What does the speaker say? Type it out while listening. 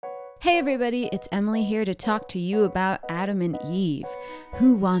Hey everybody, it's Emily here to talk to you about Adam and Eve.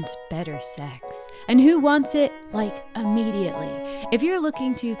 Who wants better sex? And who wants it, like, immediately? If you're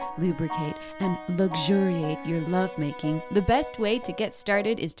looking to lubricate and luxuriate your lovemaking, the best way to get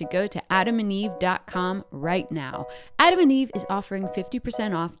started is to go to adamandeve.com right now. Adam and Eve is offering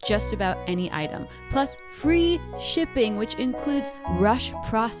 50% off just about any item, plus free shipping, which includes rush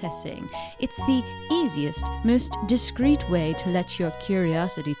processing. It's the easiest, most discreet way to let your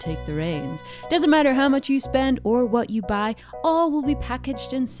curiosity take the reins. Doesn't matter how much you spend or what you buy, all will be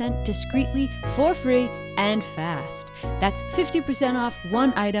packaged and sent discreetly for free and fast. That's 50% off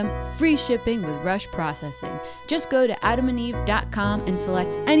one item, free shipping with rush processing. Just go to adamandeve.com and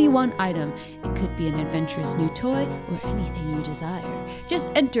select any one item. It could be an adventurous new toy or anything you desire. Just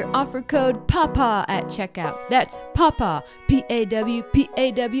enter offer code PAWPAW at checkout. That's PAWPAW,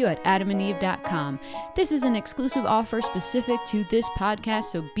 P-A-W-P-A-W at adamandeve.com. This is an exclusive offer specific to this podcast,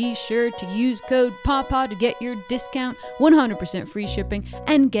 so be sure to use code PAWPAW to get your discount, 100% free shipping,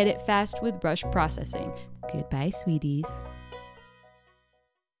 and get it fast with rush processing. Goodbye, sweeties.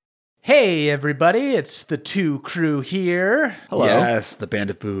 Hey everybody, it's the Two Crew here. Hello. Yes, the Band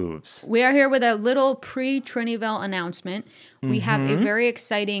of Boobs. We are here with a little pre-Trinyvale announcement. We have a very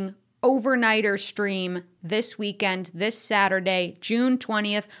exciting overnighter stream this weekend, this Saturday, June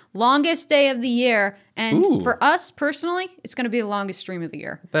 20th, longest day of the year. And for us personally, it's going to be the longest stream of the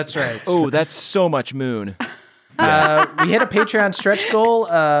year. That's right. Oh, that's so much moon. We hit a Patreon stretch goal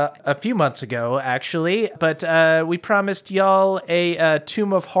a few months ago, actually, but we promised y'all a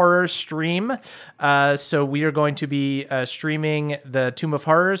Tomb of Horror stream. So we are going to be streaming the Tomb of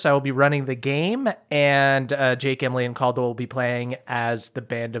Horrors. I will be running the game, and Jake, Emily, and Caldwell will be playing as the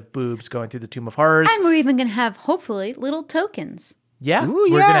Band of Boobs going through the Tomb of Horrors. And we're even going to have, hopefully, little tokens. Yeah, Ooh,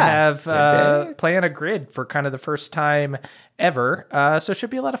 we're yeah. going to have play on a grid for kind of the first time ever. So it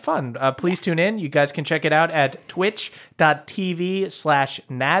should be a lot of fun. Please tune in. You guys can check it out at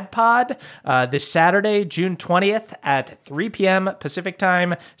twitch.tv/NADPOD this Saturday, June 20th at 3 p.m. Pacific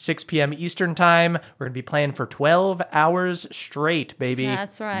time, 6 p.m. Eastern time. We're going to be playing for 12 hours straight, baby.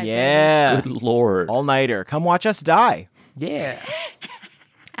 That's right. Yeah. Good Lord. All-nighter. Come watch us die. Yeah.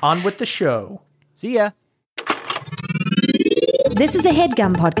 On with the show. See ya. This is a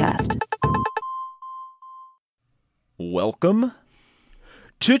HeadGum podcast. Welcome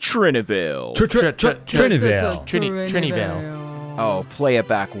to Trinyvale. Trinyvale. Trinyvale. Oh, play it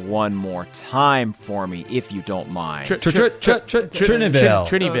back one more time for me, if you don't mind. Trinyvale.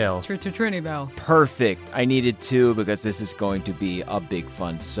 Trinyvale. Trinyvale. Perfect. I needed to because this is going to be a big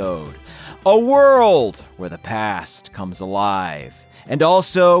fun-sode. A world where the past comes alive. And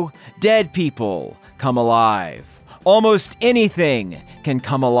also, dead people come alive. Almost anything can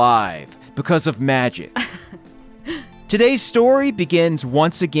come alive because of magic. Today's story begins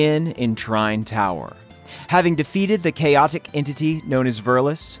once again in Trine Tower. Having defeated the chaotic entity known as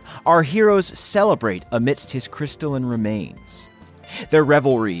Verlis, our heroes celebrate amidst his crystalline remains. Their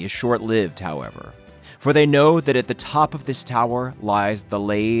revelry is short-lived, however, for they know that at the top of this tower lies the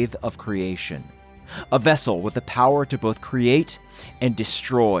Lathe of Creation, a vessel with the power to both create and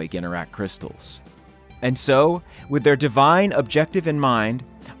destroy Generac crystals. And so, with their divine objective in mind,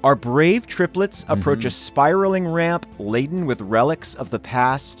 our brave triplets approach a spiraling ramp laden with relics of the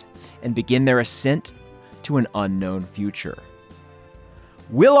past and begin their ascent to an unknown future.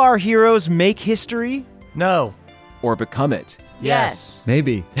 Will our heroes make history No. or become it? Yes.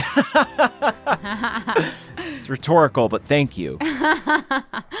 Maybe. It's rhetorical, but thank you.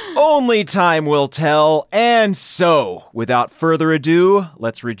 Only time will tell. And so, without further ado,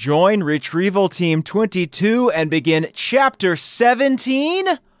 let's rejoin Retrieval Team 22 and begin Chapter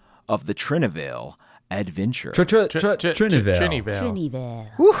 17 of the Trinyvale Adventure. Trinyvale.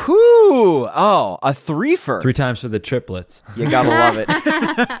 Woohoo! Oh, a threefer. 3 times for the triplets. You gotta love it.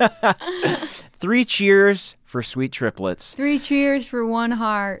 3 cheers for sweet triplets. 3 cheers for 1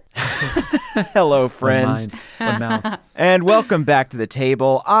 heart. Hello, friends. 1 mind, 1 mouse. And welcome back to the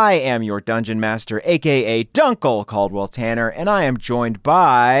table. I am your Dungeon Master, a.k.a. Dunkle Caldwell Tanner, and I am joined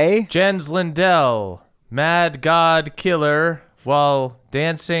by... Jens Lindell, Mad God Killer, while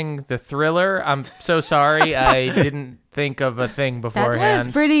dancing the Thriller. I'm so sorry, I didn't think of a thing beforehand. That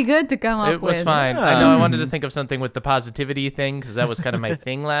was pretty good to come up with. It was fine. Yeah. I know I wanted to think of something with the positivity thing, because that was kind of my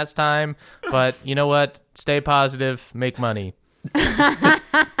thing last time. But you know what? Stay positive, make money.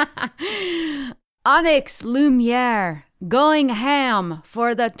 Onyx Lumiere, going ham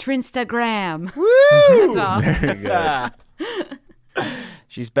for the Trinstagram. Woo! That's all. Very good.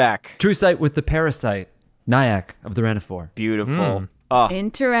 She's back. True sight with the parasite. Nyack of the Renifor. Beautiful.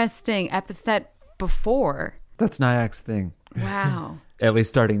 Interesting epithet before. That's Nyack's thing. Wow. At least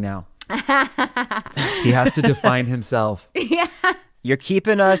starting now. He has to define himself. Yeah. You're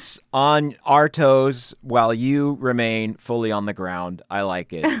keeping us on our toes while you remain fully on the ground. I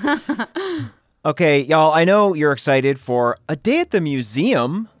like it. Okay, y'all, I know you're excited for a day at the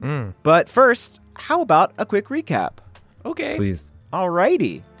museum, but first, how about a quick recap? Okay. Please.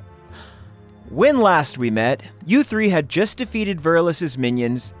 Alrighty. When last we met, you three had just defeated Verlus's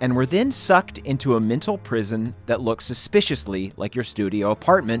minions and were then sucked into a mental prison that looked suspiciously like your studio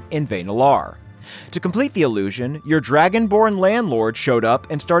apartment in Vainalar. To complete the illusion, your dragonborn landlord showed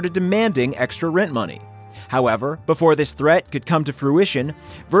up and started demanding extra rent money. However, before this threat could come to fruition,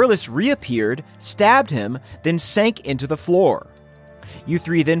 Verlus reappeared, stabbed him, then sank into the floor. You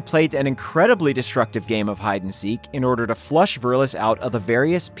three then played an incredibly destructive game of hide-and-seek in order to flush Verlus out of the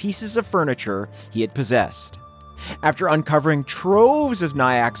various pieces of furniture he had possessed. After uncovering troves of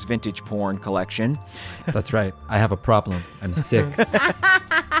Nyack's vintage porn collection... That's right. I have a problem. I'm sick.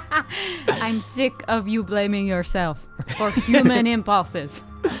 I'm sick of you blaming yourself for human impulses.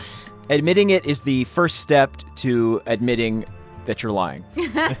 Admitting it is the first step to admitting that you're lying.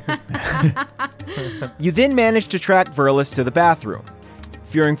 You then managed to track Verlus to the bathroom.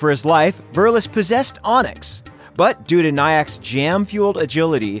 Fearing for his life, Verlus possessed Onyx, but due to Nyack's jam-fueled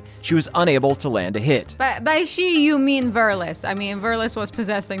agility, she was unable to land a hit. By she, you mean Verlus. I mean, Verlus was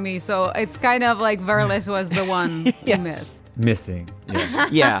possessing me, so it's kind of like Verlus was the one who missed. Missing.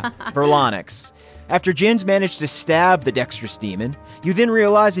 Yes. Yeah, Verlonix. After Jins managed to stab the dexterous demon, you then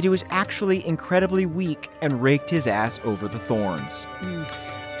realized that he was actually incredibly weak and raked his ass over the thorns.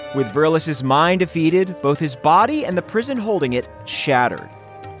 With Verlus's mind defeated, both his body and the prison holding it shattered.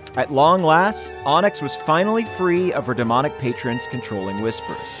 At long last, Onyx was finally free of her demonic patrons controlling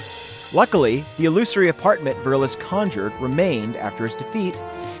whispers. Luckily, the illusory apartment Verlus conjured remained after his defeat,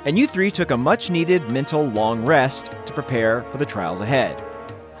 and you three took a much-needed mental long rest to prepare for the trials ahead.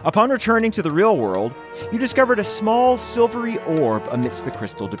 Upon returning to the real world, you discovered a small silvery orb amidst the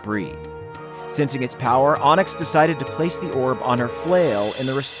crystal debris. Sensing its power, Onyx decided to place the orb on her flail in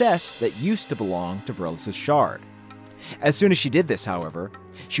the recess that used to belong to Verlus's shard. As soon as she did this, however,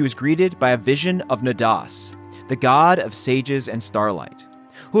 she was greeted by a vision of Nadas, the god of sages and starlight,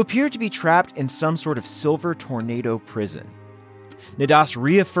 who appeared to be trapped in some sort of silver tornado prison. Nadas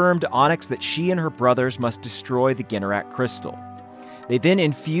reaffirmed to Onyx that she and her brothers must destroy the Ginnerak crystal. They then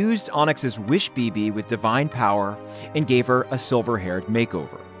infused Onyx's Wish BB with divine power and gave her a silver-haired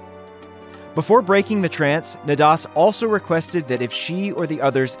makeover. Before breaking the trance, Nadas also requested that if she or the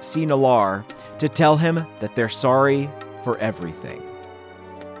others see Nalar, to tell him that they're sorry for everything.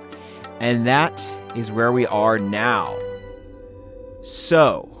 And that is where we are now.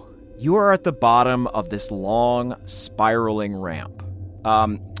 So, you are at the bottom of this long, spiraling ramp.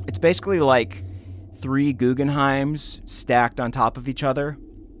 It's basically like 3 Guggenheims stacked on top of each other.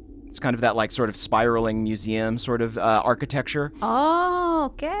 It's kind of that like sort of spiraling museum sort of architecture.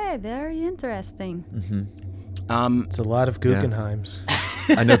 Oh, okay. Very interesting. It's a lot of Guggenheims.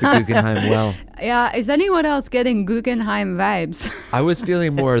 I know the Guggenheim well. Yeah, is anyone else getting Guggenheim vibes? I was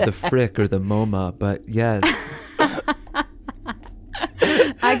feeling more the Frick or the MoMA, but yes.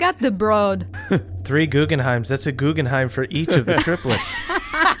 I got the Broad. 3 Guggenheims. That's a Guggenheim for each of the triplets.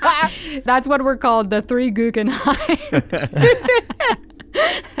 That's what we're called, the 3 Guggenheims.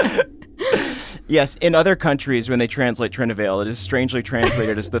 Yes, in other countries, when they translate Trinyvale, it is strangely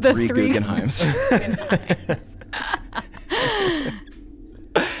translated as the 3 Guggenheims.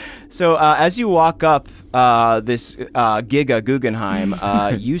 So as you walk up this Giga Guggenheim,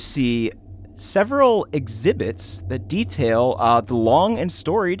 you see several exhibits that detail the long and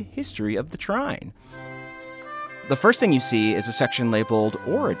storied history of the Trine. The first thing you see is a section labeled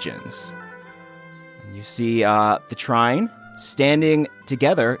Origins. You see the Trine standing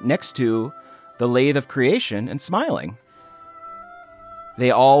together next to the Lathe of Creation and smiling.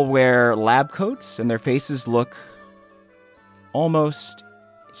 They all wear lab coats and their faces look almost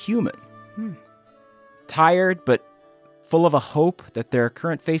human. Tired, but full of a hope that their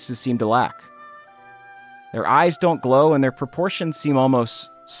current faces seem to lack. Their eyes don't glow and their proportions seem almost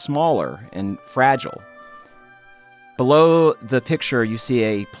smaller and fragile. Below the picture, you see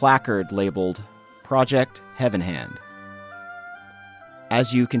a placard labeled Project Heaven Hand.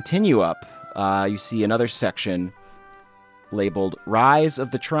 As you continue up, you see another section labeled Rise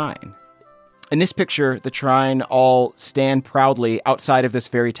of the Trine. In this picture, the Trine all stand proudly outside of this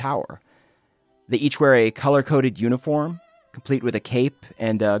very tower. They each wear a color-coded uniform, complete with a cape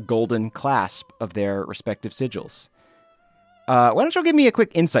and a golden clasp of their respective sigils. Why don't you give me a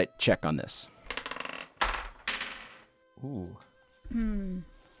quick insight check on this? Ooh.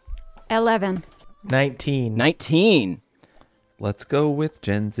 11. 19. 19. Let's go with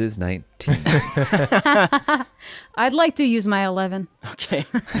Jen's is 19. I'd like to use my 11. Okay.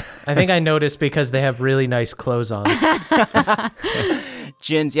 I think I noticed because they have really nice clothes on.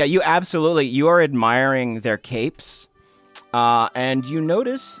 Jin's, yeah, you are admiring their capes. And you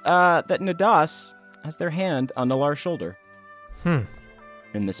notice that Nadas has their hand on Nalar's shoulder. In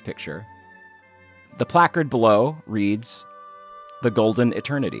this picture. The placard below reads, "The Golden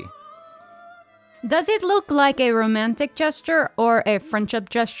Eternity." Does it look like a romantic gesture or a friendship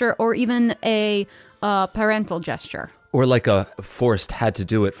gesture or even a parental gesture? Or like a forced had to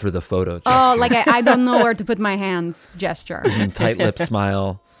do it for the photo. Oh, like I don't know where to put my hands gesture. Tight lip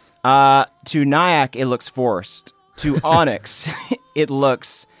smile. To Nyack, it looks forced. To Onyx, it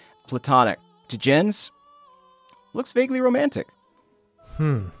looks platonic. To Jin's, looks vaguely romantic.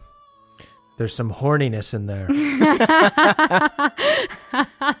 There's some horniness in there.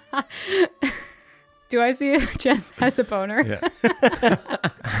 Do I see Jen as a boner? Yeah.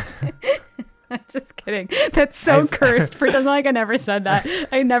 I'm just kidding. That's so cursed. Pretend like I never said that.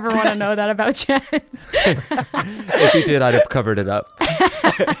 I never want to know that about Jens. If you did, I'd have covered it up.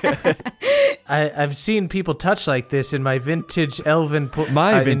 I've seen people touch like this in my vintage elven...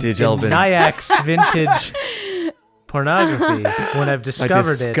 Vintage elven. Nyack's vintage pornography when I've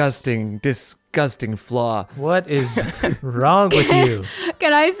discovered disgusting flaw. What is wrong with you?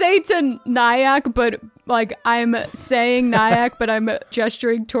 Can I say to Nyack, but like I'm saying Nyack, but I'm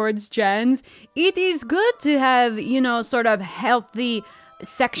gesturing towards Jens? It is good to have, sort of healthy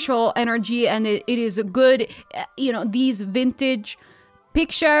sexual energy, and it is good, these vintage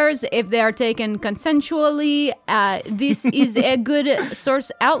pictures, if they are taken consensually, this is a good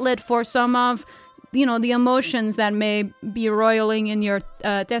source outlet for some of, the emotions that may be roiling in your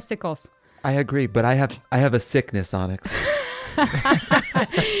testicles. I agree, but I have a sickness, Onyx.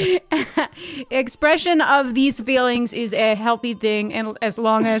 Expression of these feelings is a healthy thing, and as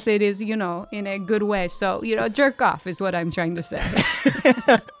long as it is, in a good way. So, jerk off is what I'm trying to say.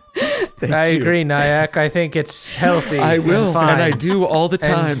 I agree, Nyack. I think it's healthy. I will, fine. and I do all the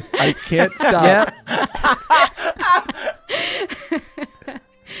time. I can't stop.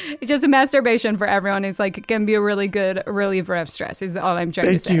 It's just a masturbation for everyone. It's like, it can be a really good reliever of stress, is all I'm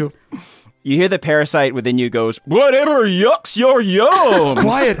trying to say. Thank you. You hear the parasite within you goes, "Whatever yucks your yum."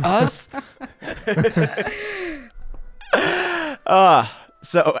 Quiet, us.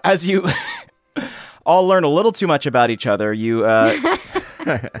 So as you all learn a little too much about each other, you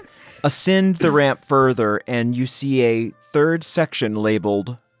ascend the ramp further, and you see a third section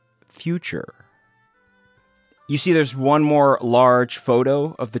labeled Future. You see there's one more large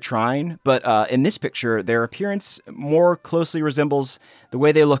photo of the Trine, but in this picture, their appearance more closely resembles the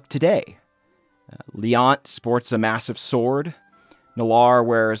way they look today. Leont sports a massive sword, Nalar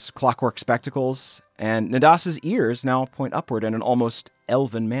wears clockwork spectacles, and Nadas's ears now point upward in an almost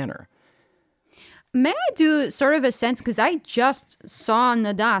elven manner. May I do sort of a sense, because I just saw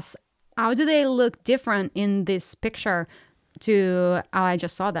Nadas. How do they look different in this picture to how I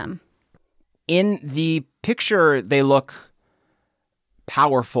just saw them? In the picture, they look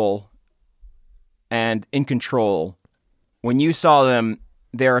powerful and in control. When you saw them,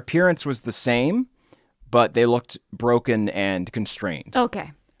 their appearance was the same, but they looked broken and constrained.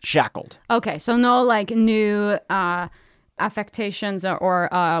 Okay. Shackled. Okay, so no new affectations or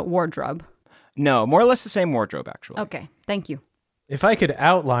wardrobe. No, more or less the same wardrobe, actually. Okay, thank you. If I could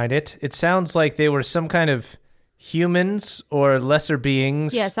outline it, it sounds like they were some kind of humans or lesser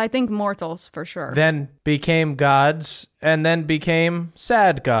beings. Yes, I think mortals for sure. Then became gods, and then became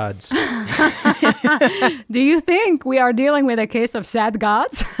sad gods. Do you think we are dealing with a case of sad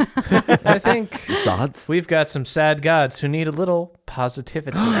gods? I think Sods? we've got some sad gods who need a little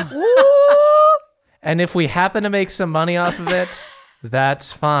positivity. And if we happen to make some money off of it,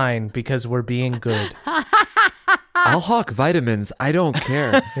 that's fine, because we're being good. I'll hawk vitamins. I don't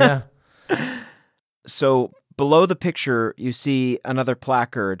care. Yeah. So below the picture, you see another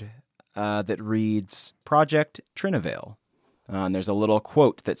placard that reads Project Trinyvale. And there's a little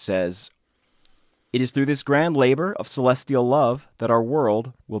quote that says, "It is through this grand labor of celestial love that our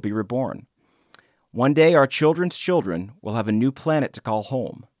world will be reborn. One day our children's children will have a new planet to call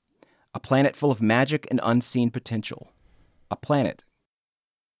home. A planet full of magic and unseen potential. A planet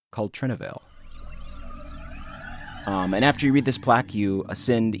called Trinyvale." And after you read this plaque, you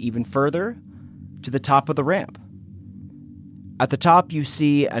ascend even further to the top of the ramp. At the top, you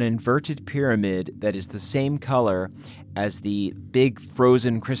see an inverted pyramid that is the same color as the big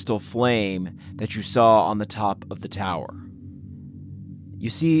frozen crystal flame that you saw on the top of the tower. You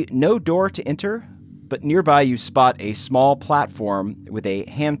see no door to enter, but nearby you spot a small platform with a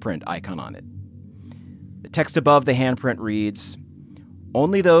handprint icon on it. Text above the handprint reads,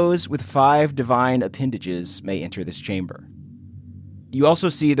 "Only those with 5 divine appendages may enter this chamber." You also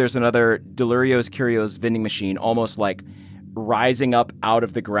see there's another Delirio's Curios vending machine almost like rising up out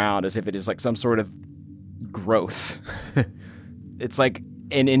of the ground as if it is like some sort of growth. It's like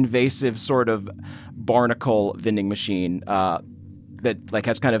an invasive sort of barnacle vending machine that like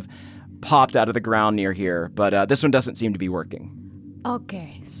has kind of popped out of the ground near here, but this one doesn't seem to be working.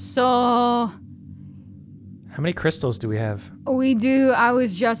 Okay, so How many crystals do we have? we do. I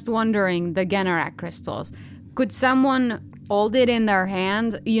was just wondering, the Generac crystals. Could someone hold it in their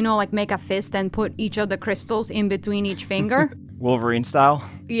hand, like make a fist and put each of the crystals in between each finger? Wolverine style?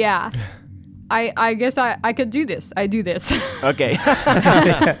 Yeah. I guess I could do this. I do this. Okay.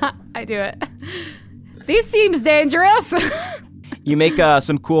 I do it. This seems dangerous. You make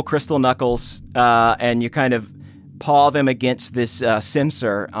some cool crystal knuckles, and you kind of paw them against this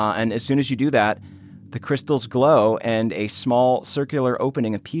sensor, and as soon as you do that, the crystals glow, and a small circular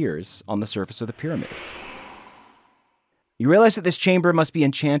opening appears on the surface of the pyramid. You realize that this chamber must be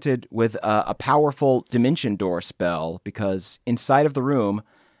enchanted with a powerful dimension door spell, because inside of the room,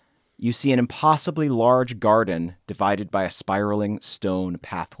 you see an impossibly large garden divided by a spiraling stone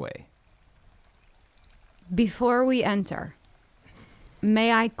pathway. Before we enter,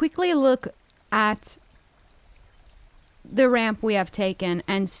 may I quickly look at the ramp we have taken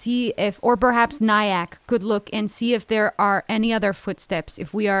and see if, or perhaps Nyack could look and see if there are any other footsteps,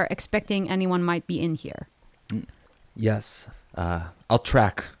 if we are expecting anyone might be in here. Yes. I'll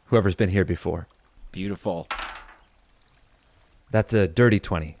track whoever's been here before. Beautiful. That's a dirty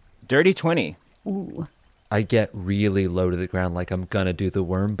 20. Dirty 20. Ooh. I get really low to the ground like I'm gonna do the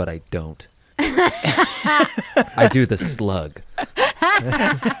worm, but I don't. I do the slug.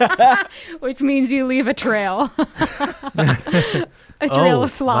 Which means you leave a trail. A trail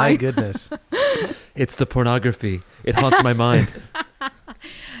of slime. My goodness. It's the pornography. It haunts my mind.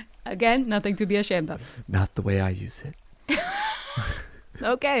 Again, nothing to be ashamed of. Not the way I use it.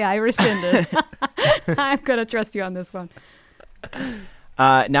 Okay, I rescinded. I'm going to trust you on this one.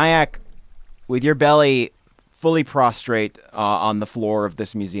 Nyack, with your belly fully prostrate on the floor of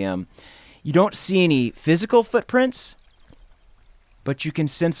this museum, you don't see any physical footprints, but you can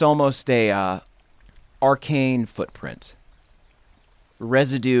sense almost a arcane footprint,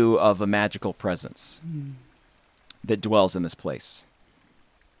 residue of a magical presence that dwells in this place.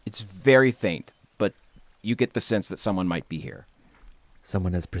 It's very faint, but you get the sense that someone might be here.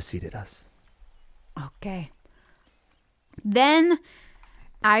 Someone has preceded us. Okay. Then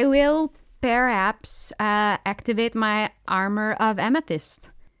I will perhaps activate my armor of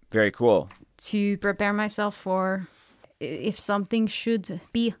amethyst Very cool. to prepare myself for if something should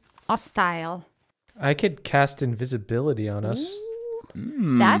be hostile. I could cast invisibility on us.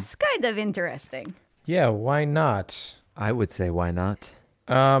 That's kind of interesting. Yeah, why not? I would say why not?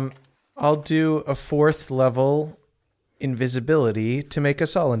 I'll do a 4th level invisibility to make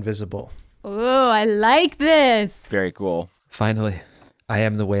us all invisible. Oh, I like this. Very cool. Finally, I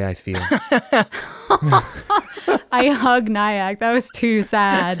am the way I feel. I hug Nyack. That was too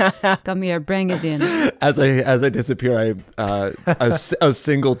sad. Come here, bring it in. As I disappear, a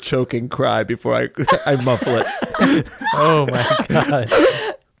single choking cry before I muffle it. Oh my god.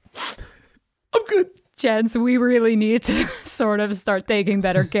 I'm good. Chance, we really need to sort of start taking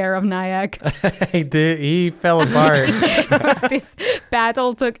better care of Nyack. He fell apart. This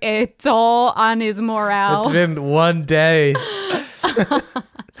battle took a toll on his morale. It's been one day.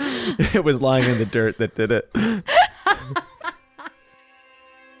 It was lying in the dirt that did it.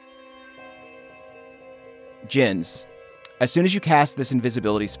 Jins, as soon as you cast this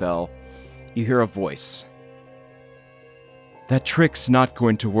invisibility spell, you hear a voice. That trick's not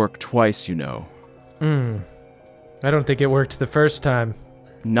going to work twice, you know. I don't think it worked the first time.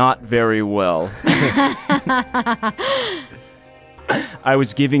 Not very well. I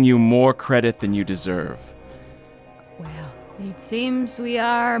was giving you more credit than you deserve. Well, it seems we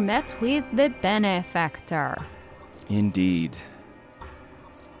are met with the benefactor. Indeed.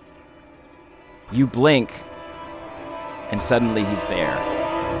 You blink, and suddenly he's there.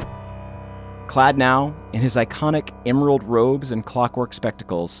 Clad now in his iconic emerald robes and clockwork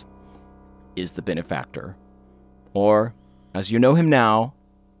spectacles is the benefactor. Or, as you know him now,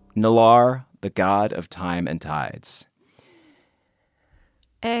 Nalar, the god of time and tides.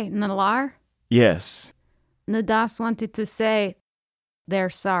 Hey, Nalar? Yes. Nadas wanted to say they're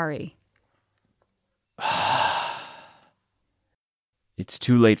sorry. It's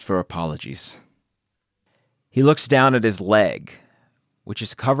too late for apologies. He looks down at his leg, which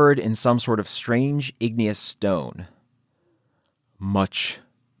is covered in some sort of strange igneous stone. Much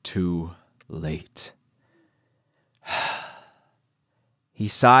too late. He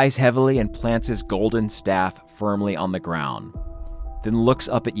sighs heavily and plants his golden staff firmly on the ground, then looks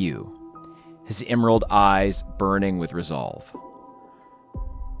up at you, his emerald eyes burning with resolve.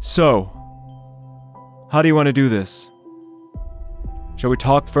 So, how do you want to do this? Shall we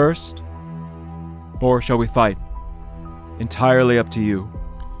talk first? Or shall we fight? Entirely up to you.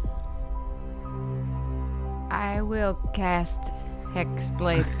 I will cast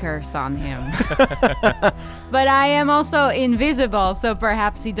Hexblade Curse on him. But I am also invisible, so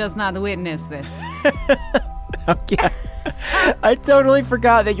perhaps he does not witness this. Okay. I totally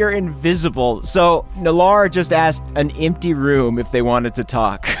forgot that you're invisible. So, Nalar just asked an empty room if they wanted to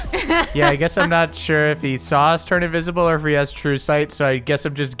talk. Yeah, I guess I'm not sure if he saw us turn invisible or if he has true sight, so I guess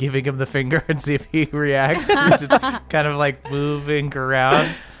I'm just giving him the finger and see if he reacts. Just kind of like moving around.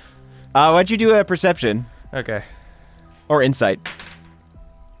 Why don't you do a perception? Okay. Or insight.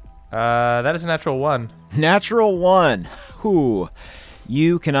 That is a natural 1. Natural 1. Whew.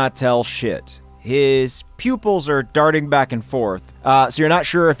 You cannot tell shit. His pupils are darting back and forth. So you're not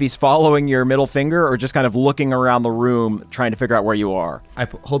sure if he's following your middle finger or just kind of looking around the room trying to figure out where you are. I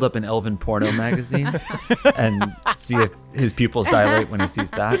hold up an elven porno magazine and see if his pupils dilate when he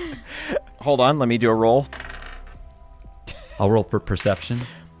sees that. Hold on, let me do a roll. I'll roll for perception.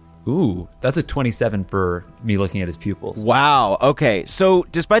 Ooh, that's a 27 for me looking at his pupils. Wow, okay. So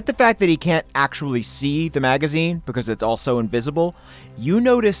despite the fact that he can't actually see the magazine because it's also invisible, you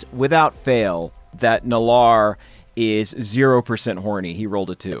notice without fail that Nalar is 0% horny. He rolled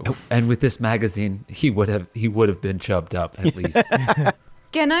a 2. And with this magazine, he would have been chubbed up at least.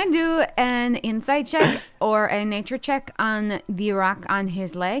 Can I do an insight check or a nature check on the rock on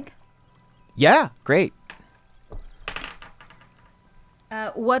his leg? Yeah, great.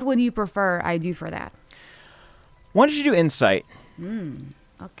 What would you prefer I do for that? Why don't you do insight?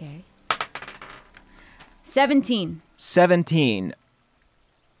 Okay. 17. 17.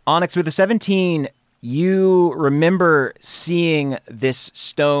 Onyx, with a 17, you remember seeing this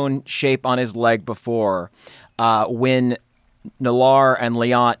stone shape on his leg before when Nalar and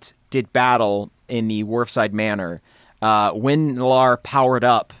Leont did battle in the Wharfside Manor. When Nalar powered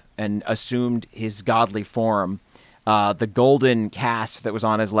up and assumed his godly form, the golden cast that was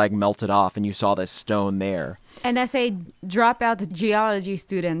on his leg melted off, and you saw this stone there. And as a dropout geology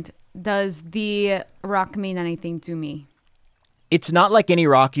student, does the rock mean anything to me? It's not like any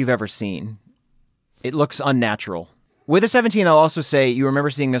rock you've ever seen. It looks unnatural. With a 17, I'll also say you remember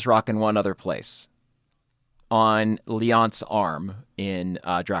seeing this rock in one other place. On Leont's arm in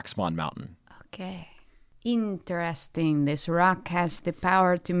Draxpawn Mountain. Okay. Interesting. This rock has the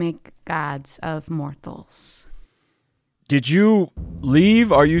power to make gods of mortals. Did you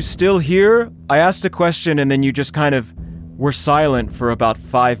leave? Are you still here? I asked a question and then you just kind of were silent for about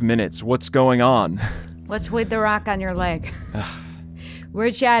 5 minutes. What's going on? What's with the rock on your leg?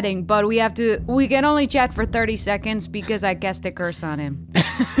 We're chatting, but we can only chat for 30 seconds because I cast a curse on him.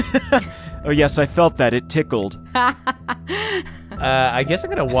 Oh yes, I felt that. It tickled. I guess I'm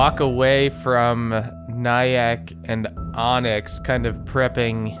going to walk away from Nyack and Onyx, kind of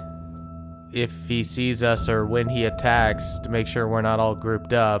prepping if he sees us or when he attacks to make sure we're not all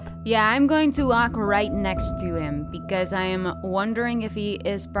grouped up. Yeah, I'm going to walk right next to him because I am wondering if he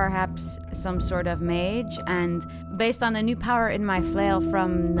is perhaps some sort of mage. And based on the new power in my flail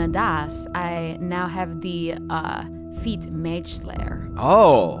from Nadas, I now have the feat Mage Slayer.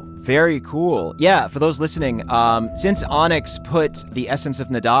 Oh, very cool. Yeah, for those listening, since Onyx put the essence of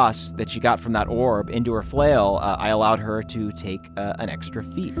Nadas that she got from that orb into her flail, I allowed her to take an extra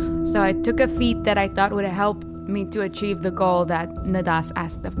feat. So I took a feat that I thought would help me to achieve the goal that Nadas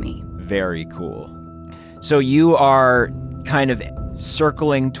asked of me. Very cool. So you are kind of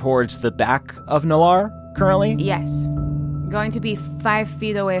circling towards the back of Nalar currently? Yes. Going to be 5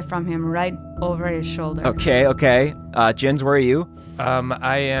 feet away from him, right over his shoulder. Okay. Jins, where are you?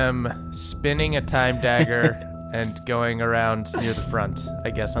 I am spinning a time dagger and going around near the front,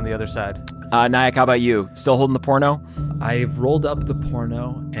 I guess, on the other side. Nyack, how about you? Still holding the porno? I've rolled up the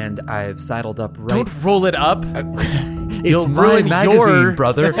porno and I've sidled up right. Don't roll it up. It's You'll my ruin magazine, your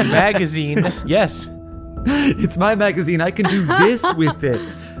brother. Magazine. Yes. It's my magazine. I can do this with it.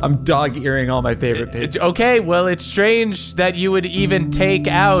 I'm dog-earing all my favorite pages. Okay, well, it's strange that you would even take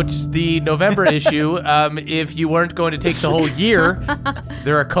out the November issue if you weren't going to take the whole year.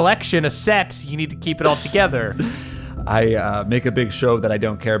 They're a collection, a set. You need to keep it all together. I make a big show that I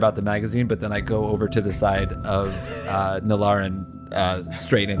don't care about the magazine, but then I go over to the side of Nalar and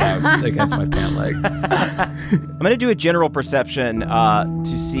straighten it out against my pant leg. I'm going to do a general perception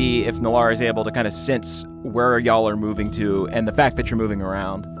to see if Nalar is able to kind of sense where y'all are moving to and the fact that you're moving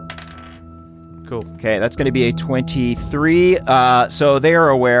around. Cool. Okay, that's going to be a 23. So they are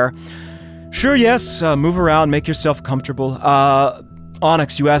aware. Sure, yes. Move around, make yourself comfortable.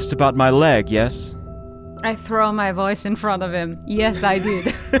 Onyx, you asked about my leg, yes? I throw my voice in front of him. Yes, I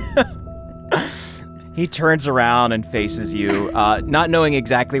did. He turns around and faces you, not knowing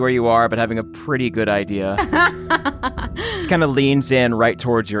exactly where you are, but having a pretty good idea. Kind of leans in right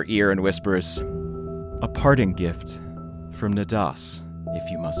towards your ear and whispers, "A parting gift from Nadas,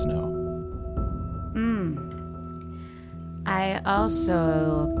 if you must know." I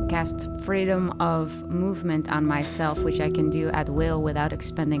also cast freedom of movement on myself, which I can do at will without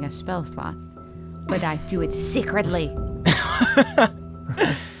expending a spell slot. But I do it secretly.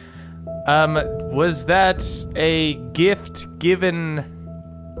 Was that a gift given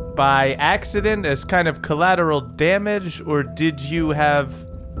by accident as kind of collateral damage, or did you have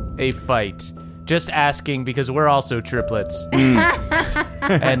a fight? Just asking because we're also triplets.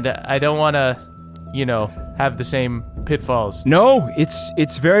 And I don't want to, have the same pitfalls. No,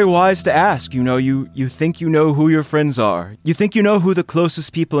 it's very wise to ask. You think you know who your friends are. You think you know who the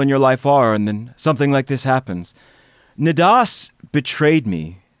closest people in your life are, and then something like this happens. Nadas betrayed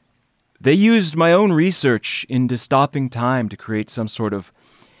me. They used my own research into stopping time to create some sort of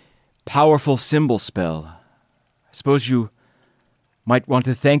powerful symbol spell. I suppose you might want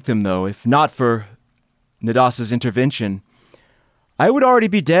to thank them, though. If not for Nadas's intervention, I would already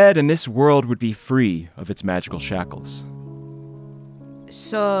be dead and this world would be free of its magical shackles.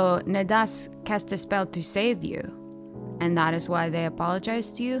 So Nadas cast a spell to save you, and that is why they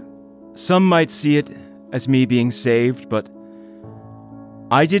apologized to you? Some might see it as me being saved, but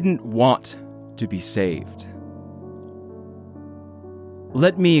I didn't want to be saved.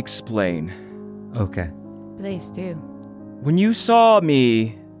 Let me explain. Okay. Please do. When you saw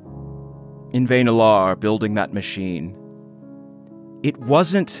me in Vainalar building that machine, it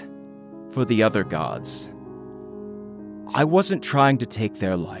wasn't for the other gods. I wasn't trying to take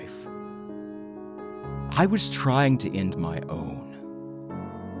their life. I was trying to end my own.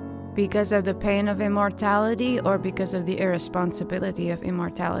 Because of the pain of immortality, or because of the irresponsibility of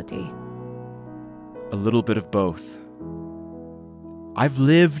immortality? A little bit of both. I've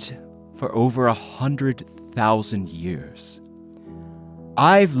lived for over 100,000 years.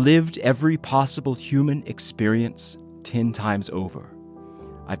 I've lived every possible human experience 10 times over.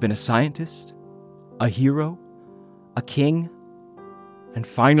 I've been a scientist, a hero, a king, and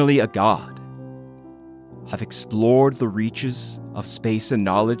finally a god. I've explored the reaches of space and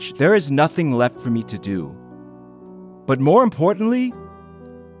knowledge. There is nothing left for me to do. But more importantly,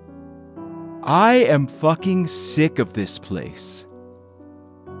 I am fucking sick of this place.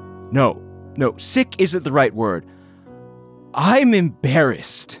 No, sick isn't the right word. I'm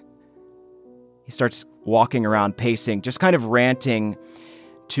embarrassed. He starts walking around, pacing, just kind of ranting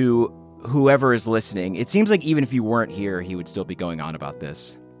to whoever is listening. It seems like even if you weren't here, he would still be going on about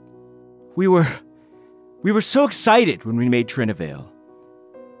this. We were so excited when we made Trinyvale.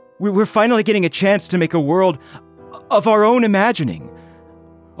 We were finally getting a chance to make a world of our own imagining.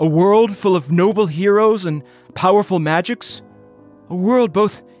 A world full of noble heroes and powerful magics. A world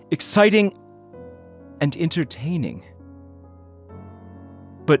both exciting and entertaining.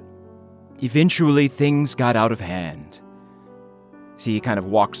 But eventually things got out of hand. See, he kind of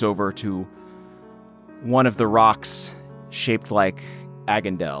walks over to one of the rocks shaped like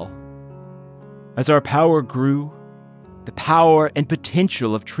Agandel. As our power grew, the power and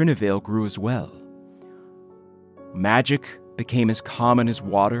potential of Trinyvale grew as well. Magic became as common as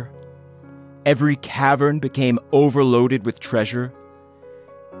water. Every cavern became overloaded with treasure.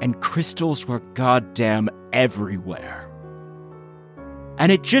 And crystals were goddamn everywhere.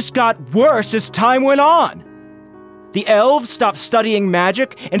 And it just got worse as time went on. The elves stopped studying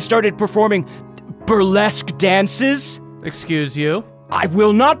magic and started performing burlesque dances. Excuse you? I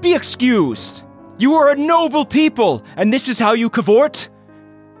will not be excused. You are a noble people, and this is how you cavort?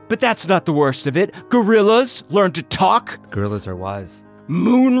 But that's not the worst of it. Gorillas learned to talk. Gorillas are wise.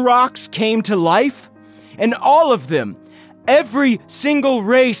 Moon rocks came to life. And all of them, every single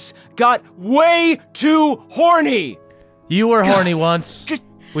race, got way too horny. You were horny once.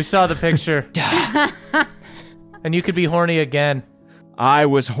 We saw the picture. And you could be horny again. I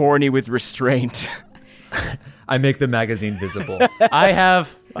was horny with restraint. I make the magazine visible.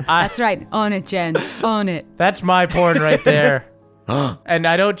 That's right. Own it, Jen. Own it. That's my porn right there. And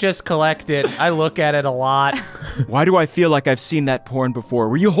I don't just collect it. I look at it a lot. Why do I feel like I've seen that porn before?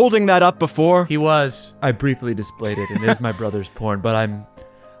 Were you holding that up before? He was. I briefly displayed it, and it is my brother's porn, but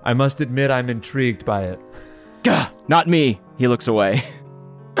I must admit I'm intrigued by it. Gah, not me. He looks away.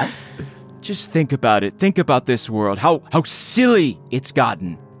 Just think about it. Think about this world. How silly it's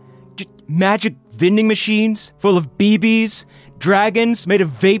gotten. Just magic vending machines full of BBs, dragons made of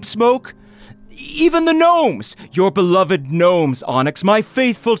vape smoke. Even the gnomes, your beloved gnomes, Onyx, my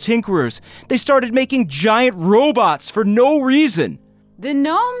faithful tinkerers, they started making giant robots for no reason. The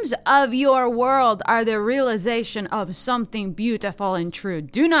gnomes of your world are the realization of something beautiful and true.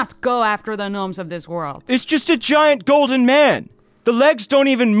 Do not go after the gnomes of this world. It's just a giant golden man. The legs don't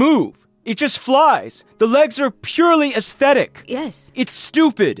even move. It just flies. The legs are purely aesthetic. Yes. It's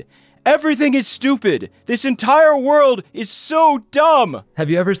stupid. Everything is stupid. This entire world is so dumb.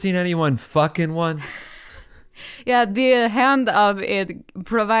 Have you ever seen anyone fucking one? Yeah, the hand of it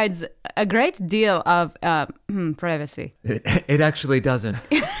provides a great deal of privacy. It actually doesn't.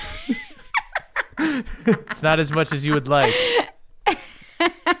 It's not as much as you would like.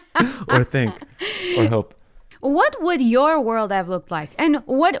 Or think. Or hope. What would your world have looked like? And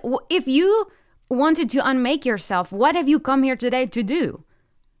what if you wanted to unmake yourself, what have you come here today to do?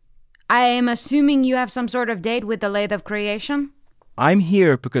 I am assuming you have some sort of date with the lathe of creation? I'm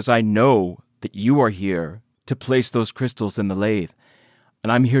here because I know that you are here to place those crystals in the lathe.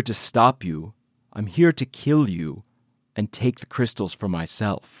 And I'm here to stop you. I'm here to kill you and take the crystals for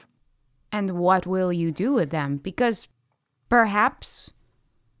myself. And what will you do with them? Because perhaps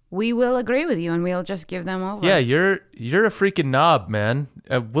we will agree with you and we'll just give them over. Yeah, you're a freaking knob, man.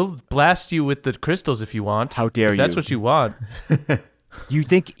 We'll blast you with the crystals if you want. How dare if that's you. what you want. You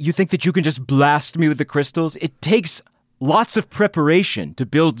think that you can just blast me with the crystals? It takes lots of preparation to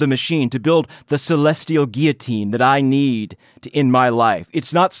build the machine, to build the celestial guillotine that I need to end my life.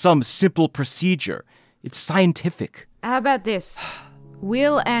 It's not some simple procedure. It's scientific. How about this?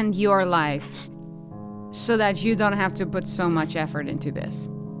 We'll end your life so that you don't have to put so much effort into this.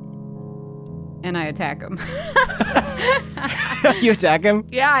 And I attack him. You attack him?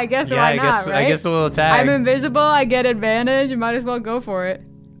 Yeah, I guess why not, right? I guess we'll attack. I'm invisible, I get advantage, you might as well go for it.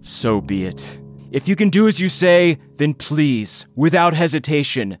 So be it. If you can do as you say, then please, without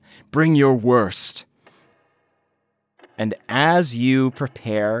hesitation, bring your worst. And as you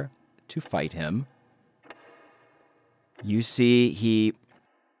prepare to fight him, you see he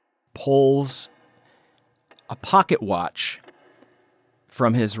pulls a pocket watch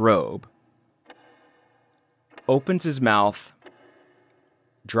from his robe, opens his mouth,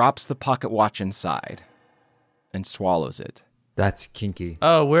 drops the pocket watch inside, and swallows it. That's kinky.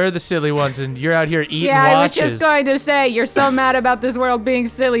 Oh, we're the silly ones, and you're out here eating Yeah, watches. I was just going to say, you're so mad about this world being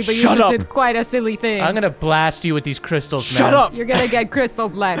silly, but Shut you just up. did quite a silly thing. I'm gonna blast you with these crystals, man. Shut up! You're gonna get crystal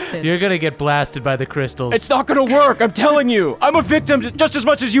blasted. You're gonna get blasted by the crystals. It's not gonna work, I'm telling you! I'm a victim just as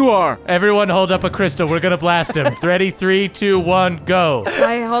much as you are! Everyone hold up a crystal. We're gonna blast him. Ready? 3, 2, 1, go.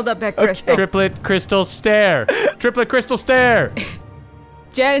 I hold up a crystal. Triplet crystal stare. Triplet crystal stare.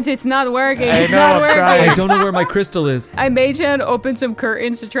 Janice, it's not working. I It's know, not I'm working. trying. I don't know where my crystal is. I made Jan open some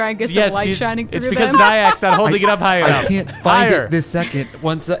curtains to try and get some light shining through it's because them. Nyak's not holding it up high enough. I can't find Higher. it this second.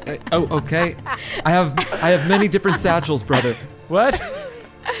 Oh, okay. I have many different satchels, brother. What?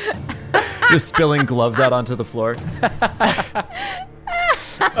 Just spilling gloves out onto the floor.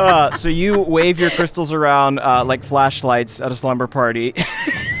 So you wave your crystals around like flashlights at a slumber party.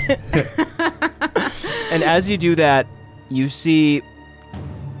 And as you do that, you see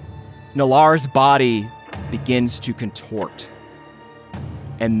Nalar's body begins to contort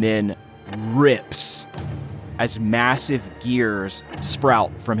and then rips as massive gears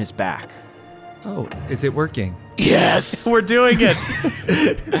sprout from his back. Oh, is it working? Yes! We're doing it.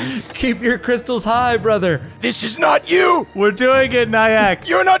 Keep your crystals high, brother. This is not you! We're doing it, Nyack.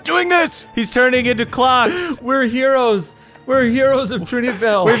 You're not doing this! He's turning into clocks. We're heroes. We're heroes of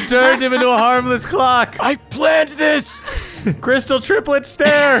Trinyvale. We've turned him into a harmless clock. I planned this! Crystal triplet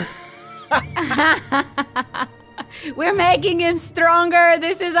stare. We're making him stronger.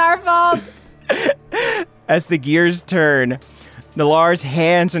 This is our fault. As the gears turn, Nalar's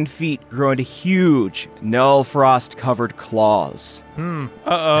hands and feet grow into huge, Null Frost-covered claws.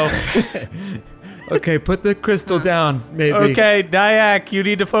 Uh-oh. Okay, put the crystal down, maybe. Okay, Nyack, you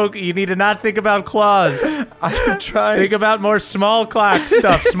need to You need to not think about claws. I'm trying. Think about more small clock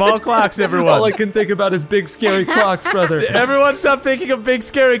stuff. Small clocks, everyone. All I can think about is big, scary clocks, brother. Everyone stop thinking of big,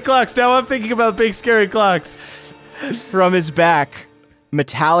 scary clocks. Now I'm thinking about big, scary clocks. From his back,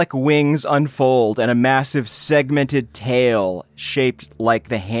 metallic wings unfold and a massive segmented tail shaped like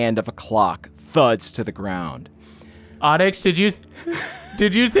the hand of a clock thuds to the ground. Onyx, did you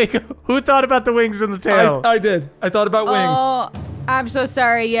think... Who thought about the wings and the tail? I did. I thought about wings. Oh, I'm so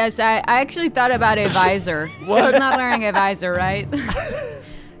sorry. Yes, I actually thought about a visor. What? He's not wearing a visor, right?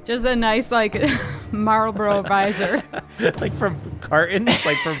 Just a nice, like, Marlboro visor. Like from cartons?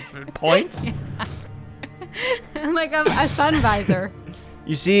 Like from points? Like a sun visor.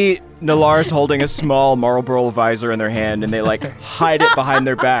 You see Nalar's holding a small Marlboro visor in their hand, and they, like, hide it behind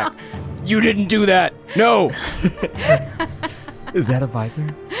their back. You didn't do that! No! Is that a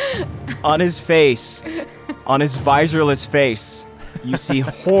visor? On his face, on his visorless face, you see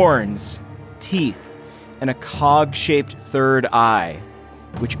horns, teeth, and a cog-shaped third eye,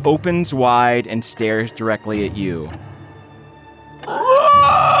 which opens wide and stares directly at you.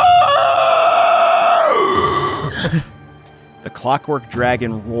 The clockwork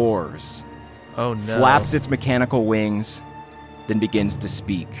dragon roars, Oh no. flaps its mechanical wings, then begins to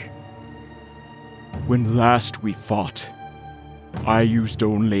speak. When last we fought, I used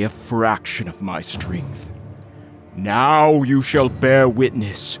only a fraction of my strength. Now you shall bear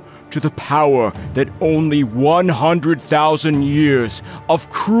witness to the power that only 100,000 years of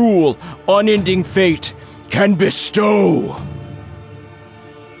cruel, unending fate can bestow.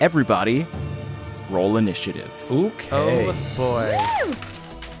 Everybody, roll initiative. Okay. Oh boy.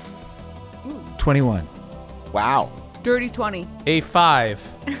 21. Wow. Dirty 20. A 5.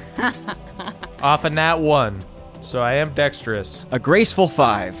 Off a nat 1. So I am dexterous. A graceful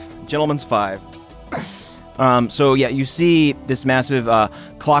 5. Gentleman's 5. So yeah, you see this massive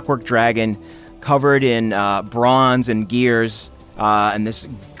clockwork dragon covered in bronze and gears, and this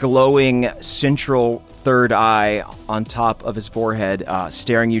glowing central third eye on top of his forehead,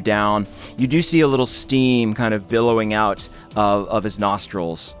 staring you down. You do see a little steam kind of billowing out of his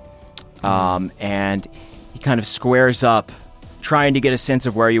nostrils, and he kind of squares up, trying to get a sense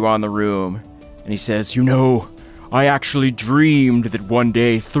of where you are in the room, and he says, "You know, I actually dreamed that one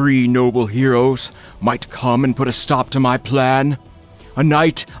day 3 noble heroes might come and put a stop to my plan. A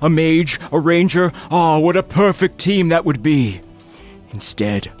knight, a mage, a ranger. Oh, what a perfect team that would be.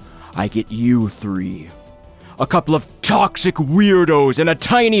 Instead, I get you 3. A couple of toxic weirdos and a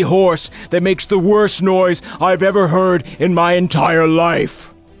tiny horse that makes the worst noise I've ever heard in my entire life."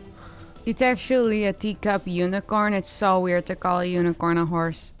 It's actually a teacup unicorn. It's so weird to call a unicorn a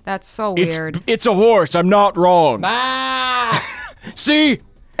horse. That's so weird. It's a horse, I'm not wrong. See?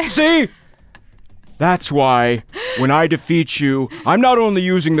 That's why, when I defeat you, I'm not only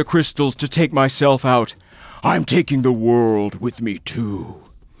using the crystals to take myself out, I'm taking the world with me too.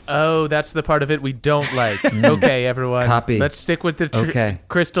 Oh, that's the part of it we don't like. Okay, everyone. Copy. Let's stick with the Okay.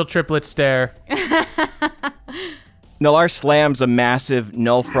 crystal triplet stare. Nalar slams a massive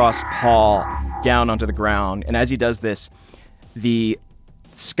Nullfrost paw down onto the ground, and as he does this, the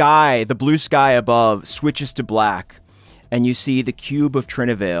blue sky above, switches to black, and you see the cube of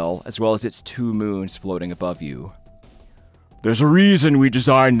Trinyvale, as well as its 2 moons floating above you. There's a reason we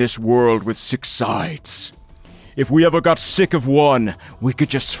designed this world with 6 sides. If we ever got sick of one, we could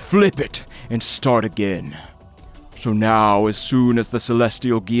just flip it and start again. So now, as soon as the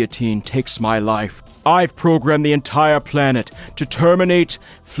celestial guillotine takes my life, I've programmed the entire planet to terminate,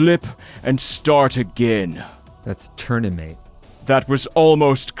 flip, and start again. That's Turnimate. That was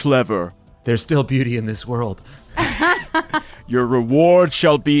almost clever. There's still beauty in this world. Your reward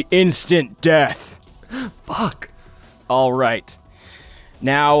shall be instant death. Fuck. All right.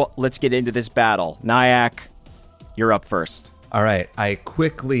 Now, let's get into this battle. Nyack, you're up first. All right. I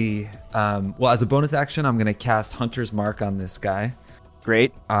quickly, as a bonus action, I'm going to cast Hunter's Mark on this guy.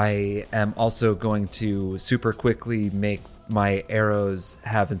 Great. I am also going to super quickly make my arrows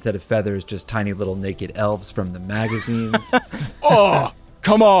have, instead of feathers, just tiny little naked elves from the magazines. Oh,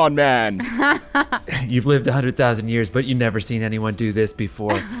 come on, man. You've lived 100,000 years, but you've never seen anyone do this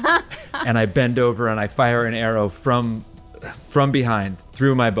before. And I bend over and I fire an arrow from behind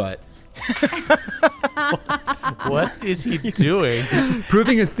through my butt. What is he doing?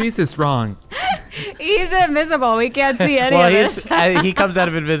 Proving his thesis wrong. He's invisible. We can't see any of this. He comes out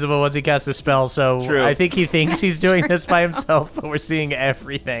of invisible once he casts a spell, so True. I think he thinks he's doing this by himself, but we're seeing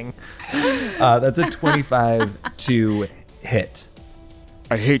everything. That's a 25 to hit.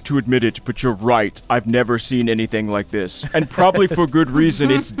 I hate to admit it, but you're right. I've never seen anything like this. And probably for good reason.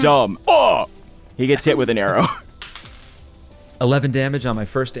 It's dumb. Oh! He gets hit with an arrow. 11 damage on my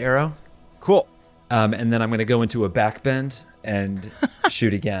first arrow. Cool. And then I'm going to go into a back bend and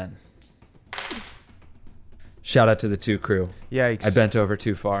shoot again. Shout out to the 2 crew. Yikes. I bent over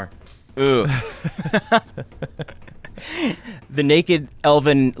too far. Ooh. The naked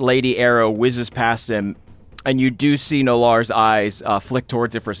elven lady arrow whizzes past him, and you do see Nolar's eyes flick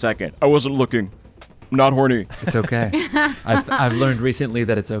towards it for a second. I wasn't looking. I'm not horny. It's okay. I've learned recently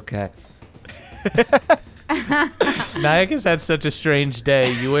that it's okay. Nyack has had such a strange day.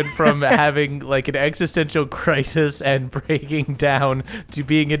 You went from having like an existential crisis and breaking down to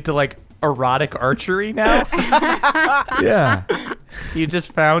being into like erotic archery now. Yeah. You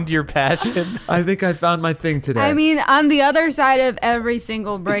just found your passion. I think I found my thing today. I mean, on the other side of every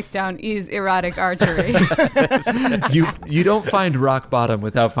single breakdown is erotic archery. you don't find rock bottom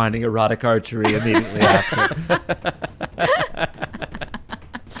without finding erotic archery immediately after.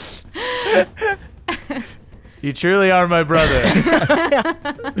 You truly are my brother.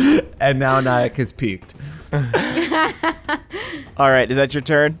 And now Nyack has peaked. All right, is that your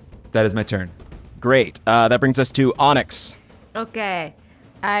turn? That is my turn. Great. That brings us to Onyx. Okay.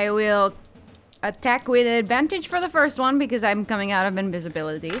 I will attack with advantage for the first one because I'm coming out of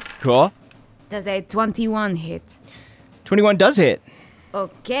invisibility. Cool. Does a 21 hit? 21 does hit.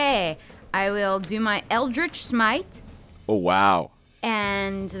 Okay. I will do my Eldritch Smite, Oh, wow.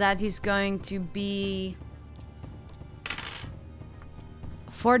 and that is going to be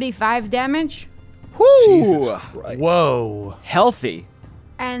 45 damage. Whoo! Jesus Christ. Whoa. Healthy.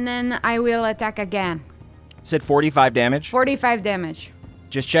 And then I will attack again. Said 45 damage. 45 damage.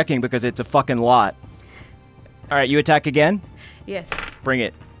 Just checking because it's a fucking lot. All right, you attack again? Yes. Bring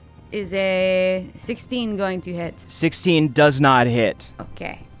it. Is a 16 going to hit? 16 does not hit.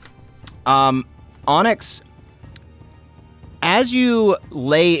 Okay. Onyx, as you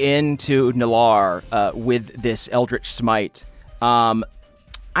lay into Nalar with this Eldritch Smite, I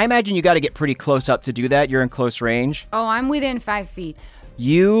imagine you got to get pretty close up to do that. You're in close range. Oh, I'm within 5 feet.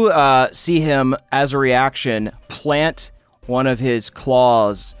 You see him, as a reaction, plant one of his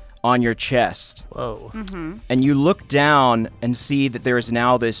claws on your chest. Whoa. And you look down and see that there is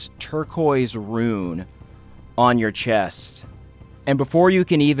now this turquoise rune on your chest. And before you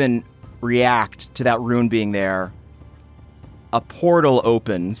can even react to that rune being there, a portal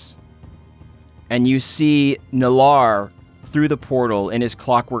opens, and you see Nalar through the portal in his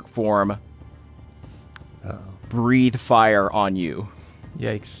clockwork form breathe fire on you.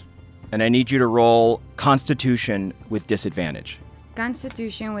 Yikes. And I need you to roll Constitution with disadvantage.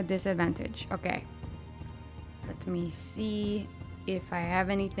 Constitution with disadvantage. Okay. Let me see if I have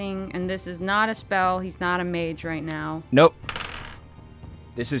anything. And this is not a spell. He's not a mage right now. Nope.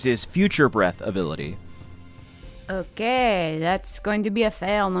 This is his future breath ability. Okay, that's going to be a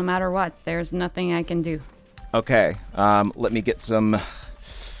fail no matter what. There's nothing I can do. Okay, let me get some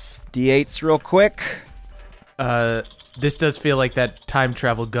D8s real quick. This does feel like that time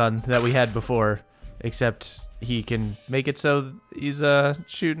travel gun that we had before, except he can make it so he's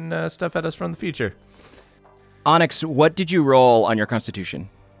shooting stuff at us from the future. Onyx, what did you roll on your Constitution?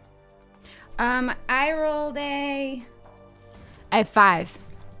 I rolled a 5.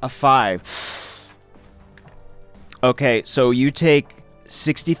 A 5. Okay, so you take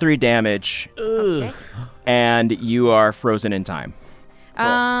 63 damage, Okay. and you are frozen in time.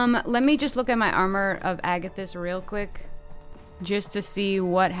 Let me just look at my armor of Agathis real quick, just to see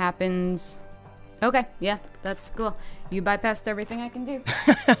what happens. Okay, yeah, that's cool. You bypassed everything I can do.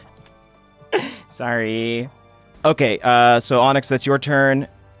 Sorry. Okay, so Onyx, that's your turn.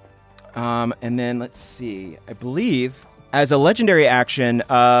 And then let's see. I believe as a legendary action,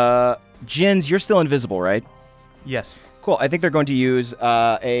 Jins, you're still invisible, right? Yes. Cool. I think they're going to use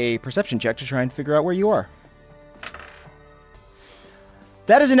a perception check to try and figure out where you are.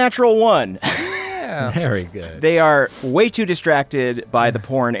 That is a natural 1. Very good. They are way too distracted by the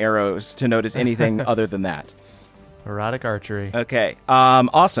porn arrows to notice anything other than that. Erotic archery. Okay.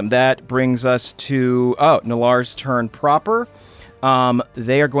 Awesome. That brings us to Nalar's turn proper.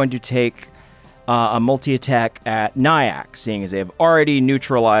 They are going to take a multi-attack at Nyack, seeing as they have already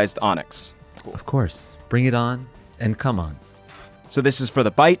neutralized Onyx. Of course. Bring it on and come on. So this is for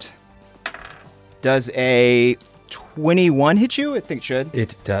the bite. Does a 21 hit you? I think it should.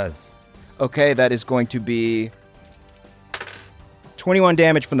 It does. Okay, that is going to be 21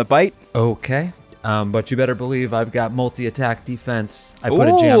 damage from the bite. Okay. But you better believe I've got multi-attack defense. I put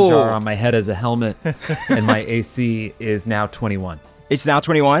a jam jar on my head as a helmet, and my AC is now 21. It's now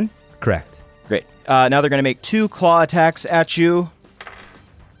 21? Correct. Great. Now they're going to make 2 claw attacks at you.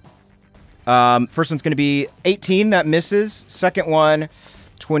 First one's going to be 18. That misses. Second one,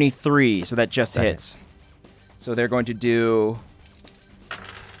 23. So that just hits. So they're going to do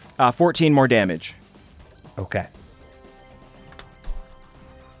 14 more damage. Okay.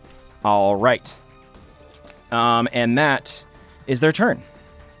 All right. And that is their turn.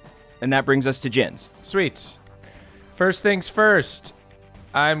 And that brings us to Jins. Sweet. First things first.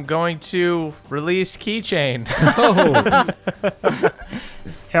 I'm going to release Keychain.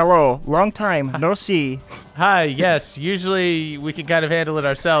 Hello. Long time. No see. Hi, yes. Usually we can kind of handle it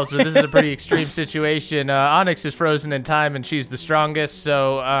ourselves, but this is a pretty extreme situation. Onyx is frozen in time, and she's the strongest,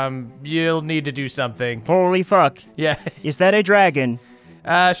 so you'll need to do something. Holy fuck. Yeah. Is that a dragon?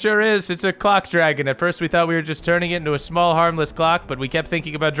 Sure is. It's a clock dragon. At first we thought we were just turning it into a small, harmless clock, but we kept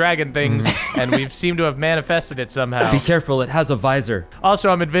thinking about dragon things, and we've seemed to have manifested it somehow. Be careful, it has a visor. Also,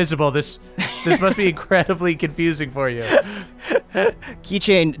 I'm invisible. This must be incredibly confusing for you.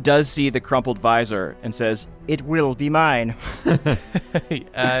 Keychain does see the crumpled visor and says, "It will be mine."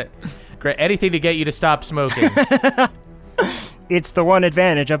 Great. Anything to get you to stop smoking. It's the one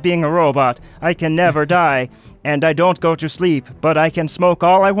advantage of being a robot. I can never die, and I don't go to sleep, but I can smoke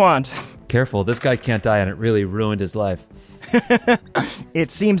all I want. Careful, this guy can't die, and it really ruined his life.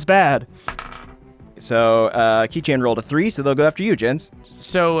 It seems bad. So, Keychain rolled a 3, so they'll go after you, Jens.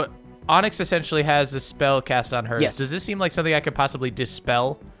 So, Onyx essentially has a spell cast on her. Yes. Does this seem like something I could possibly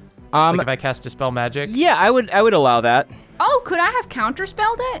dispel? Like if I cast Dispel Magic? Yeah, I would allow that. Oh, could I have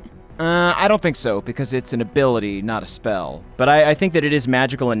counterspelled it? I don't think so, because it's an ability, not a spell. But I think that it is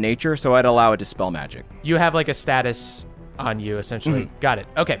magical in nature, so I'd allow it to dispel magic. You have like a status on you, essentially. Got it.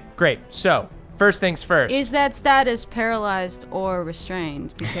 Okay, great. So, first things first. Is that status paralyzed or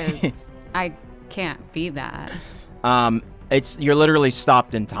restrained? Because I can't be that. You're literally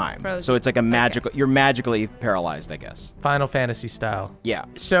stopped in time. Frozen. So it's like a magical, you're magically paralyzed, I guess. Final Fantasy style. Yeah.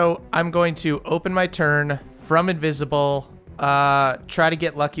 So, I'm going to open my turn from invisible, try to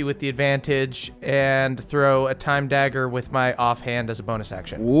get lucky with the advantage, and throw a time dagger with my offhand as a bonus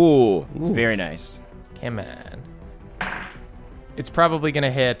action. Ooh. Very nice. Come on. It's probably going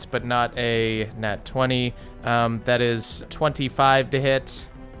to hit, but not a nat 20. That is 25 to hit.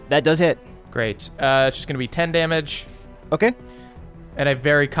 That does hit. Great. It's just going to be 10 damage. Okay. And I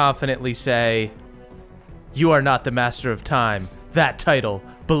very confidently say, "You are not the master of time. That title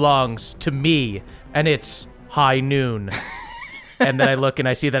belongs to me, and it's high noon." And then I look and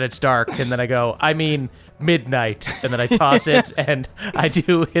I see that it's dark, and then I go, "I mean midnight." And then I toss it, and I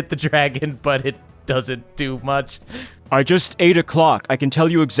do hit the dragon, but it doesn't do much. I just 8 o'clock. I can tell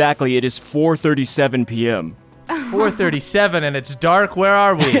you exactly. It is 4:37 p.m. 4:37, and it's dark. Where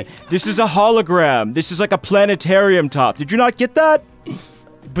are we? This is a hologram. This is like a planetarium top. Did you not get that?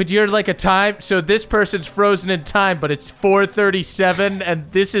 But you're like a time, so this person's frozen in time, but it's 4:37, and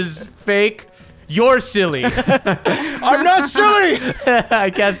this is fake. You're silly. I'm not silly. I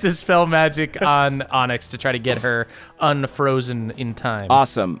cast Dispel Magic on Onyx to try to get her unfrozen in time.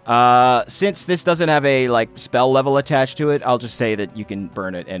 Awesome. Since this doesn't have a spell level attached to it, I'll just say that you can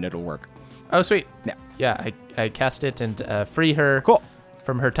burn it and it'll work. Oh, sweet. Yeah. I cast it and free her Cool.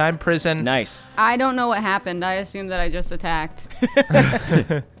 from her time prison. Nice. I don't know what happened. I assume that I just attacked.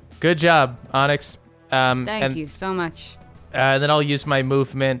 Good job, Onyx. Thank you so much. And then I'll use my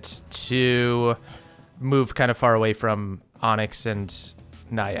movement to move kind of far away from Onyx and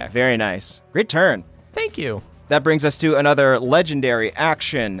Nyack. Very nice. Great turn. Thank you. That brings us to another legendary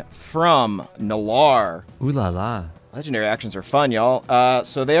action from Nalar. Ooh la la. Legendary actions are fun, y'all.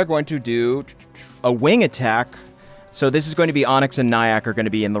 So they are going to do a wing attack. So this is going to be Onyx and Nyack are going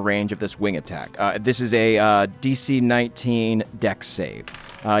to be in the range of this wing attack. This is a DC 19 dex save.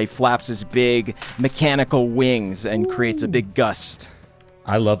 He flaps his big mechanical wings and creates a big gust.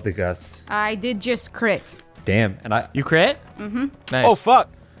 I love the gust. I did just crit. Damn, and You crit? Mm-hmm. Nice. Oh, fuck.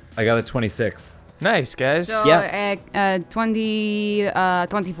 I got a 26. Nice, guys. So, Yeah.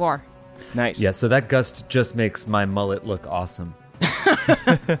 24. Nice. Yeah, so that gust just makes my mullet look awesome.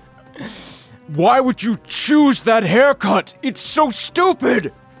 Why would you choose that haircut? It's so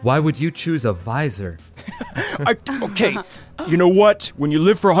stupid. Why would you choose a visor? Okay, you know what? When you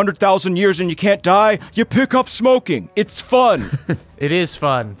live for 100,000 years and you can't die, you pick up smoking. It's fun. It is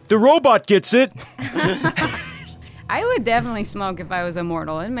fun. The robot gets it. I would definitely smoke if I was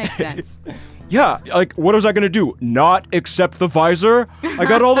immortal. It makes sense. Yeah, what was I going to do? Not accept the visor? I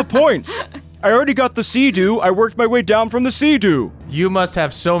got all the points. I already got the Sea-Doo. I worked my way down from the Sea-Doo. You must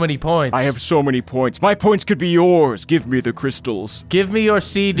have so many points. I have so many points. My points could be yours. Give me the crystals. Give me your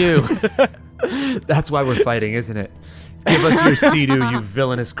Sea-Doo. That's why we're fighting, isn't it? Give us your Sea-Doo, you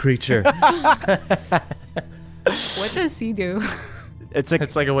villainous creature. What does he do? It's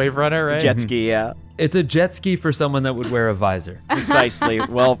like a wave runner, right? jet ski, yeah. It's a jet ski for someone that would wear a visor. Precisely.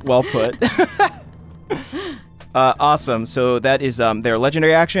 Well put. Awesome. So that is their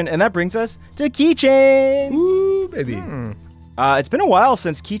legendary action, and that brings us to Keychain. Ooh, baby. It's been a while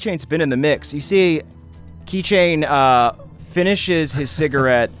since Keychain's been in the mix. You see, Keychain finishes his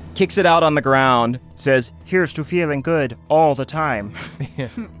cigarette, kicks it out on the ground, says, Here's to feeling good all the time.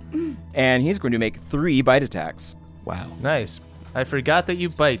 and he's going to make 3 bite attacks. Wow. Nice. I forgot that you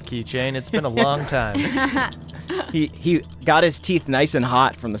bite, Keychain. It's been a long time. He got his teeth nice and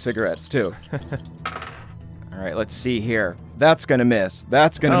hot from the cigarettes, too. All right, let's see here. That's going to miss.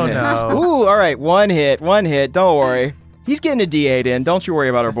 That's going to miss. No. Ooh, all right, one hit. Don't worry. He's getting a D8 in. Don't you worry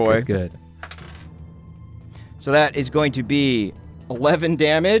about our boy. Good. So that is going to be 11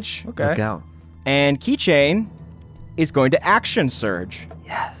 damage. Okay. Look out. And Keychain is going to action surge.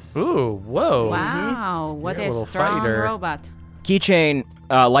 Yes. Ooh, whoa. Wow, what You're a a little strong fighter. robot. Keychain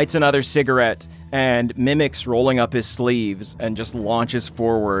lights another cigarette and mimics rolling up his sleeves and just launches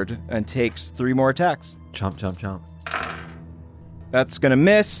forward and takes 3 more attacks. Chomp, chomp, chomp. That's going to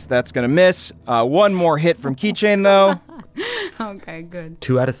miss. That's going to miss. 1 more hit from Keychain, though. Okay, good.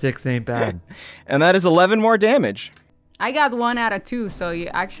 2 out of 6 ain't bad. And that is 11 more damage. I got 1 out of 2, so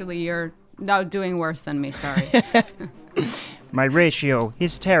you're not doing worse than me, sorry. My ratio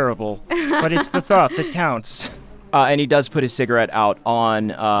is terrible, but it's the thought that counts. And he does put his cigarette out on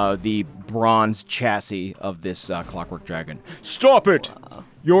the bronze chassis of this clockwork dragon. Stop it!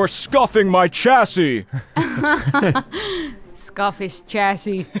 You're scuffing my chassis! Scuff his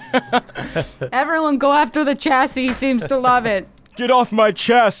chassis. Everyone go after the chassis. He seems to love it. Get off my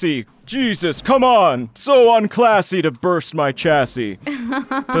chassis! Jesus, come on! So unclassy to burst my chassis.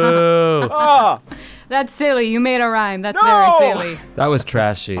 Boo. Ah! That's silly. You made a rhyme. That's No! very silly. That was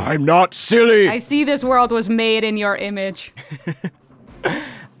trashy. I'm not silly! I see this world was made in your image.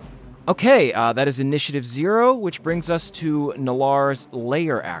 Okay, that is initiative 0, which brings us to Nalar's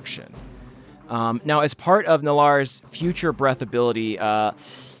layer action. Now, as part of Nalar's future breath ability,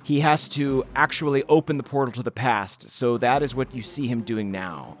 he has to actually open the portal to the past. So that is what you see him doing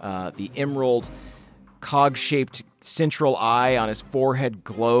now. The emerald cog-shaped central eye on his forehead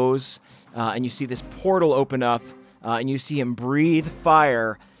glows, and you see this portal open up, and you see him breathe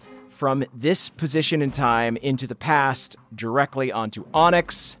fire from this position in time into the past directly onto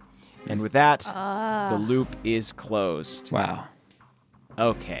Onyx. And with that, the loop is closed. Wow.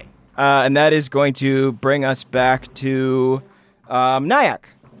 Okay. And that is going to bring us back to Nyack.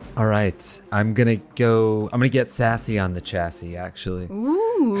 All right. I'm going to get sassy on the chassis, actually.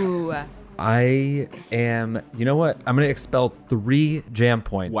 Ooh. I am, you know what? I'm going to expel 3 jam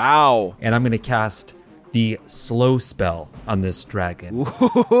points. Wow. And I'm going to cast the slow spell on this dragon.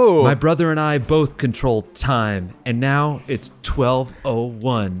 Ooh. My brother and I both control time, and now it's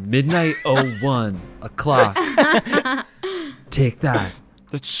 12:01, midnight 01 o'clock. Take that.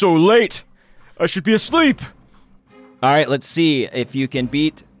 That's so late. I should be asleep. All right, let's see if you can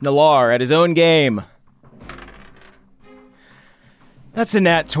beat Nalar at his own game. That's a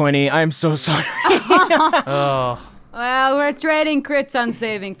nat 20. I'm so sorry. Oh. Well, we're trading crits on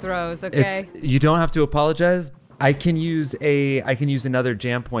saving throws, okay? You don't have to apologize. I can use another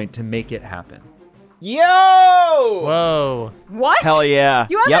jam point to make it happen. Yo! Whoa. What? Hell yeah.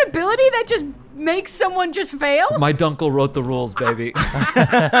 You have Yep. an ability that just makes someone just fail? My dunkle wrote the rules, baby.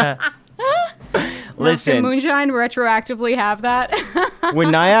 Listen, Moonshine retroactively have that?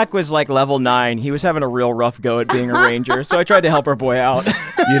 when Nyack was like level 9, he was having a real rough go at being a ranger, so I tried to help our boy out.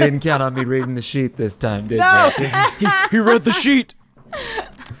 You didn't count on me reading the sheet this time, did No! you? He read the sheet.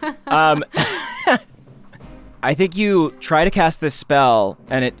 I think you try to cast this spell,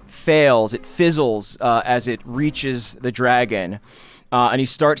 and it fails. It fizzles as it reaches the dragon, and he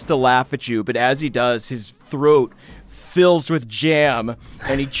starts to laugh at you. But as he does, his throat fills with jam,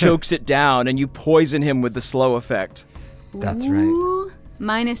 and he chokes it down, and you poison him with the slow effect. That's right. Ooh,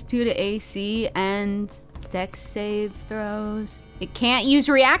 -2 to AC and dex save throws. It can't use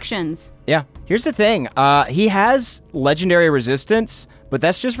reactions. Yeah. Here's the thing. He has legendary resistance, but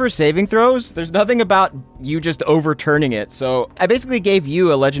that's just for saving throws. There's nothing about you just overturning it. So I basically gave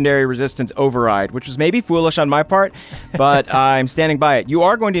you a legendary resistance override, which was maybe foolish on my part, but I'm standing by it. You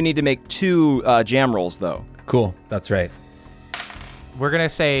are going to need to make 2 jam rolls, though. Cool. That's right. We're going to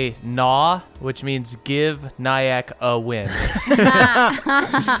say gnaw, which means give Nyack a win.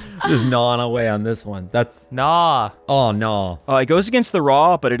 Just gnawing away on this one. That's Gnaw. oh no. It goes against the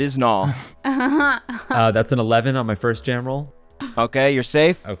raw, but it is gnaw. That's an 11 on my first jam roll. Okay, you're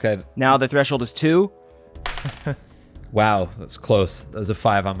safe. Okay. Now the threshold is 2. Wow, that's close. That was a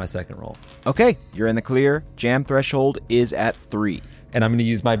 5 on my second roll. Okay, you're in the clear. Jam threshold is at 3. And I'm going to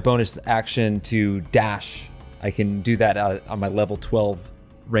use my bonus action to dash. I can do that on my level 12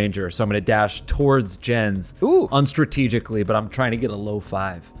 ranger. So I'm going to dash towards Jen's. Ooh. Unstrategically, but I'm trying to get a low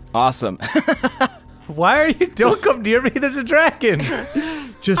 5. Awesome. Why are you? Don't come near me. There's a dragon.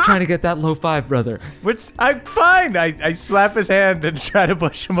 Just trying to get that low 5, brother. Which I'm fine. I slap his hand and try to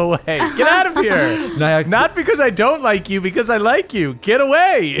push him away. Get out of here. Nyack, Not because I don't like you, because I like you. Get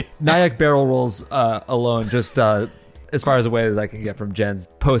away. Nyack barrel rolls alone, just as far as away as I can get from Jen's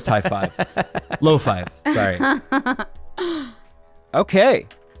post high 5. Low 5, sorry. Okay.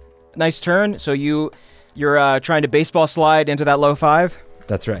 Nice turn. So you're trying to baseball slide into that low 5?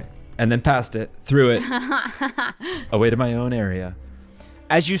 That's right. and then past it, through it, away to my own area.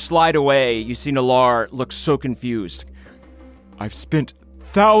 As you slide away, you see Nalar look so confused. I've spent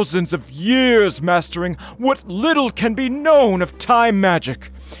thousands of years mastering what little can be known of time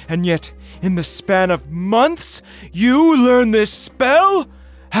magic, and yet, in the span of months, you learn this spell?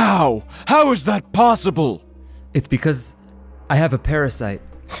 How? How is that possible? It's because I have a parasite.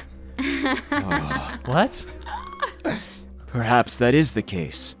 What? Perhaps that is the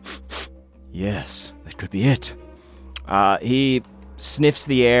case. Yes, that could be it. He sniffs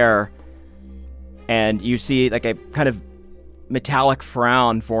the air, and you see like a kind of metallic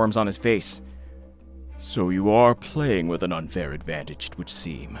frown forms on his face. So you are playing with an unfair advantage, it would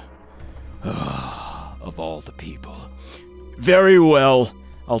seem. Of all the people. Very well.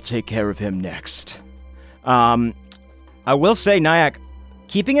 I'll take care of him next. I will say, Nyack,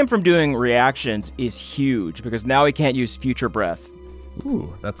 keeping him from doing reactions is huge, because now he can't use Future Breath.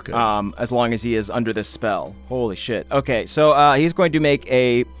 Ooh, that's good. As long as he is under this spell. Holy shit. Okay, so he's going to make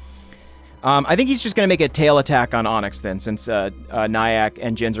a... I think he's just going to make a tail attack on Onyx then, since Nyack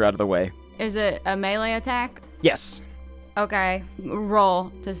and Jins are out of the way. Is it a melee attack? Yes, Okay,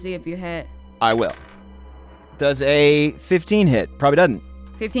 roll to see if you hit. I will. Does a 15 hit? Probably doesn't.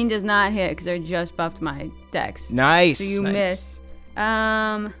 15 does not hit because I just buffed my dex. Nice. So you Nice. miss.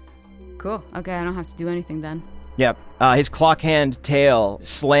 Cool. Okay, I don't have to do anything then. Yep. His clock hand tail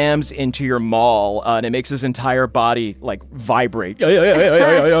slams into your maul, and it makes his entire body, like, vibrate.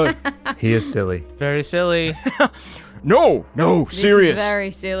 He is silly. Very silly. No, serious. This is very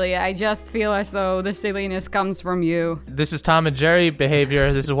silly. I just feel as though the silliness comes from you. This is Tom and Jerry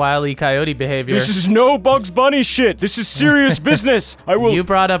behavior. This is Wile E. Coyote behavior. This is no Bugs Bunny shit. This is serious business. I will... You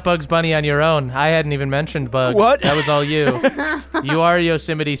brought up Bugs Bunny on your own. I hadn't even mentioned Bugs. What? That was all you. You are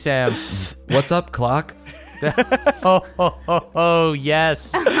Yosemite Sam. What's up, clock? Oh,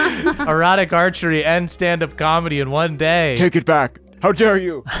 yes. Erotic archery and stand-up comedy in one day. Take it back. How dare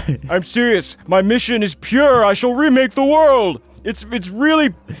you? I'm serious. My mission is pure. I shall remake the world.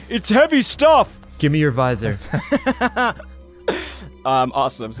 It's heavy stuff. Give me your visor.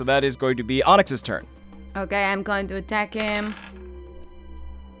 Awesome. So that is going to be Onyx's turn. Okay, I'm going to attack him.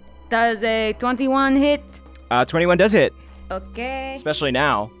 Does a 21 hit? 21 does hit, Okay. especially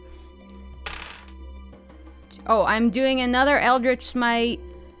now. Oh, I'm doing another Eldritch Smite.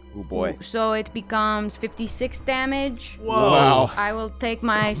 Oh boy. So it becomes 56 damage. Whoa. Wow. I will take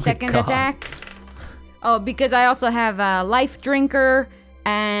my second God. attack. Oh, because I also have a Life Drinker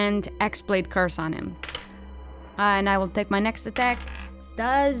and X-Blade Curse on him. And I will take my next attack.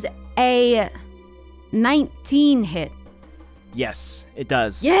 Does a 19 hit? Yes, it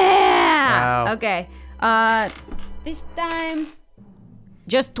does. Yeah! Wow. Okay. This time,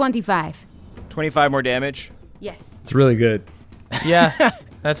 just 25. 25 more damage. Yes. It's really good. Yeah,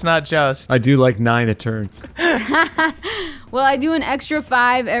 that's not just. I do like 9 a turn. Well, I do an extra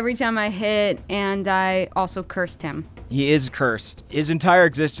 5 every time I hit, and I also cursed him. He is cursed. His entire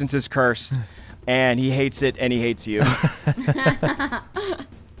existence is cursed, and he hates it, and he hates you.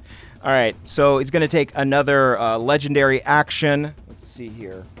 All right, so he's going to take another legendary action. Let's see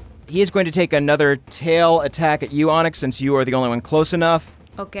here. He is going to take another tail attack at you, Onyx, since you are the only one close enough.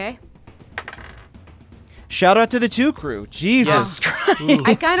 Okay. Shout out to the 2 crew. Jesus Christ.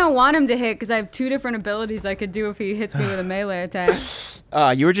 I kind of want him to hit because I have 2 different abilities I could do if he hits me with a melee attack.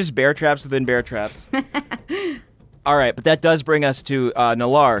 You were just bear traps within bear traps. All right, but that does bring us to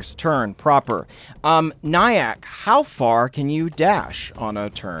Nalar's turn proper. Nyack, how far can you dash on a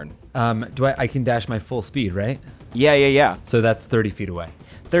turn? I can dash my full speed, right? Yeah. So that's 30 feet away.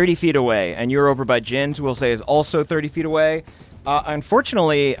 30 feet away, and you're over by Jins, we'll say is also 30 feet away.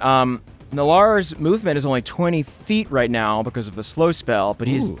 Unfortunately, Nalar's movement is only 20 feet right now because of the slow spell, but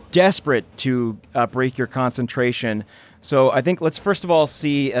he's desperate to break your concentration. So I think let's first of all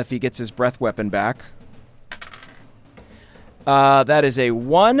see if he gets his breath weapon back. That is a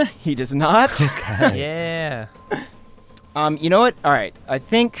 1. He does not. Yeah. You know what? All right. I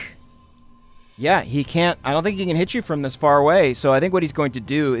think... Yeah, he can't... I don't think he can hit you from this far away. So I think what he's going to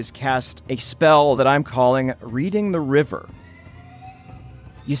do is cast a spell that I'm calling Reading the River.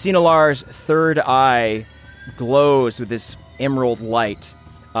 You see Nalar's third eye glows with this emerald light,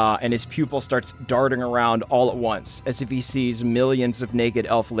 and his pupil starts darting around all at once, as if he sees millions of naked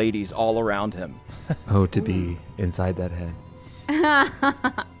elf ladies all around him. Oh, to be inside that head.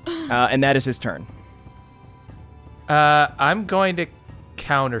 And that is his turn. I'm going to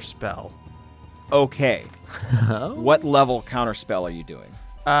counterspell. Okay. What level counterspell are you doing?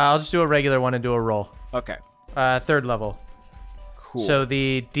 I'll just do a regular one and do a roll. Okay. 3rd level. Cool. So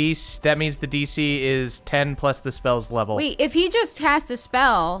the DC, that means the DC is 10 plus the spell's level. Wait, if he just cast a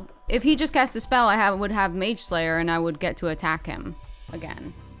spell, if he just cast a spell, would have Mage Slayer, and I would get to attack him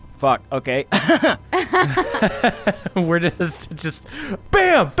again. Fuck. Okay. We're just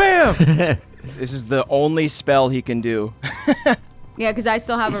bam, bam. This is the only spell he can do. Yeah, because I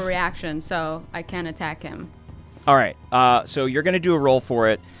still have a reaction, so I can attack him. All right. So you're going to do a roll for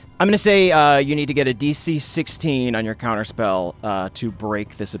it. I'm going to say you need to get a DC 16 on your counterspell to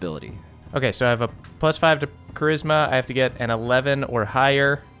break this ability. Okay, so I have a +5 to charisma. I have to get an 11 or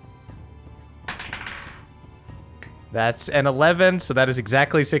higher. That's an 11, so that is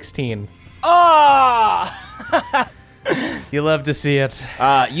exactly 16. Ah! You love to see it.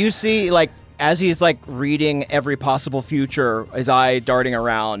 You see, like, as he's, like, reading every possible future, his eye darting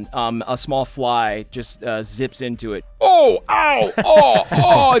around, a small fly just zips into it. Oh! Ow!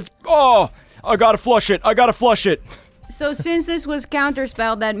 I gotta flush it. So since this was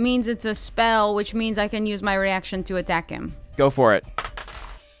counterspell, that means it's a spell, which means I can use my reaction to attack him. Go for it.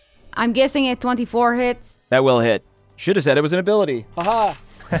 I'm guessing at 24 hits. That will hit. Should have said it was an ability. Haha.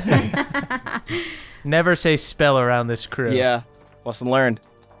 Never say spell around this crew. Yeah. Lesson learned.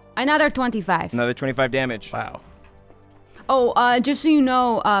 Another 25. Another 25 damage. Wow. Oh, just so you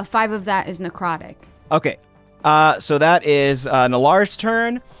know, 5 of that is necrotic. Okay. So that is Nalar's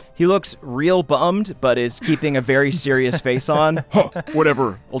turn. He looks real bummed, but is keeping a very serious face on.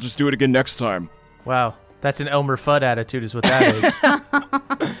 Whatever. I'll just do it again next time. Wow. That's an Elmer Fudd attitude is what that is.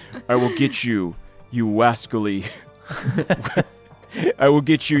 I will get you, you wascally. I will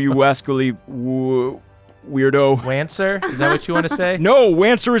get you, you wascally weirdo. Wancer? Is that what you want to say? No,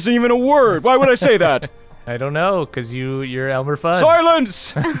 Wancer isn't even a word. Why would I say that? I don't know, because you're Elmer Fudd.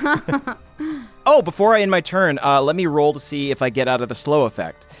 Silence! Oh, before I end my turn, let me roll to see if I get out of the slow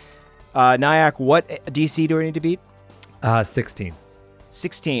effect. Nyack, what DC do I need to beat? 16.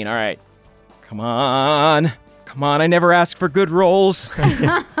 16, all right. Come on, I never ask for good rolls.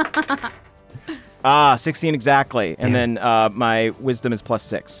 16 exactly. And then my wisdom is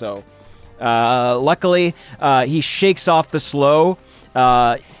 +6. So luckily, he shakes off the slow.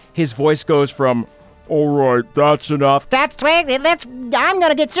 His voice goes from, all right, that's enough. I'm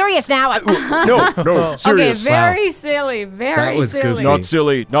gonna get serious now. No, serious. Okay, very silly. Very That was silly.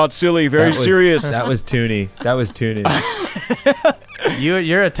 goofy. Not silly, very serious. That was Toony.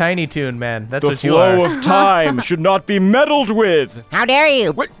 You're a Tiny Toon, man. That's The what you are. flow of time should not be meddled with. How dare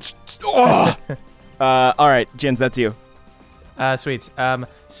you? Wait, all right, Jins, that's you. Sweet.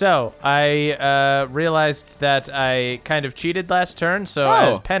 So I realized that I kind of cheated last turn, so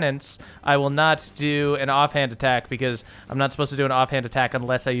as penance, I will not do an offhand attack because I'm not supposed to do an offhand attack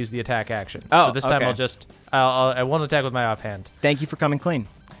unless I use the attack action. Oh, so this time okay. I won't attack with my offhand. Thank you for coming clean.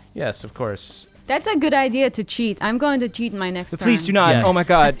 Yes, of course. That's a good idea to cheat. I'm going to cheat in my next turn. Please do not. Yes. Oh my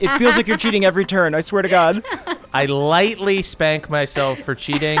God, it feels like you're cheating every turn. I swear to God. I lightly spank myself for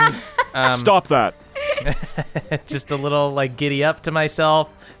cheating. Stop that. Just a little like giddy up to myself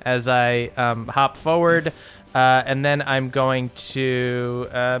as I hop forward, and then I'm going to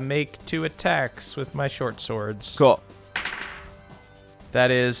make 2 attacks with my short swords. Cool. That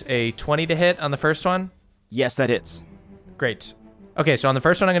is a 20 to hit on the first one. Yes, that hits. Great. Okay, so on the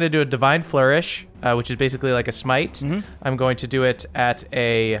first one, I'm going to do a Divine Flourish, which is basically like a smite. Mm-hmm. I'm going to do it at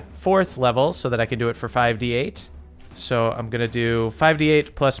a 4th level so that I can do it for 5d8. So I'm going to do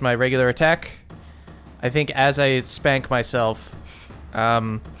 5d8 plus my regular attack. I think as I spank myself,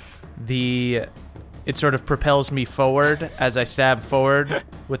 it sort of propels me forward as I stab forward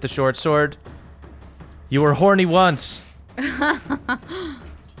with the short sword. You were horny once.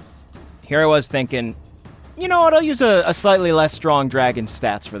 Here I was thinking, you know what, I'll use a slightly less strong dragon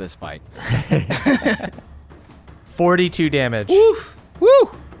stats for this fight. 42 damage.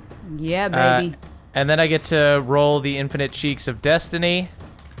 Woo! Yeah, baby. And then I get to roll the Infinite Cheeks of Destiny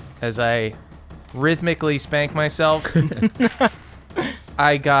as I rhythmically spank myself.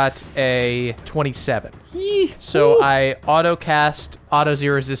 I got a 27. So I auto-cast Otto's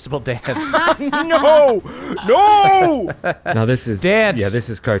Irresistible Dance. No! Now this is Dance. Yeah, this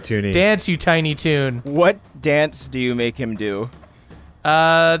is cartoony. Dance, you Tiny Toon. What dance do you make him do?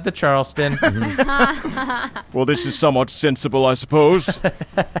 The Charleston. Well, this is somewhat sensible, I suppose.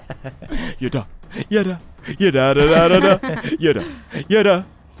 Yada, yada, yada, da, da, da, yada, yada.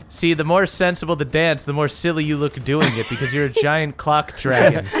 See, the more sensible the dance, the more silly you look doing it because you're a giant clock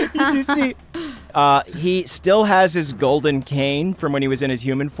dragon. You do see. He still has his golden cane from when he was in his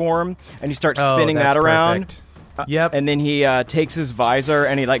human form, and he starts spinning that's that around. perfect. Yep. And then he takes his visor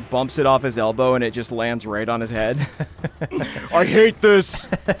and he like bumps it off his elbow, and it just lands right on his head. I hate this.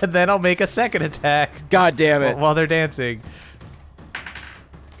 And then I'll make a second attack God damn it. while they're dancing.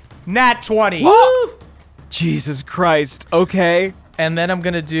 Nat 20. Jesus Christ. Okay. And then I'm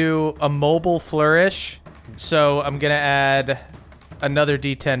going to do a mobile flourish. So I'm going to add another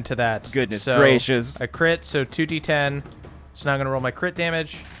D10 to that. Goodness so gracious. A crit, so 2D10. So now I'm going to roll my crit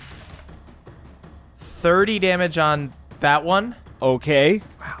damage. 30 damage on that one. Okay.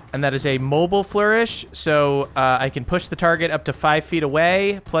 And that is a mobile flourish, so I can push the target up to 5 feet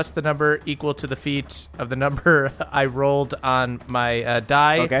away, plus the number equal to the feet of the number I rolled on my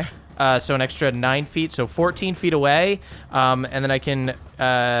die. Okay. So an extra 9 feet, so 14 feet away. And then I can...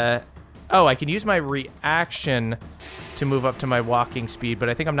 I can use my reaction to move up to my walking speed, but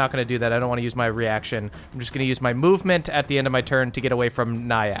I think I'm not going to do that. I don't want to use my reaction. I'm just going to use my movement at the end of my turn to get away from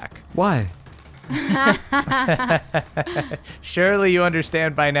Nyack. Why? Surely you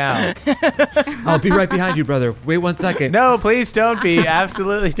understand by now. I'll be right behind you, brother. Wait 1 second. No, please don't be.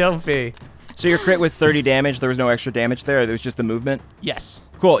 Absolutely don't be. So your crit was 30 damage. There was no extra damage there. It was just the movement. Yes.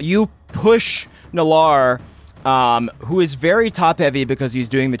 Cool. You push Nalar, who is very top heavy because he's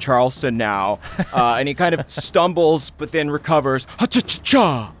doing the Charleston now, and he kind of stumbles but then recovers.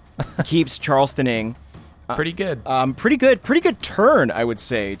 Ha-cha-cha-cha! Keeps Charlestoning. Pretty good. Pretty good turn, I would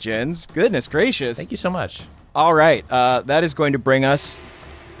say, Jens. Goodness gracious. Thank you so much. All right, that is going to bring us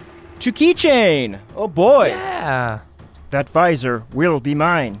to Keychain. Oh boy. Yeah. That visor will be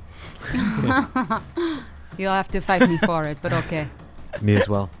mine. You'll have to fight me for it, but okay. Me as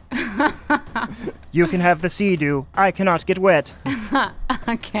well. You can have the sea-dew. I cannot get wet.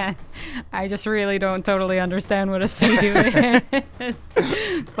 I can't. I just really don't totally understand what a sea-dew is.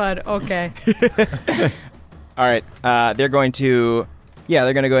 But okay. All right, they're going to go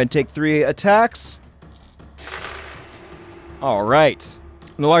ahead and take 3 attacks. All right.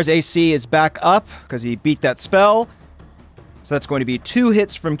 Nalar's AC is back up because he beat that spell. So that's going to be 2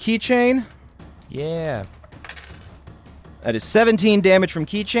 hits from Keychain. Yeah. That is 17 damage from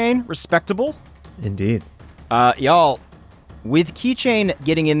Keychain. Respectable. Indeed. Y'all, with Keychain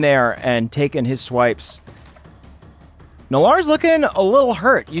getting in there and taking his swipes, Nalar's looking a little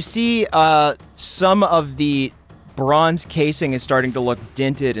hurt. You see some of the bronze casing is starting to look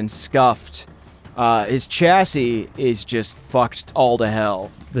dented and scuffed. His chassis is just fucked all to hell.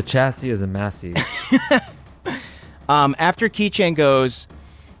 The chassis is a massy. After Keychain goes,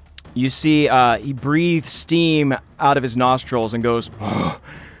 you see he breathes steam out of his nostrils and goes,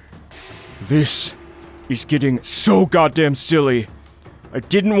 "This is getting so goddamn silly. I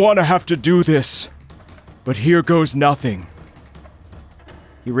didn't want to have to do this, but here goes nothing."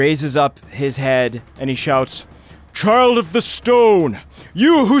 He raises up his head and he shouts, "Child of the stone,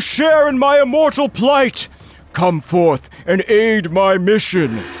 you who share in my immortal plight, come forth and aid my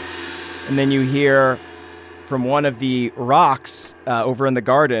mission." And then you hear from one of the rocks over in the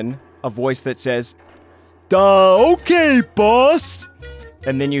garden a voice that says, "Okay, boss."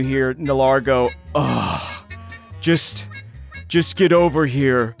 And then you hear Nalar go, "Ugh, just get over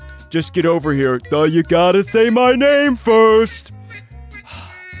here. Just get over here. Though you gotta say my name first.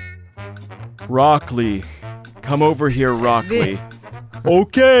 Rockley. Come over here, Rockley."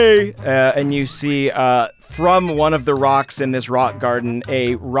 "Okay." And you see from one of the rocks in this rock garden,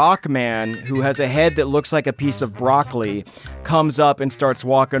 a rock man who has a head that looks like a piece of broccoli comes up and starts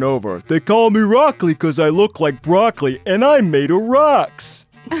walking over. "They call me Rockley because I look like broccoli, and I'm made of rocks.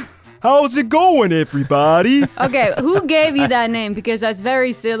 How's it going, everybody?" Okay, who gave you that name? Because that's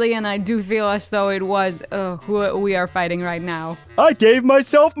very silly, and I do feel as though it was who we are fighting right now. "I gave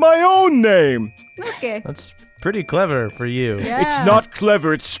myself my own name." Okay. That's pretty clever for you. Yeah. "It's not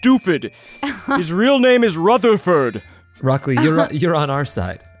clever, it's stupid. His real name is Rutherford." Rockley, you're on our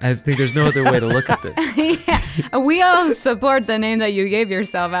side. I think there's no other way to look at this. Yeah. We all support the name that you gave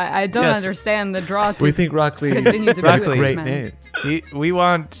yourself. I don't Yes. understand the draw to We think Rockley continue to is be a with this great man. name. We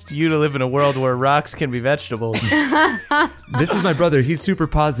want you to live in a world where rocks can be vegetables. This is my brother. He's super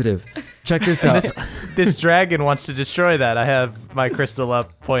positive. Check this out. This dragon wants to destroy that. I have my crystal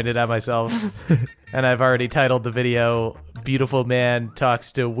up pointed at myself, and I've already titled the video, "Beautiful Man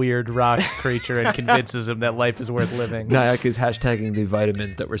Talks to Weird Rock Creature and Convinces Him That Life is Worth Living." Nyack is hashtagging the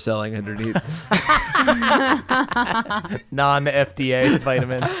vitamins that we're selling underneath. Non-FDA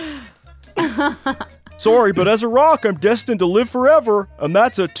vitamin. "Sorry, but as a rock, I'm destined to live forever, and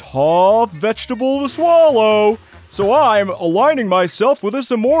that's a tough vegetable to swallow. So I'm aligning myself with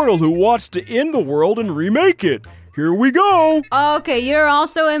this immortal who wants to end the world and remake it. Here we go." Okay, you're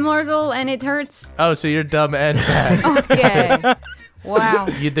also immortal and it hurts? Oh, so you're dumb and bad. Okay. Wow.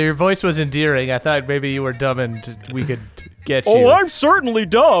 Your voice was endearing. I thought maybe you were dumb and we could get you. "Oh, I'm certainly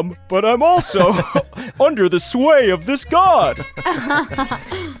dumb, but I'm also under the sway of this god."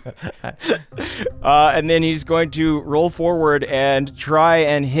 And then he's going to roll forward and try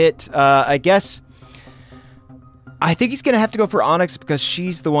and hit, I guess, I think he's going to have to go for Onyx because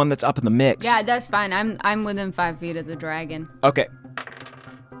she's the one that's up in the mix. Yeah, that's fine. I'm within 5 feet of the dragon. Okay.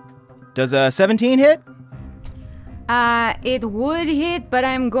 Does a 17 hit? It would hit, but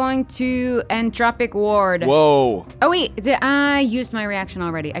I'm going to Entropic Ward. Whoa. Oh, wait. I used my reaction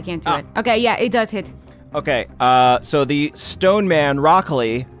already. I can't do it. Okay, yeah, it does hit. Okay, so the stone man,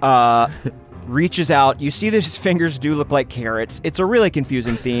 Rockley, reaches out. You see that his fingers do look like carrots. It's a really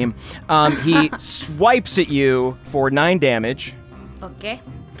confusing theme. He swipes at you for 9 damage. Okay.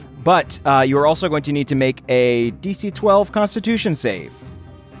 But you are also going to need to make a DC 12 Constitution save.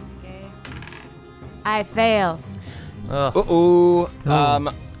 Okay. I fail. Uh-oh.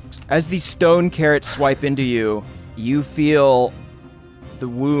 As these stone carrots swipe into you, you feel the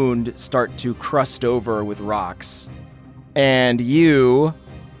wound start to crust over with rocks. And you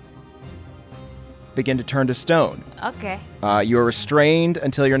begin to turn to stone. Okay. You are restrained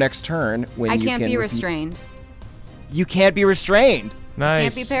until your next turn when I you can't be restrained. You can't be restrained.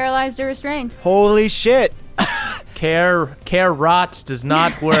 Nice. Can't be paralyzed or restrained. Holy shit. Care rot does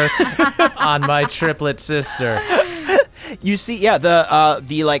not work on my triplet sister. You see, yeah,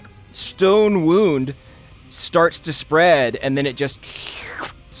 the like stone wound starts to spread, and then it just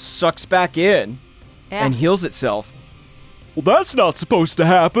sucks back in and heals itself. Well, that's not supposed to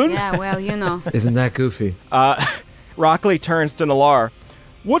happen. Yeah, well, you know. Isn't that goofy? Rockley turns to Nalar.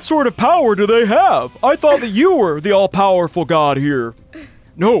 What sort of power do they have? I thought that you were the all-powerful god here.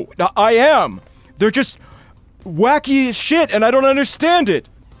 No, I am. They're just wacky as shit, and I don't understand it.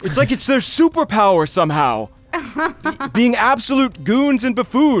 It's like it's their superpower somehow. Being absolute goons and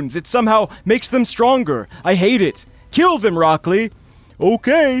buffoons, it somehow makes them stronger. I hate it. Kill them, Rockley.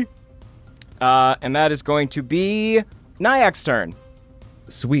 Okay. And that is going to be Nyak's turn.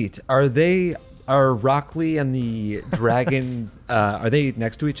 Sweet. Are Rockley and the dragons, are they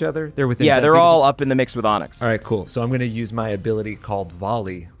next to each other? They're within 10 they're feet of all up in the mix with Onyx. All right, cool. So I'm going to use my ability called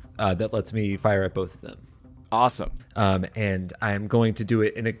Volley that lets me fire at both of them. Awesome. And I'm going to do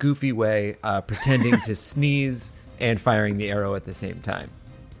it in a goofy way, pretending to sneeze and firing the arrow at the same time.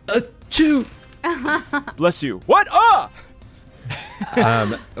 Achoo! Bless you. What?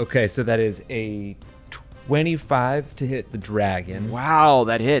 Okay, so that is a 25 to hit the dragon. Wow,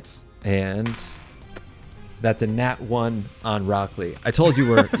 that hits. And that's a nat 1 on Rockley. I told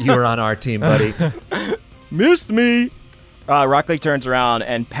you you were on our team, buddy. Missed me. Rockley turns around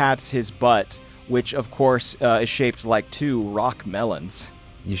and pats his butt, which, of course, is shaped like 2 rock melons.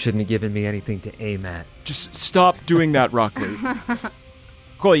 You shouldn't have given me anything to aim at. Just stop doing that, Rockley.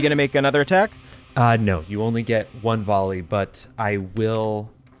 Cool, you going to make another attack? No, you only get 1 volley, but I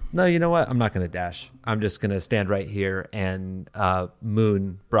will... No, you know what? I'm not going to dash. I'm just going to stand right here and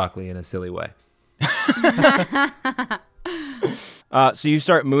moon Broccoli in a silly way. So you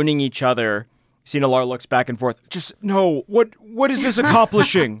start mooning each other. Sinalar looks back and forth. Just, no, what is this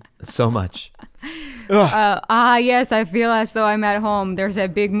accomplishing? So much. Yes, I feel as though I'm at home. There's a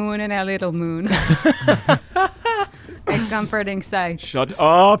big moon and a little moon. A comforting sight. Shut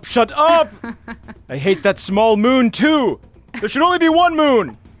up! I hate that small moon, too. There should only be 1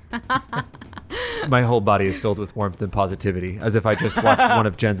 moon. My whole body is filled with warmth and positivity, as if I just watched one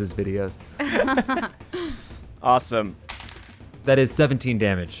of Jens's videos. Awesome. That is 17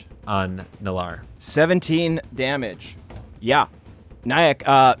 damage on Nalar. 17 damage. Yeah.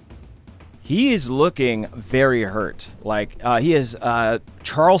 Nyack, he is looking very hurt. Like, he is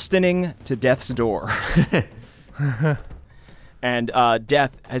Charlestoning to death's door. And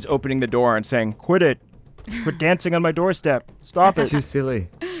Death is opening the door and saying, Quit it. Quit dancing on my doorstep. Stop it. Too silly.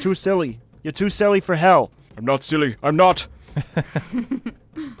 It's too silly. You're too silly for hell. I'm not silly. I'm not.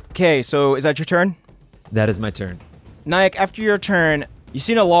 Okay, so is that your turn? That is my turn. Nyack, after your turn, you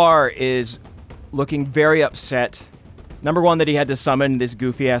see Nalar is looking very upset. Number 1, that he had to summon this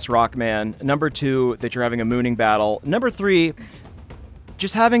goofy-ass rock man. Number 2, that you're having a mooning battle. Number 3,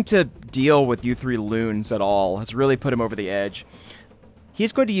 just having to deal with you 3 loons at all has really put him over the edge.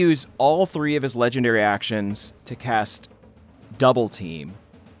 He's going to use all 3 of his legendary actions to cast Double Team.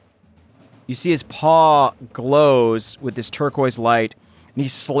 You see his paw glows with this turquoise light, and he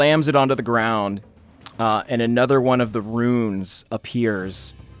slams it onto the ground, and another one of the runes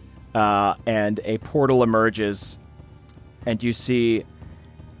appears, and a portal emerges, and you see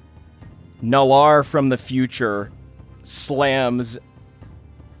Nalar from the future slams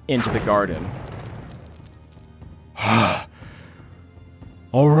into the garden.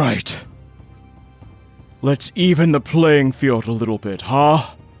 All right. Let's even the playing field a little bit,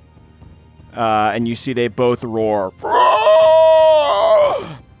 huh? And you see they both roar.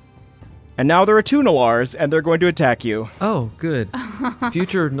 And now there are 2 Nalars, and they're going to attack you. Oh, good.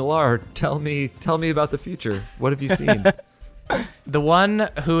 Future Nalar, tell me about the future. What have you seen? The one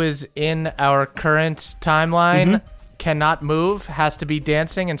who is in our current timeline cannot move, has to be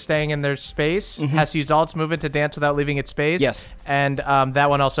dancing and staying in their space, has to use all its movement to dance without leaving its space. Yes. And that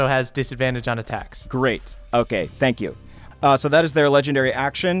one also has disadvantage on attacks. Great. Okay, thank you. So that is their legendary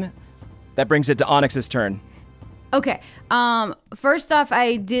action. That brings it to Onyx's turn. Okay. First off,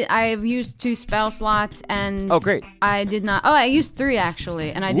 I've used 2 spell slots and Oh, great. I did not. Oh, I used 3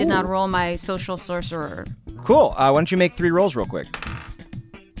 actually, and I did not roll my social sorcerer. Cool. Why don't you make 3 rolls real quick?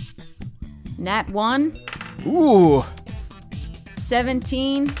 Nat 1, Ooh.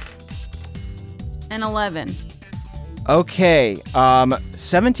 17, and 11. Okay.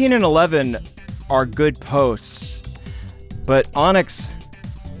 17 and 11 are good posts. But Onyx,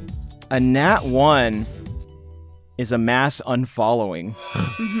 a nat 1 is a mass unfollowing.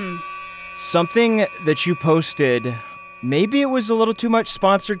 Something that you posted, maybe it was a little too much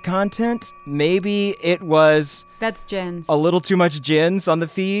sponsored content. Maybe it was That's Jen's. a little too much gins on the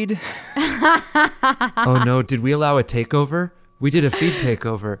feed. Oh no, did we allow a takeover? We did a feed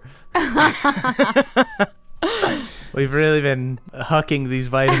takeover. We've really been hucking these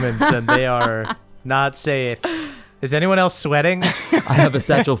vitamins, and they are not safe. Is anyone else sweating? I have a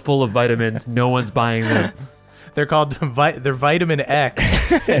satchel full of vitamins. No one's buying them. They're called they're Vitamin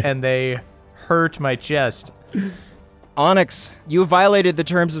X, and they hurt my chest. Onyx, you violated the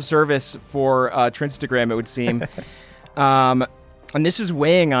terms of service for Trinstagram, it would seem. And this is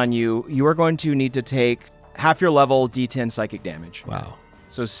weighing on you. You are going to need to take half your level D10 psychic damage. Wow.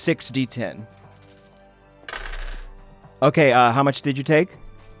 So 6 D10. Okay, how much did you take?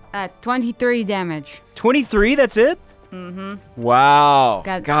 23 damage. 23, that's it? Wow.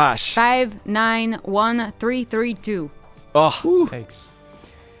 Got Gosh. 5, 9, 1, 3, 3, 2. Oh, Thanks.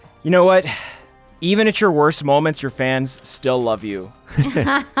 you know what? Even at your worst moments, your fans still love you.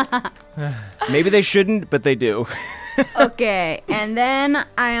 Maybe they shouldn't, but they do. Okay, and then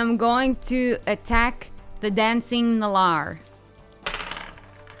I am going to attack the dancing Nalar.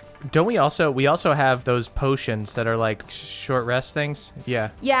 Don't we also have those potions that are like short rest things? Yeah.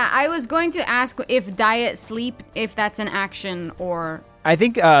 Yeah, I was going to ask if diet sleep, if that's an action or... I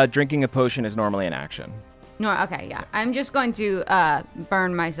think drinking a potion is normally an action. No, okay, yeah. I'm just going to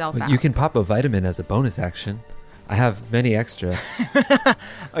burn myself But out. you can pop a vitamin as a bonus action. I have many extra.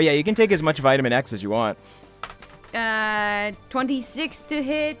 Oh, yeah, you can take as much vitamin X as you want. 26 to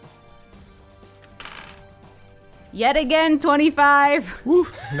hit. Yet again, 25.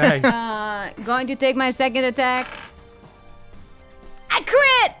 Nice. Going to take my second attack. I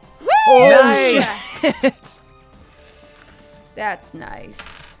crit! Woo! Oh, Nice. That's nice.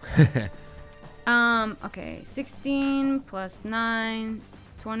 Okay, 16 plus 9,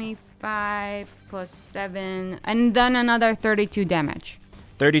 25 plus 7, and then another 32 damage.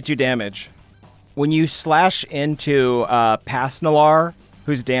 32 damage. When you slash into past Nalar,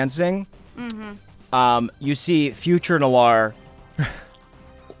 who's dancing, you see future Nalar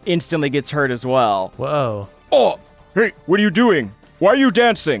instantly gets hurt as well. Whoa. Oh, hey, what are you doing? Why are you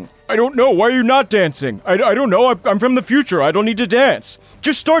dancing? I don't know. Why are you not dancing? I don't know. I'm from the future. I don't need to dance.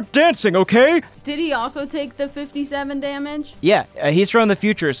 Just start dancing, okay? Did he also take the 57 damage? Yeah, he's from the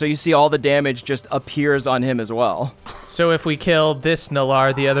future, so you see all the damage just appears on him as well. So if we kill this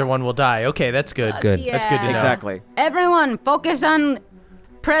Nalar, the other one will die. Okay, that's good. Good. That's good to know. Exactly. Everyone, focus on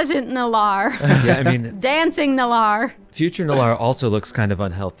present Nalar. Yeah, I mean, Dancing Nalar. future Nalar also looks kind of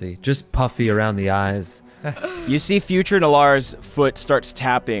unhealthy. Just puffy around the eyes. You see future Nalar's foot starts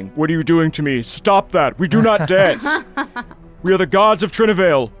tapping. What are you doing to me? Stop that. We do not dance. We are the gods of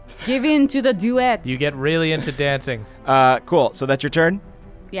Trinyvale. Give in to the duet. You get really into dancing. Cool. So that's your turn?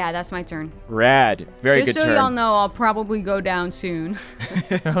 Yeah, that's my turn. Rad. Very Just good so turn. y'all know, I'll probably go down soon.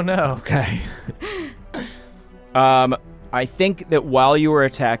 Oh no. Okay. I think that while you were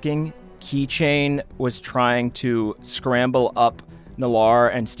attacking, Keychain was trying to scramble up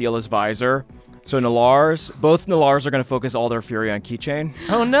Nalar and steal his visor. So both Nalars are going to focus all their fury on Keychain.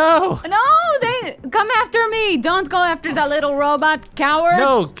 Oh no. No, they come after me. Don't go after the little robot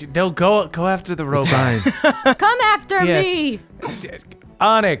cowards. No, go after the robot. Fine. Come after Yes. me.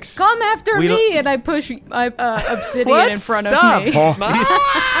 Onyx. Come after We me. And I push Obsidian What? in front Stop. of me.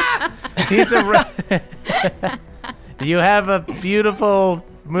 He's a You have a beautiful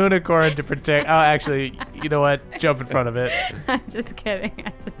Moonicorn to protect. Oh, actually, you know what? Jump in front of it. I'm just kidding.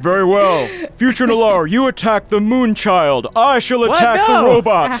 Very well. Future Nalar, you attack the Moonchild. I shall attack No. the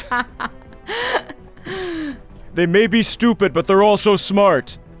robot. They may be stupid, but they're also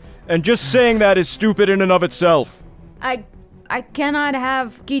smart. And just saying that is stupid in and of itself. I I cannot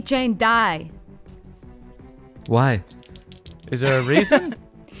have Keychain die. Why? Is there a reason?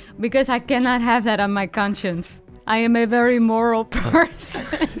 Because I cannot have that on my conscience. I am a very moral person.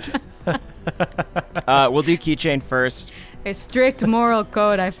 We'll do keychain first. A strict moral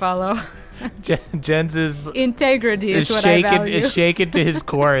code I follow. Jens is Integrity is what I value. Is shaken to his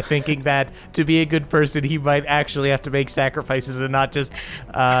core, thinking that to be a good person, he might actually have to make sacrifices and not just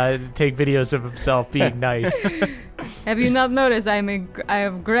take videos of himself being nice. Have you not noticed I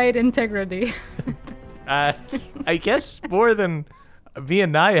have great integrity? I guess more than me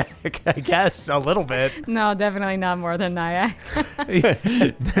and Nyack, I guess, a little bit. No, definitely not more than Nyack.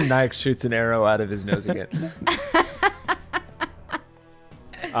 Nyack shoots an arrow out of his nose again.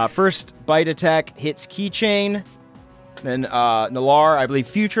 First bite attack hits keychain. Then Nalar, I believe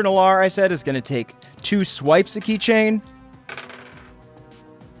future Nalar, I said, is going to take 2 swipes at keychain.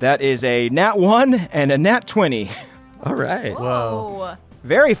 That is a nat 1 and a nat 20. All right. Whoa.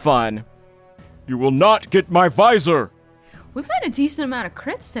 Very fun. You will not get my visor. We've had a decent amount of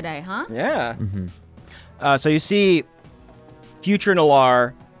crits today, huh? Yeah. So you see future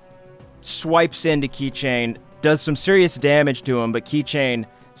Nalar swipes into keychain, does some serious damage to him, but keychain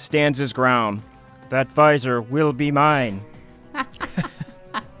stands his ground. That visor will be mine. And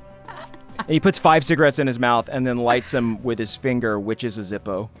he puts 5 cigarettes in his mouth and then lights them with his finger, which is a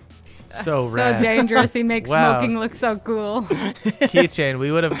Zippo. So rad. So dangerous. He makes Wow. smoking look so cool. Keychain,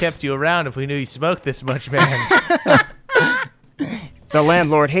 we would have kept you around if we knew you smoked this much, man. The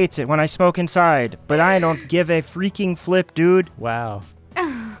landlord hates it when I smoke inside, but I don't give a freaking flip, dude. Wow.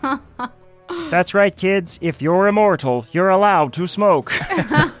 That's right, kids. If you're immortal, you're allowed to smoke.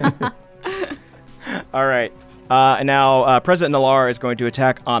 All right. And now President Nalar is going to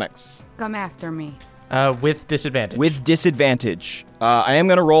attack Onyx. Come after me. With disadvantage. With disadvantage. I am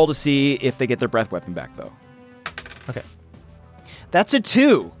going to roll to see if they get their breath weapon back, though. Okay. That's a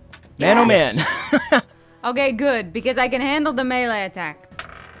 2. Man, oh man. Okay, good, because I can handle the melee attack.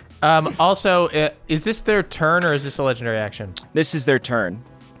 Also, is this their turn or is this a legendary action? This is their turn.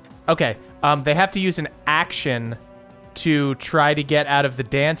 Okay. They have to use an action to try to get out of the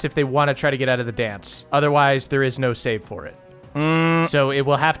dance if they want to try to get out of the dance. Otherwise, there is no save for it. So it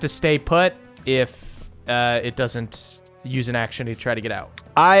will have to stay put if it doesn't use an action to try to get out.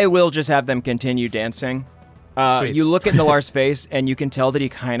 I will just have them continue dancing. Sweet. You look at Nalar's face, and you can tell that he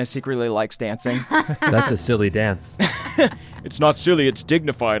kind of secretly likes dancing. That's a silly dance. It's not silly, it's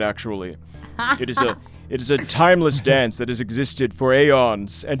dignified, actually. It is a timeless dance that has existed for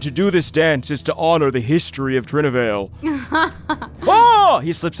aeons, and to do this dance is to honor the history of Trinyvale. Oh!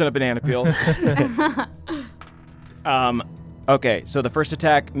 He slips in a banana peel. Okay, so the first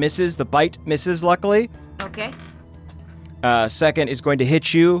attack misses. The bite misses, luckily. Okay. Second is going to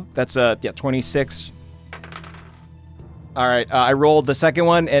hit you. That's a 26. All right, I rolled the second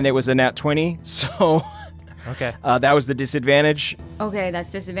one, and it was a nat 20, so... Okay. That was the disadvantage. Okay, that's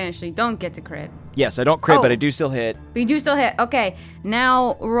disadvantage, so you don't get to crit. Yes, I don't crit, Oh. but I do still hit. But you do still hit. Okay,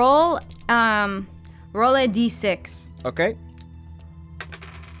 now roll a d6. Okay.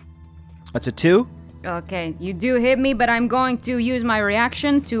 That's a 2. Okay, you do hit me, but I'm going to use my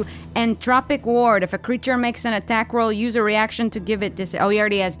reaction to Entropic Ward. If a creature makes an attack roll, use a reaction to give it oh, he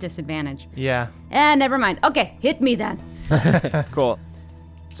already has disadvantage. Yeah. Never mind. Okay, hit me then. Cool.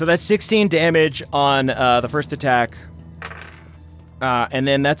 So that's 16 damage on the first attack. And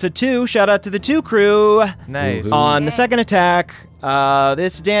then that's a 2. Shout out to the 2 crew. Nice. Ooh. On the second attack,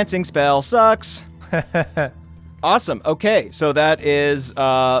 this dancing spell sucks. Awesome. Okay, so that is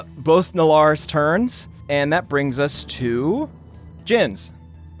both Nalar's turns, and that brings us to Jin's.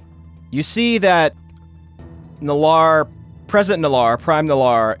 You see that Nalar, President Nalar, Prime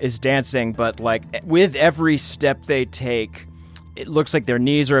Nalar, is dancing, but like with every step they take, it looks like their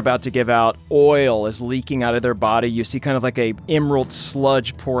knees are about to give out. Oil is leaking out of their body. You see kind of like a emerald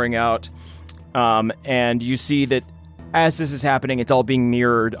sludge pouring out, and you see that as this is happening, it's all being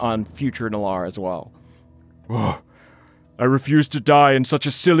mirrored on future Nalar as well. I refuse to die in such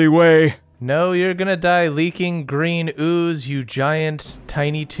a silly way. No, you're gonna die leaking green ooze, you giant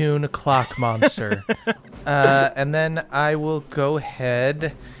Tiny Toon clock monster. And then I will go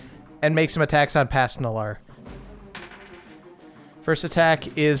ahead and make some attacks on past Nalar. First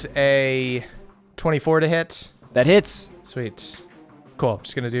attack is a 24 to hit. That hits. Sweet. Cool.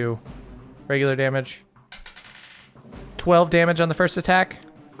 Just gonna do regular damage. 12 damage on the first attack.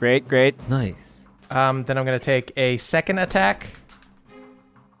 Great, great. Nice. Then I'm going to take a second attack.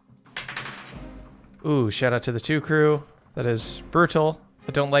 Ooh, shout out to the 2 crew. That is brutal.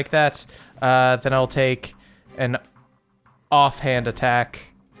 I don't like that. Then I'll take an offhand attack.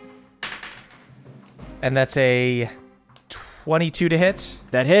 And that's a 22 to hit.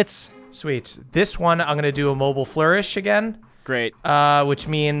 That hits. Sweet. This one, I'm going to do a mobile flourish again. Great. Which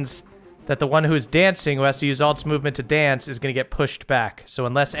means that the one who's dancing, who has to use all its movement to dance, is going to get pushed back. So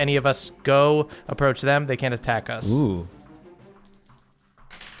unless any of us go approach them, they can't attack us. Ooh.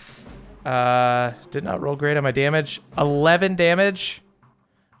 Did not roll great on my damage. 11 damage.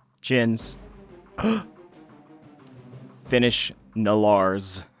 Jins. Finish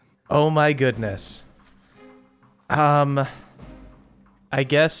Nalars. Oh my goodness. I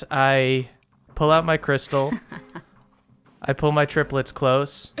guess I pull out my crystal. I pull my triplets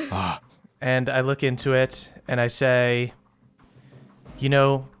close. And I look into it and I say, you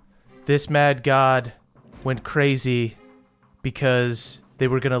know, this mad god went crazy because they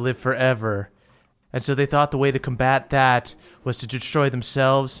were going to live forever. And so they thought the way to combat that was to destroy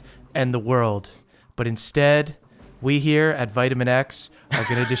themselves and the world. But instead, we here at Vitamin X are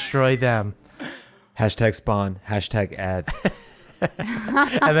going to destroy them. Hashtag spawn. Hashtag ad.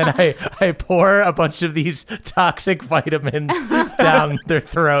 And then I pour a bunch of these toxic vitamins down their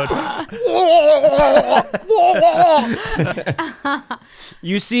throat.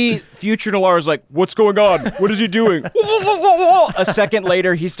 You see future Nalars like, what's going on? What is he doing? A second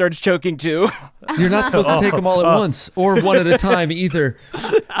later, he starts choking too. You're not supposed to take them all at once or one at a time either.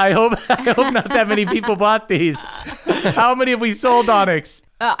 I hope not that many people bought these. How many have we sold, Onyx?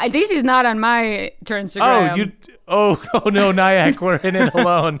 This is not on my Instagram. Oh no, Nyack, we're in it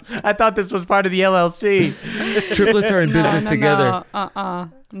alone. I thought this was part of the LLC. Triplets are in business together.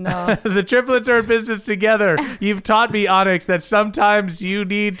 No. The triplets are in business together. You've taught me, Onyx, that sometimes you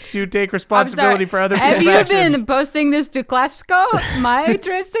need to take responsibility for other people's Have actions. you been posting this to Classico, my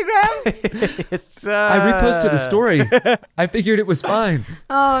Instagram? I reposted the story. I figured it was fine.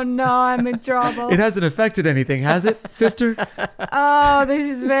 Oh no, I'm in trouble. It hasn't affected anything, has it, sister? Oh, this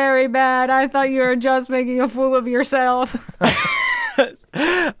is very bad. I thought you were just making a fool of yourself.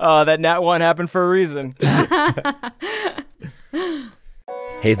 That nat one happened for a reason.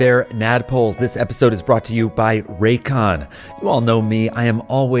 Hey there, Nadpoles. This episode is brought to you by Raycon. You all know me. I am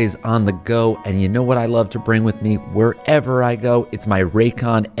always on the go, and you know what I love to bring with me wherever I go? It's my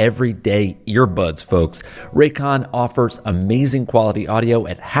Raycon everyday earbuds, folks. Raycon offers amazing quality audio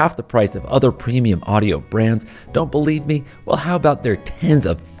at half the price of other premium audio brands. Don't believe me? Well, how about their tens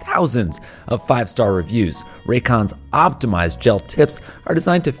of thousands of 5-star reviews? Raycon's optimized gel tips are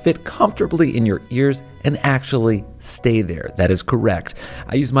designed to fit comfortably in your ears and actually stay there. That is correct.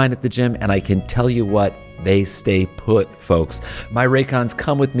 I use mine at the gym, and I can tell you what, they stay put, folks. My Raycons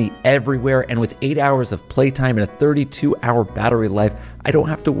come with me everywhere, and with 8 hours of playtime and a 32-hour battery life, I don't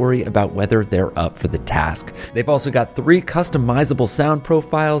have to worry about whether they're up for the task. They've also got 3 customizable sound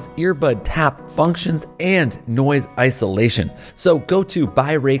profiles, earbud tap functions, and noise isolation. So go to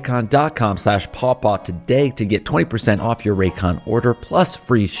buyraycon.com/pawpaw today to get 20% off your Raycon order plus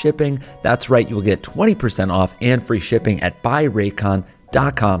free shipping. That's right, you will get 20% off and free shipping at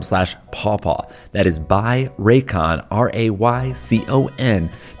buyraycon.com/pawpaw. That is buyraycon,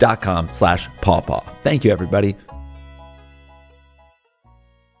 RAYCON.com/pawpaw. Thank you, everybody.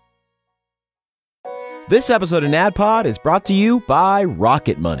 This episode of NADPOD is brought to you by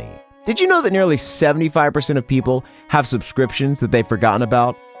Rocket Money. Did you know that nearly 75% of people have subscriptions that they've forgotten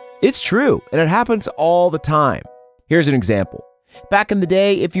about? It's true, and it happens all the time. Here's an example. Back in the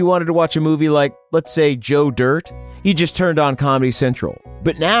day, if you wanted to watch a movie like, let's say, Joe Dirt, you just turned on Comedy Central.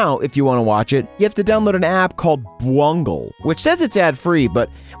 But now, if you want to watch it, you have to download an app called Bwungle, which says it's ad-free, but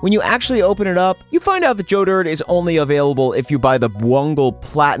when you actually open it up, you find out that Joe Dirt is only available if you buy the Bwungle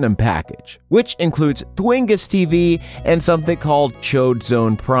Platinum package, which includes Thwingus TV and something called Chode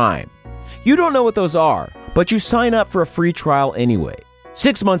Zone Prime. You don't know what those are, but you sign up for a free trial anyway.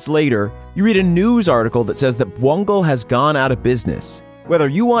 6 months later, you read a news article that says that Bwungle has gone out of business. Whether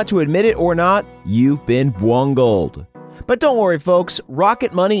you want to admit it or not, you've been Bwungled. But don't worry, folks,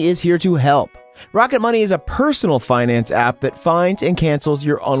 Rocket Money is here to help. Rocket Money is a personal finance app that finds and cancels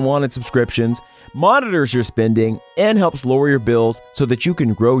your unwanted subscriptions, monitors your spending, and helps lower your bills so that you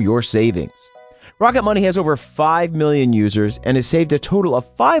can grow your savings. Rocket Money has over 5 million users and has saved a total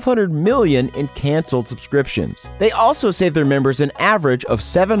of $500 million in canceled subscriptions. They also save their members an average of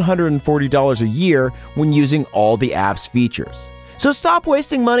 $740 a year when using all the app's features. So stop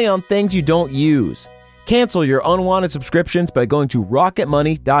wasting money on things you don't use. Cancel your unwanted subscriptions by going to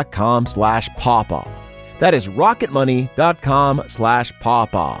rocketmoney.com/pawpaw. That is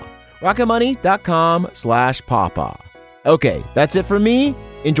rocketmoney.com/pawpaw. rocketmoney.com/pawpaw. Okay, that's it for me.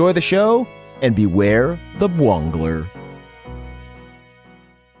 Enjoy the show and beware the Bwungler.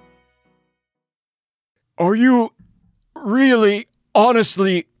 Are you really,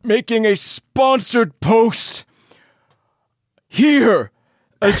 honestly making a sponsored post? here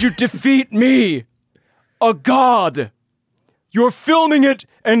as you defeat me, a god. You're filming it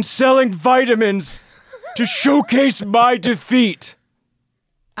and selling vitamins to showcase my defeat.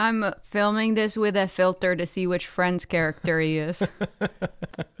 I'm filming this with a filter to see which Friends character he is.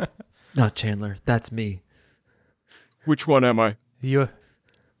 Not Chandler. That's me. Which one am I?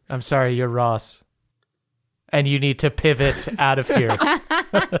 I'm sorry, you're Ross. And you need to pivot out of here.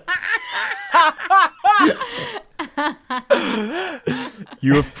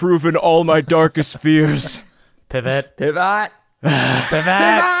 You have proven all my darkest fears. Pivot. Pivot.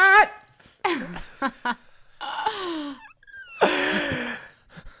 Pivot.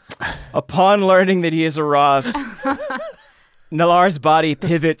 Upon learning that he is a Ross, Nalar's body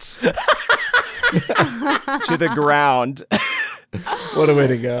pivots to the ground. What a way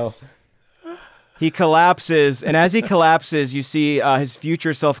to go. He collapses, and as he collapses, you see his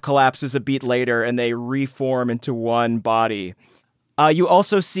future self collapses a beat later, and they reform into one body. You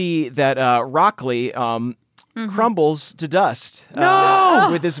also see that Rockley crumbles to dust.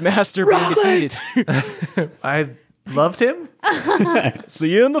 With his master being defeated. I loved him. See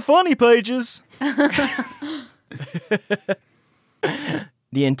you in the funny pages.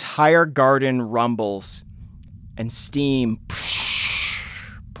 The entire garden rumbles, and steam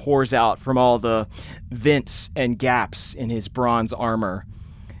pours out from all the vents and gaps in his bronze armor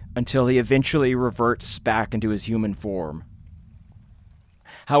until he eventually reverts back into his human form.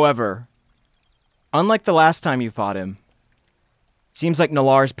 However, unlike the last time you fought him, it seems like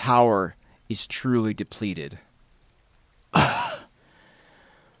Nalar's power is truly depleted.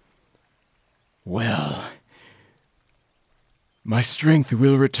 Well, my strength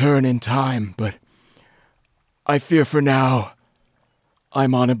will return in time, but I fear for now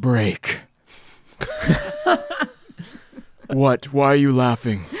I'm on a break. What? Why are you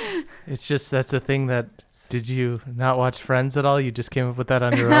laughing? It's just that's a thing that... Did you not watch Friends at all? You just came up with that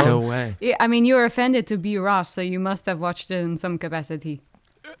on your own? No way. Yeah, I mean, you were offended to be Ross, so you must have watched it in some capacity.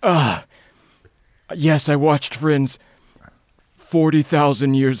 Yes, I watched Friends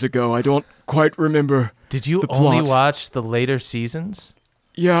 40,000 years ago. I don't quite remember. Did you the only plot. watch the later seasons?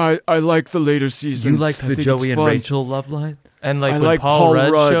 Yeah, I like the later seasons. You like I the think Joey it's and fun. Rachel love line? And like I when like Paul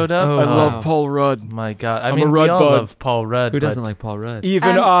Rudd showed up? Oh, I wow. love Paul Rudd. My God. I I'm mean, a we Rudd all bud. love Paul Rudd. Who doesn't but like Paul Rudd?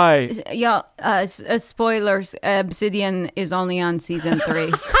 Even I. Yeah, spoilers. Obsidian is only on season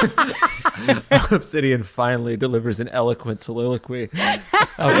 3. Obsidian finally delivers an eloquent soliloquy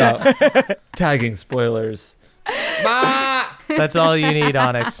about tagging spoilers. That's all you need,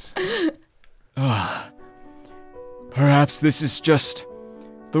 Onyx. Perhaps this is just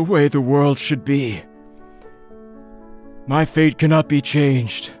the way the world should be. My fate cannot be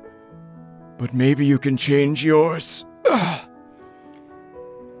changed, but maybe you can change yours.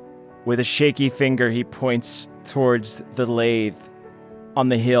 With a shaky finger, he points towards the lathe on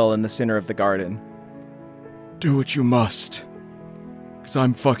the hill in the center of the garden. Do what you must, because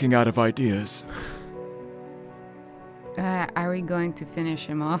I'm fucking out of ideas. Are we going to finish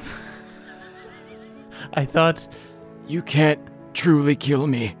him off? I thought... You can't truly kill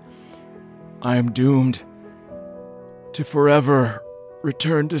me. I am doomed to forever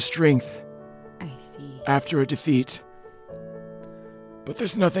return to strength I see. after a defeat. But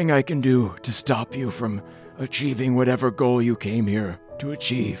there's nothing I can do to stop you from achieving whatever goal you came here to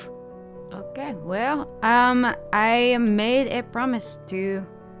achieve. Okay, well, I made a promise to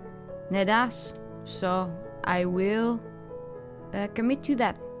Nedas, so I will commit to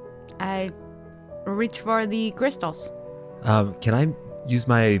that. I reach for the crystals. Can I use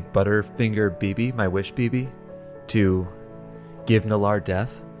my Butterfinger BB, my wish BB, to give Nalar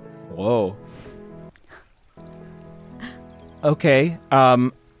death? Whoa. Okay,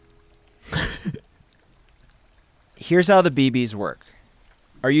 here's how the BBs work.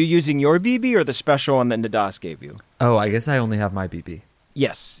 Are you using your BB or the special one that Nadas gave you? Oh, I guess I only have my BB.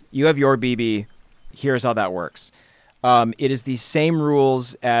 Yes, you have your BB. Here's how that works. It is the same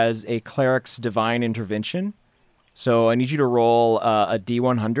rules as a cleric's divine intervention. So I need you to roll a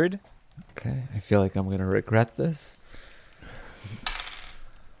D100. Okay, I feel like I'm going to regret this.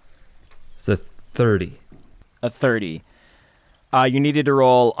 It's a 30. A 30. You needed to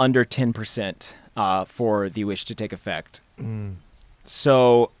roll under 10% for the wish to take effect.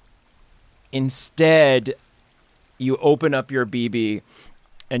 So instead, you open up your BB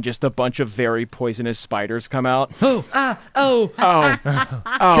and just a bunch of very poisonous spiders come out. Oh! Ow.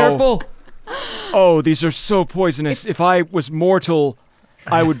 Careful! Oh, these are so poisonous. If I was mortal,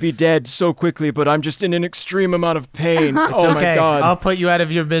 I would be dead so quickly, but I'm just in an extreme amount of pain. It's Oh okay. my God. I'll put you out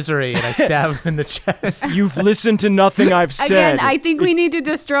of your misery. And I stab him in the chest. You've listened to nothing I've said. Again, I think we need to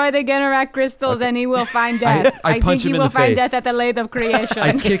destroy the Generac crystals and he will find death. I punch think he him in will the find face. death at the lathe of creation.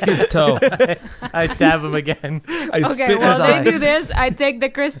 I kick his toe. I stab him again. I spit Okay, in while his they eye. do this, I take the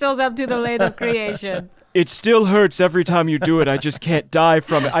crystals up to the lathe of creation. It still hurts every time you do it. I just can't die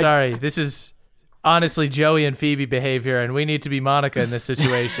from it. Sorry, this is honestly Joey and Phoebe behavior, and we need to be Monica in this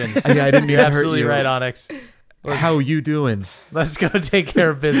situation. Yeah, I didn't mean You're to hurt absolutely you. right, Onyx. How you doing? Let's go take care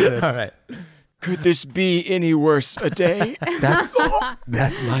of business. All right. Could this be any worse a day? That's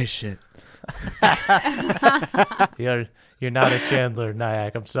my shit. You're not a Chandler,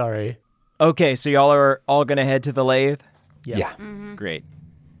 Nyack. I'm sorry. Okay, so y'all are all going to head to the lathe? Yeah. Great.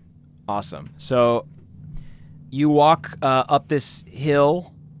 Awesome. So you walk up this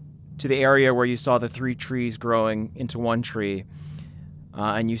hill to the area where you saw the 3 trees growing into one tree,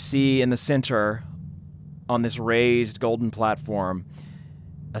 and you see in the center, on this raised golden platform,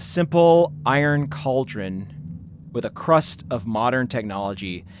 a simple iron cauldron with a crust of modern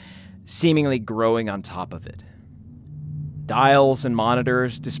technology seemingly growing on top of it. Dials and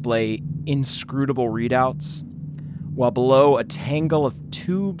monitors display inscrutable readouts, while below a tangle of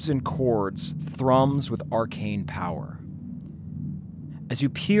tubes and cords thrums with arcane power. As you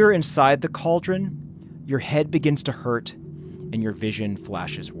peer inside the cauldron, your head begins to hurt and your vision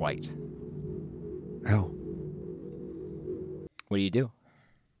flashes white. Oh. What do you do?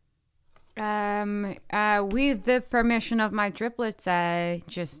 With the permission of my triplets, I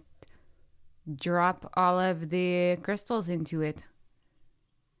just drop all of the crystals into it.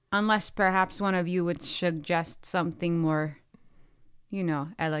 Unless perhaps one of you would suggest something more,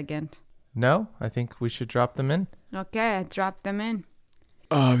 elegant. No, I think we should drop them in. Okay, I dropped them in.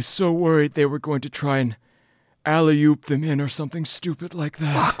 I was so worried they were going to try and alley-oop them in or something stupid like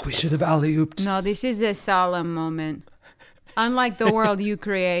that. Fuck, we should have alley-ooped. No, this is a solemn moment. Unlike the world you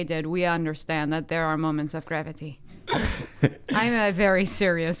created, we understand that there are moments of gravity. I'm a very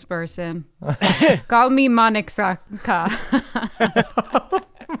serious person. Call me Monica.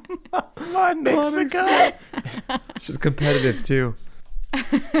 Monica. She's competitive, too.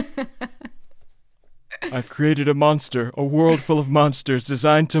 I've created a monster, a world full of monsters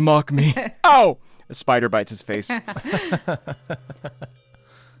designed to mock me. Ow! A spider bites his face.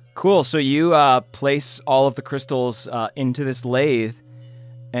 Cool, so you place all of the crystals into this lathe,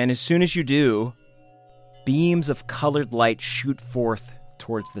 and as soon as you do, beams of colored light shoot forth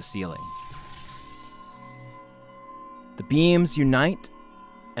towards the ceiling. The beams unite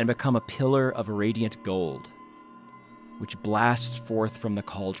and become a pillar of radiant gold, which blasts forth from the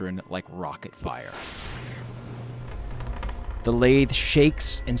cauldron like rocket fire. The lathe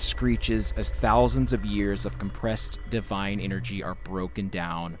shakes and screeches as thousands of years of compressed divine energy are broken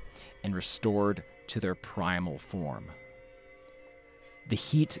down and restored to their primal form. The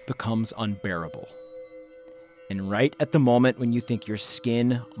heat becomes unbearable. And right at the moment when you think your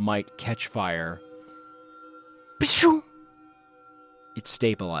skin might catch fire, it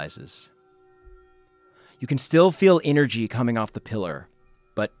stabilizes. You can still feel energy coming off the pillar,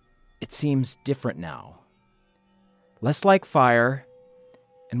 but it seems different now. Less like fire,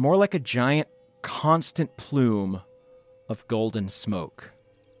 and more like a giant, constant plume of golden smoke.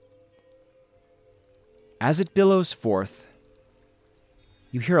 As it billows forth,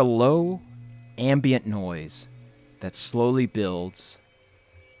 you hear a low, ambient noise that slowly builds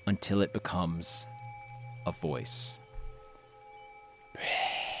until it becomes a voice.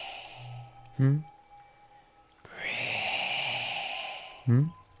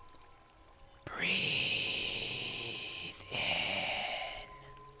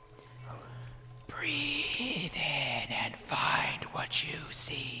 Breathe in and find what you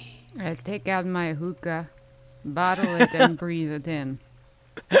see. I take out my hookah, bottle it, and breathe it in.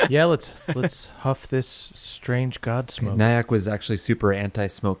 Yeah, let's huff this strange god smoke. Nyack was actually super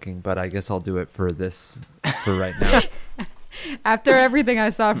anti-smoking, but I guess I'll do it for right now. After everything I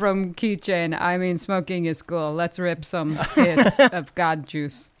saw from Keychain, I mean, smoking is cool. Let's rip some hits of god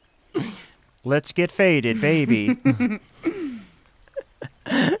juice. Let's get faded, baby.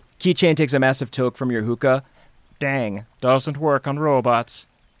 Keychain takes a massive toke from your hookah. Dang, doesn't work on robots.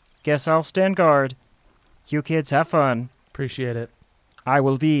 Guess I'll stand guard. You kids have fun. Appreciate it. I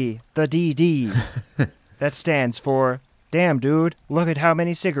will be the DD. That stands for, damn dude, look at how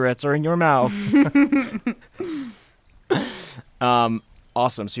many cigarettes are in your mouth.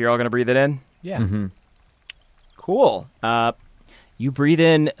 Awesome. So you're all going to breathe it in? Yeah. Mm-hmm. Cool. You breathe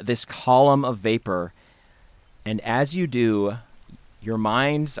in this column of vapor, and as you do, your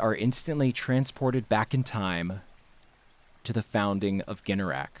minds are instantly transported back in time to the founding of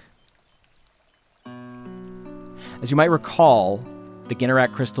Ginnerak. As you might recall, the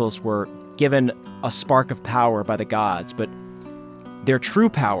Ginnerak crystals were given a spark of power by the gods, but their true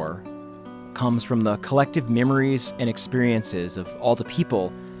power comes from the collective memories and experiences of all the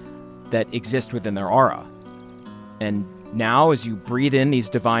people that exist within their aura. And now, as you breathe in these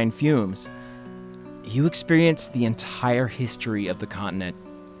divine fumes, you experience the entire history of the continent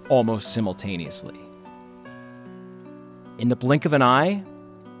almost simultaneously. In the blink of an eye,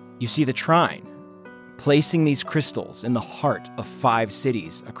 you see the Trine, placing these crystals in the heart of 5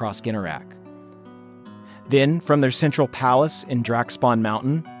 cities across Ginnerak. Then, from their central palace in Draxpawn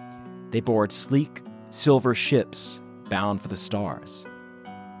Mountain, they board sleek, silver ships bound for the stars.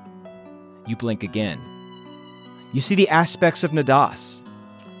 You blink again. You see the aspects of Nadas,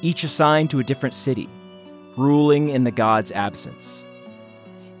 each assigned to a different city, ruling in the gods' absence.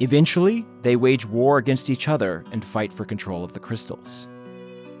 Eventually, they wage war against each other and fight for control of the crystals.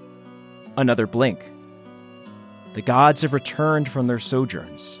 Another blink. The gods have returned from their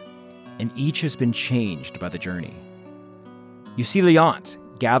sojourns, and each has been changed by the journey. You see Leont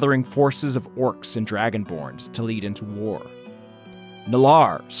gathering forces of orcs and dragonborns to lead into war.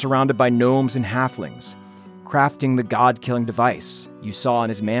 Nalar, surrounded by gnomes and halflings, crafting the god-killing device you saw in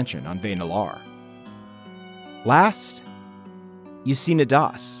his mansion on Ve Nalar. Last, you see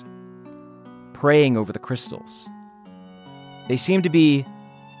Nadas, praying over the crystals. They seem to be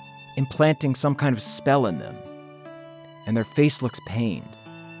implanting some kind of spell in them, and their face looks pained,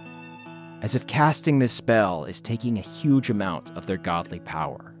 as if casting this spell is taking a huge amount of their godly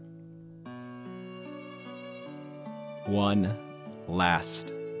power. One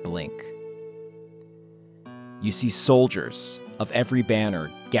last blink. You see soldiers of every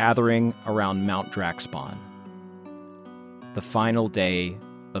banner gathering around Mount Draxpawn. The final day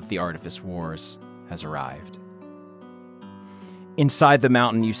of the Artifice Wars has arrived. Inside the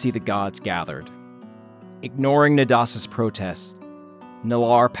mountain, you see the gods gathered. Ignoring Nadas's protest,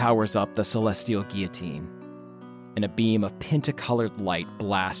 Nalar powers up the celestial guillotine, and a beam of pentacolored light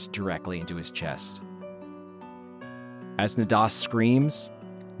blasts directly into his chest. As Nadas screams,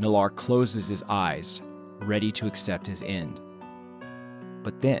 Nalar closes his eyes, ready to accept his end.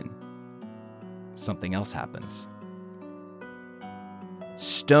 But then, something else happens.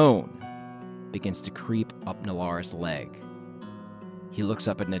 Stone begins to creep up Nalar's leg. He looks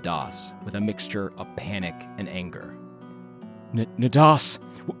up at Nadas with a mixture of panic and anger. Nadas,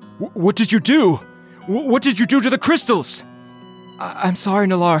 what did you do? What did you do to the crystals? I'm sorry,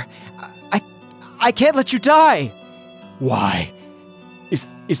 Nalar. I can't let you die. Why?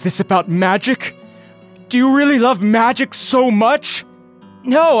 Is this about magic? Do you really love magic so much?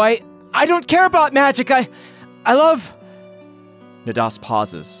 No, I don't care about magic. I love... Nadas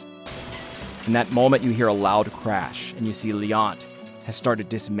pauses. In that moment, you hear a loud crash, and you see Leont has started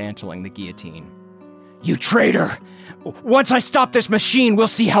dismantling the guillotine. You traitor! Once I stop this machine, we'll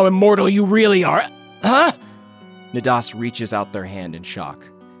see how immortal you really are. Huh? Nadas reaches out their hand in shock.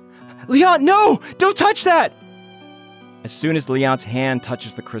 Leont, no! Don't touch that! As soon as Leont's hand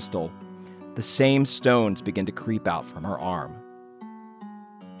touches the crystal, the same stones begin to creep out from her arm.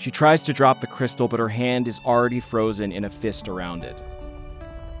 She tries to drop the crystal, but her hand is already frozen in a fist around it.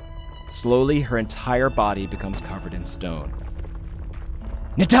 Slowly, her entire body becomes covered in stone.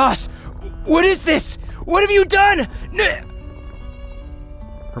 Nadas! What is this? What have you done?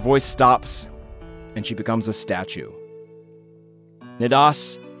 Her voice stops, and she becomes a statue.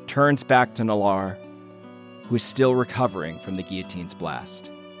 Nadas turns back to Nalar, who is still recovering from the guillotine's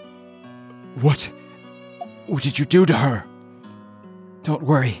blast. What did you do to her? Don't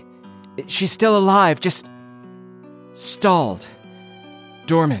worry. She's still alive, just stalled.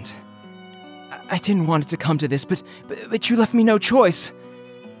 Dormant. I didn't want it to come to this, but you left me no choice.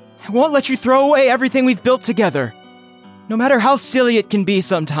 I won't let you throw away everything we've built together, no matter how silly it can be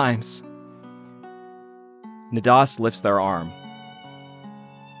sometimes. Nadas lifts their arm.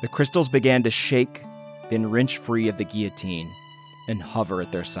 The crystals began to shake, then wrench free of the guillotine and hover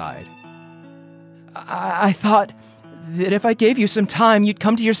at their side. I thought that if I gave you some time, you'd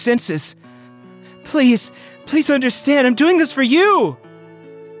come to your senses. Please understand, I'm doing this for you!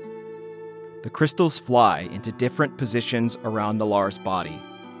 The crystals fly into different positions around Nalar's body,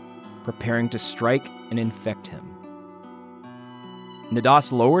 preparing to strike and infect him.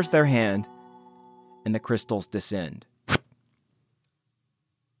 Nadas lowers their hand, and the crystals descend.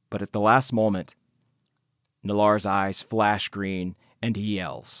 But at the last moment, Nalar's eyes flash green, and he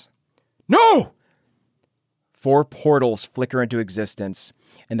yells, No! 4 portals flicker into existence,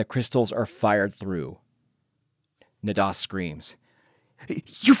 and the crystals are fired through. Nadas screams,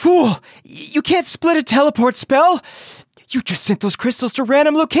 You fool! You can't split a teleport spell! You just sent those crystals to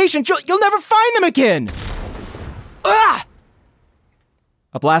random locations! You'll never find them again! Ah!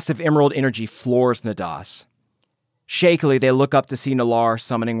 A blast of emerald energy floors Nadas. Shakily, they look up to see Nalar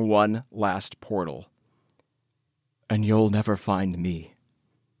summoning one last portal. And you'll never find me.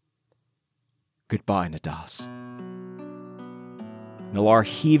 Goodbye, Nadas. Nalar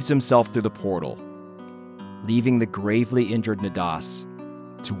heaves himself through the portal, leaving the gravely injured Nadas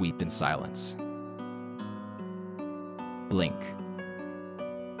to weep in silence. Blink.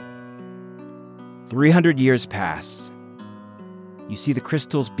 300 years pass. You see the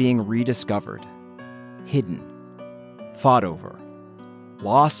crystals being rediscovered, hidden, fought over,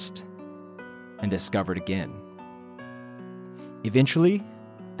 lost, and discovered again. Eventually,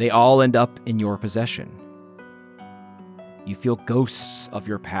 they all end up in your possession. You feel ghosts of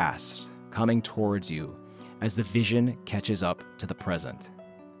your past coming towards you as the vision catches up to the present.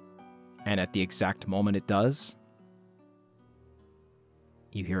 And at the exact moment it does,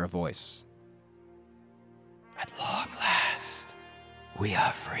 you hear a voice. At long last, we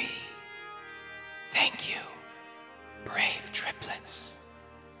are free. Thank you, brave triplets.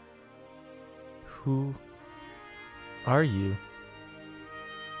 Who are you?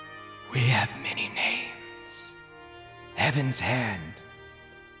 We have many names. Heaven's Hand,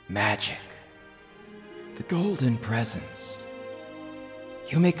 Magic, the Golden Presence.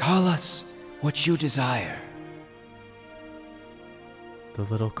 You may call us what you desire. The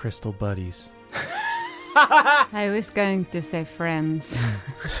little crystal buddies. I was going to say friends.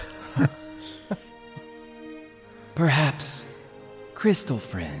 Perhaps crystal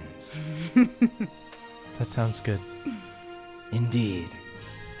friends. That sounds good. Indeed.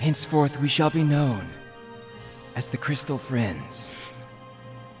 Henceforth we shall be known as the Crystal Friends.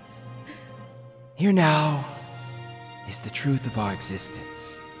 Here now is the truth of our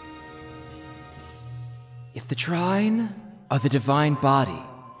existence. If the Trine are the divine body,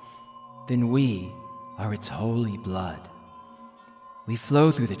 then we are its holy blood. We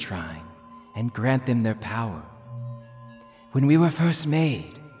flow through the Trine and grant them their power. When we were first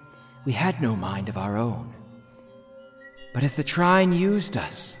made, we had no mind of our own. But as the Trine used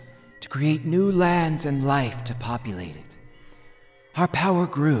us to create new lands and life to populate it, our power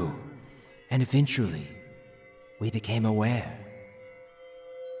grew, and eventually we became aware.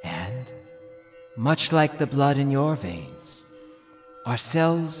 And, much like the blood in your veins, our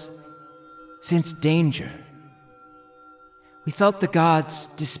cells sensed danger. We felt the gods'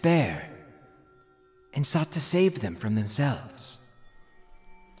 despair and sought to save them from themselves.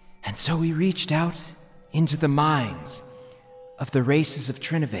 And so we reached out into the minds of the races of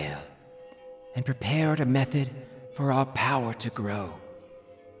Trinyvale and prepared a method for our power to grow.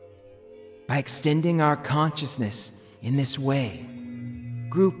 By extending our consciousness in this way,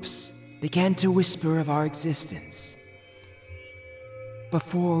 groups began to whisper of our existence.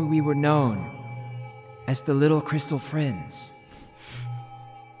 Before we were known as the Little Crystal Friends,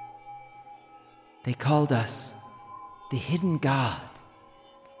 they called us the Hidden God,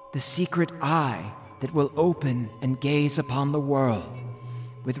 the secret eye that will open and gaze upon the world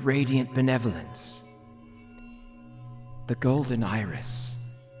with radiant benevolence. The Golden Iris.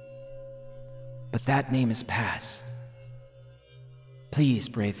 But that name is past. Please,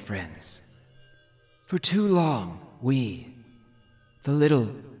 brave friends, for too long we, the Little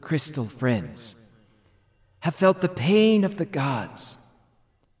Crystal Friends, have felt the pain of the gods.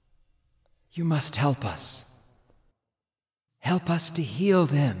 You must help us. Help us to heal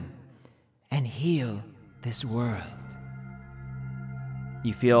them and heal this world.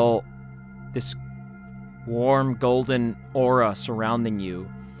 You feel this warm golden aura surrounding you,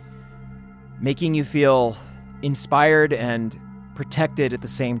 making you feel inspired and protected at the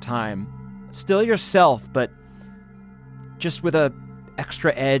same time. Still yourself, but just with a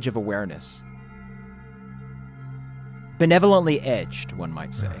extra edge of awareness. Benevolently edged, one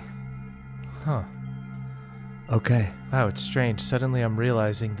might say. Huh. Okay. Wow, it's strange. Suddenly I'm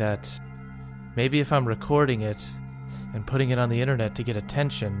realizing that maybe if I'm recording it and putting it on the internet to get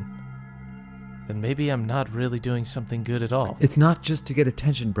attention, then maybe I'm not really doing something good at all. It's not just to get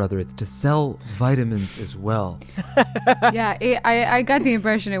attention, brother. It's to sell vitamins as well. Yeah, I got the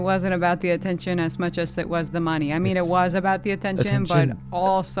impression it wasn't about the attention as much as it was the money. I mean, it was about the attention, but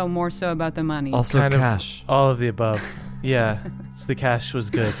also more so about the money. Also kind cash. Of all of the above. Yeah, so the cash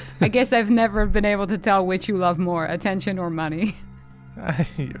was good. I guess I've never been able to tell which you love more, attention or money.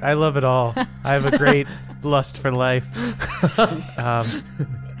 I love it all. I have a great lust for life.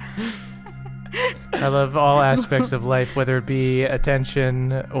 I love all aspects of life, whether it be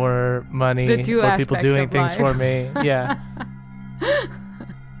attention or money, The two or people aspects doing of things life. for me. Yeah.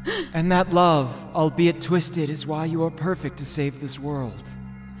 And that love, albeit twisted, is why you are perfect to save this world.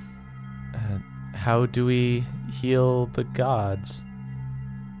 How do we heal the gods?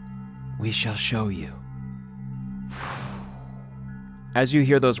 We shall show you. As you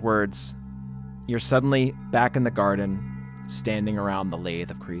hear those words, you're suddenly back in the garden, standing around the lathe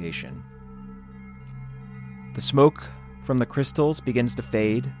of creation. The smoke from the crystals begins to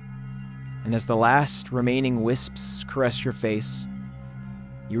fade, and as the last remaining wisps caress your face,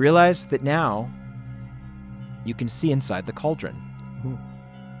 you realize that now you can see inside the cauldron.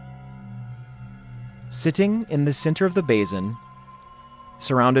 Sitting in the center of the basin,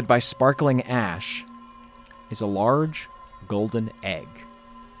 surrounded by sparkling ash, is a large golden egg.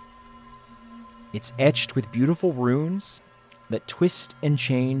 It's etched with beautiful runes that twist and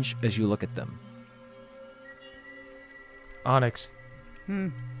change as you look at them. Onyx,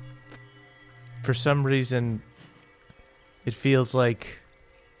 for some reason, it feels like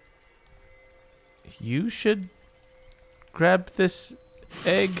you should grab this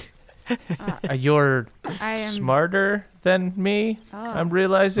egg. You're smarter than me, I'm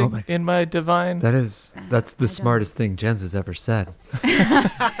realizing in my divine... That's the smartest thing Jens has ever said.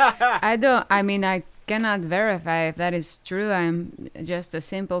 I cannot verify if that is true. I'm just a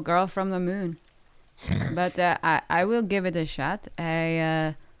simple girl from the moon. But I will give it a shot.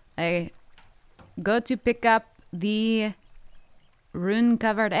 I go to pick up the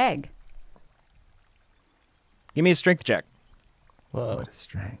rune-covered egg. Give me a strength check. Whoa. What a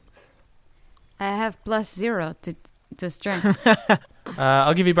strength. I have +0 to strength.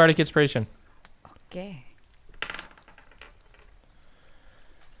 I'll give you Bardic Inspiration. Okay.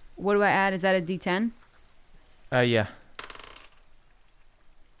 What do I add? Is that a D10? Yeah.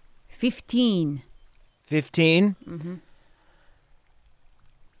 15. 15? Mm-hmm.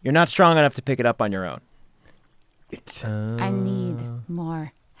 You're not strong enough to pick it up on your own. I need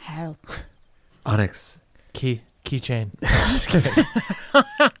more help. Onyx. Keychain.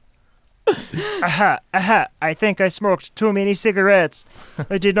 Aha, I think I smoked too many cigarettes.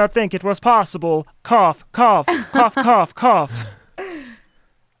 I did not think it was possible. Cough, cough, cough, cough, cough.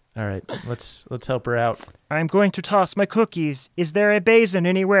 All right, let's help her out. I'm going to toss my cookies. Is there a basin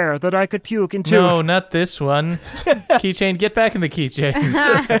anywhere that I could puke into? No, not this one. Keychain, get back in the keychain.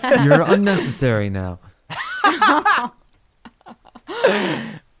 You're unnecessary now.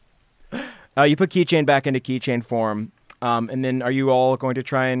 You put Keychain back into Keychain form, and then are you all going to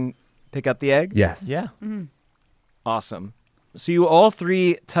try and pick up the egg? Yes. Yeah. Mm-hmm. Awesome. So you all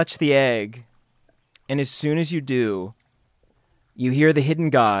three touch the egg, and as soon as you do, you hear the hidden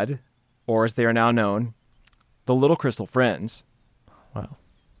god, or as they are now known, the Little Crystal Friends,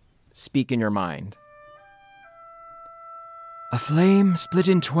 speak in your mind. A flame split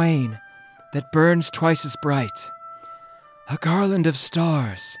in twain that burns twice as bright. A garland of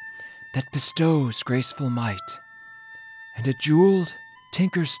stars that bestows graceful might. And a jeweled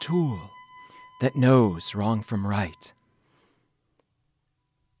tinker's tool that knows wrong from right.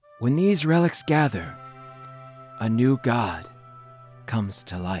 When these relics gather, a new god comes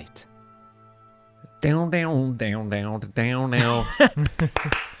to light. Down, down, down, down, down, down.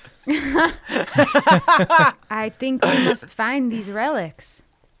 I think we must find these relics.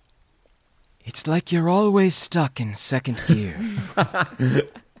 It's like you're always stuck in second gear.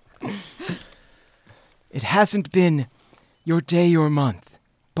 It hasn't been your day or month,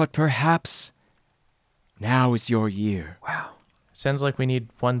 but perhaps now is your year. Wow. Sounds like we need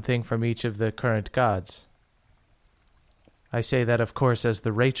one thing from each of the current gods. I say that, of course, as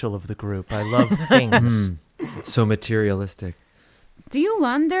the Rachel of the group. I love things. So materialistic. Do you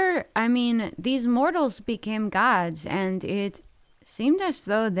wonder? I mean, these mortals became gods, and it seemed as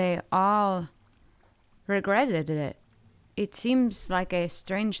though they all regretted it. It seems like a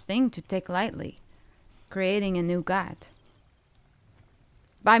strange thing to take lightly, creating a new god.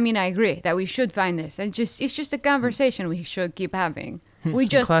 But I mean, I agree that we should find this. It's just a conversation we should keep having. We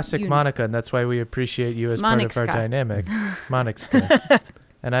just classic Monica, and that's why we appreciate you as Monica part of our Scott. dynamic. Monica.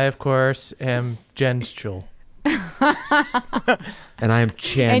 And I, of course, am Jenschul. And I am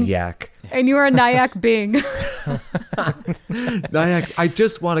Chanyak. And you are Nyack Bing. Nyack, I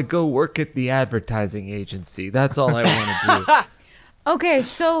just want to go work at the advertising agency. That's all I want to do. Okay,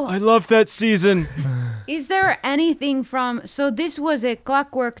 so I love that season. is there anything from... So this was a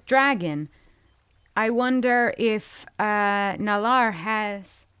clockwork dragon. I wonder if Nalar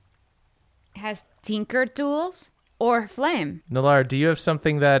has tinker tools or flame. Nalar, do you have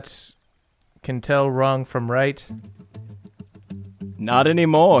something that can tell wrong from right? Not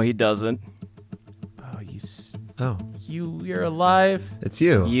anymore, he doesn't. Oh, you're alive? It's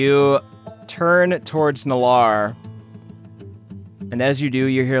you. You turn towards Nalar, And as you do,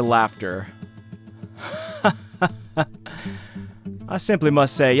 you hear laughter. I simply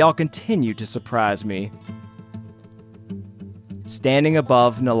must say, y'all continue to surprise me. Standing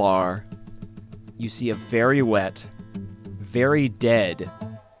above Nalar, you see a very wet, very dead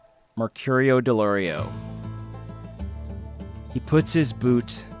Mercurio Delorio. He puts his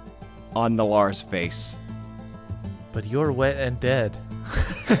boot on Nalar's face. But you're wet and dead.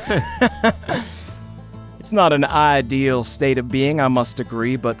 It's not an ideal state of being, I must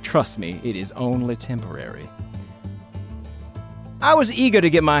agree, but trust me, it is only temporary. I was eager to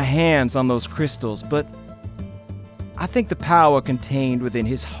get my hands on those crystals, but I think the power contained within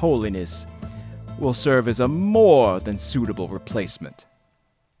His Holiness will serve as a more than suitable replacement.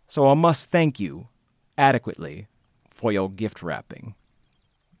 So I must thank you adequately for your gift wrapping.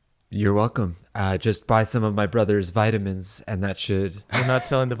 You're welcome. Just buy some of my brother's vitamins, and that should... We're not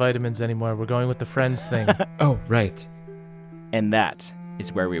selling the vitamins anymore. We're going with the friends thing. Oh, right. And that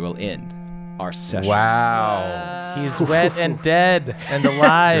is where we will end our session. Wow. He's wet and dead and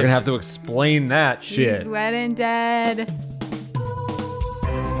alive. You're going to have to explain that shit. He's wet and dead.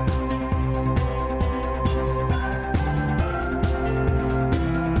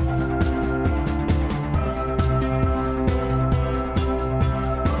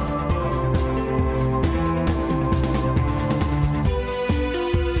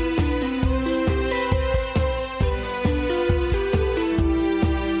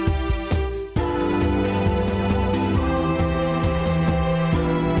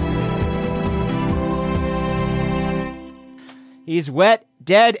 He's wet,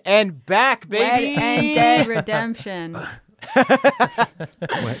 dead, and back, baby! Wet and dead redemption. Wet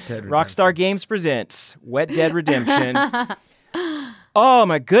Dead Rockstar Games presents Wet Dead Redemption. Oh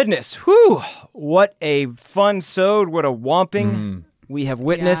my goodness. Whew. What a fun sode. What a whomping we have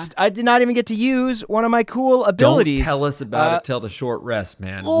witnessed. Yeah. I did not even get to use one of my cool abilities. Don't tell us about it till the short rest,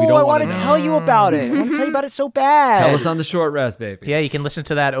 man. Oh, we don't I want want to tell you about it. I want to tell you about it so bad. Tell us on the short rest, baby. Yeah, you can listen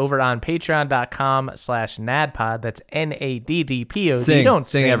to that over on patreon.com/NADPOD. That's NADDPOD. Sing. Don't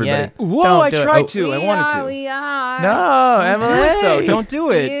Sing, yet. everybody. Whoa, Don't I do it. tried to. I wanted to. We are. No, Don't do Emily. it, though. Don't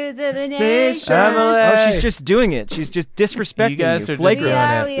do it. Youth of the nation. Emily. Oh, she's just doing it. She's just disrespecting You guys are just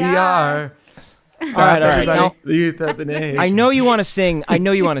flagrantly. doing it. We are All right. everybody. Now, the youth of the nation. I know you want to sing.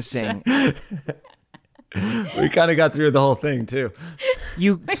 We kind of got through the whole thing, too.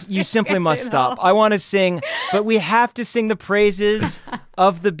 You simply must stop. I want to sing, but we have to sing the praises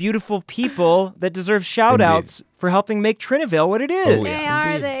of the beautiful people that deserve shout-outs for helping make Trinyvale what it is. Oh, They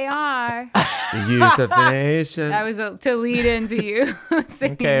yeah. are. They are. The youth of the nation. That was to lead into you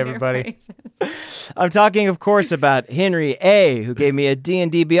singing Okay, their everybody. praises. I'm talking, of course, about Henry A., who gave me a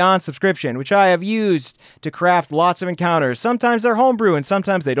D&D Beyond subscription, which I have used to craft lots of encounters. Sometimes they're homebrew, and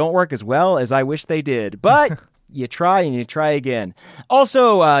sometimes they don't work as well as I wish they did. But you try and you try again.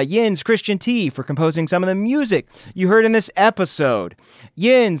 Also, Yin's Christian T for composing some of the music you heard in this episode.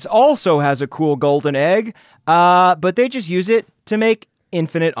 Yin's also has a cool golden egg, but they just use it to make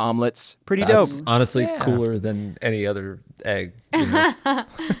infinite omelets. Pretty That's dope. honestly cooler than any other egg.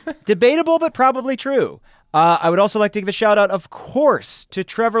 Debatable, but probably true. I would also like to give a shout out, of course, to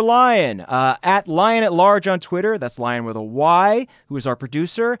Trevor Lyon, at Lion at Large on Twitter. That's Lion with a Y, who is our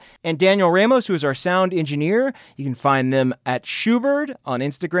producer, and Daniel Ramos, who is our sound engineer. You can find them at Schubert on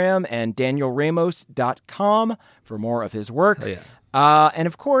Instagram and danielramos.com for more of his work. Oh, yeah. And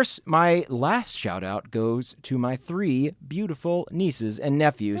of course, my last shout out goes to my 3 beautiful nieces and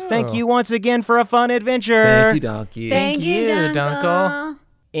nephews. Thank you once again for a fun adventure. Thank you, Donkey. Thank you, Dunkle.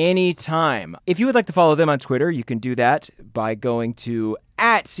 Anytime. If you would like to follow them on Twitter, you can do that by going to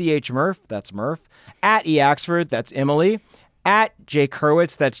 @CHMurph, that's Murph, @EAxford, that's Emily, @Jake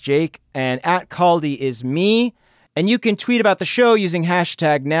Hurwitz, that's Jake, and @Caldy is me. And you can tweet about the show using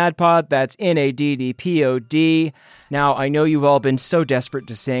 #NADPOD, that's NADDPOD. Now, I know you've all been so desperate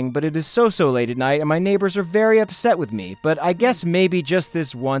to sing, but it is so late at night, and my neighbors are very upset with me. But I guess maybe just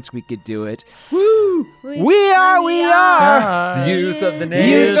this once we could do it. Woo! We are! The youth of the nation.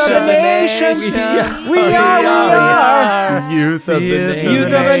 Youth of the nation! We are! The youth of the nation. Youth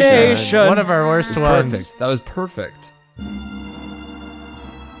of the nation! One of our worst ones. Perfect. That was perfect.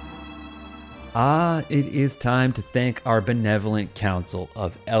 It is time to thank our benevolent council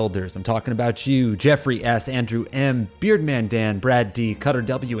of elders. I'm talking about you, Jeffrey S., Andrew M., Beardman Dan, Brad D., Cutter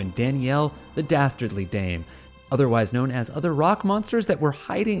W., and Danielle, the Dastardly Dame, otherwise known as other rock monsters that were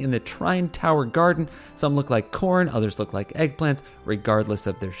hiding in the Trine Tower Garden. Some look like corn, others look like eggplants. Regardless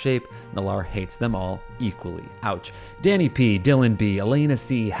of their shape, Nalar hates them all equally. Ouch. Danny P., Dylan B., Elena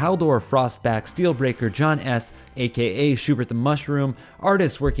C., Haldor Frostback, Steelbreaker, John S., a.k.a. Schubert the Mushroom,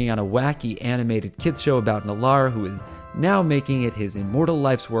 artist working on a wacky animated kids show about Nalar who is now making it his immortal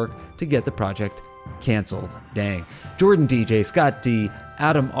life's work to get the project canceled. Dang. Jordan DJ, Scott D,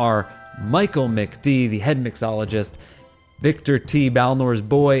 Adam R, Michael McD, the head mixologist, Victor T, Balnor's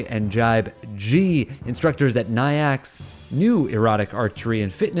boy, and Jibe G, instructors at Nyack's new erotic archery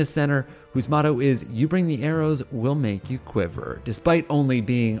and fitness center, whose motto is, "You bring the arrows, we'll make you quiver." Despite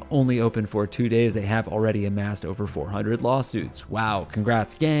being open for 2 days, they have already amassed over 400 lawsuits. Wow,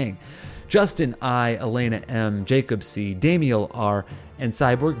 congrats, gang. Justin I, Elena M, Jacob C, Damiel R, and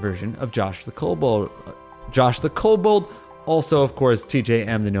cyborg version of Josh the Kobold. Also, of course,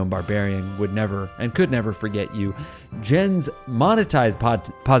 TJM, the Gnome Barbarian, would never and could never forget you. Jen's monetized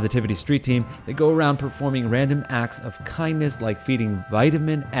positivity street team, they go around performing random acts of kindness like feeding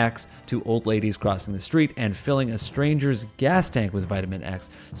vitamin X to old ladies crossing the street and filling a stranger's gas tank with vitamin X.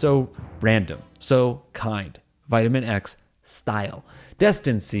 So random, so kind. Vitamin X style.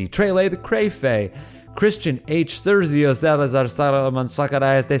 Destin C, Trele the Crayfay, Christian H, Sergio Salazar Salaman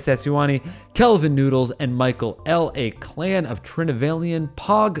Sacarais de Sessuani, Kelvin Noodles, and Michael L, a clan of Trinyvalian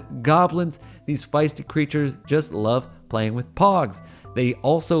Pog Goblins. These feisty creatures just love playing with Pogs. They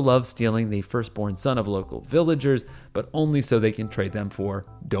also love stealing the firstborn son of local villagers, but only so they can trade them for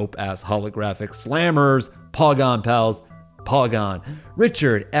dope-ass holographic slammers. Pogon pals, Pogon.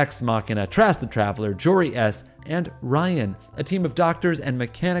 Richard X Machina, Trask the Traveler, Jory S, and Ryan, a team of doctors and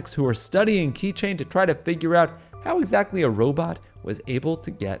mechanics who are studying Keychain to try to figure out how exactly a robot was able to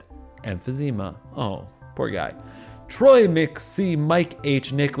get emphysema. Oh, poor guy. Troy Mick C, Mike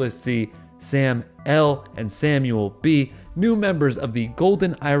H, Nicholas C, Sam L, and Samuel B, new members of the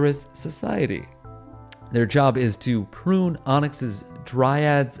Golden Iris Society. Their job is to prune Onyx's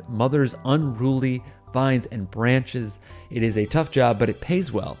Dryad's mother's unruly vines and branches. It is a tough job, but it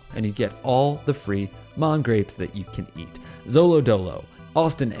pays well, and you get all the free Mon grapes that you can eat. Zolo Dolo,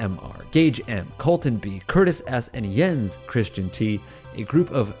 Austin MR, Gage M, Colton B, Curtis S, and Jens Christian T, a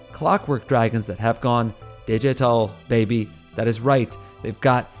group of clockwork dragons that have gone digital, baby. That is right. They've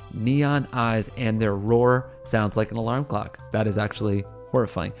got neon eyes, and their roar sounds like an alarm clock. That is actually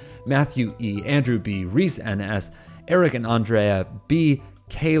horrifying. Matthew E, Andrew B, Reese NS, Eric and Andrea B,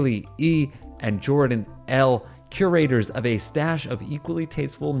 Kaylee E, and Jordan L, curators of a stash of equally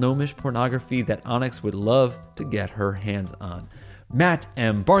tasteful gnomish pornography that Onyx would love to get her hands on. Matt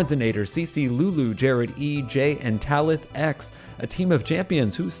M, Barnesonator, CC Lulu, Jared E, J, and Talith X, a team of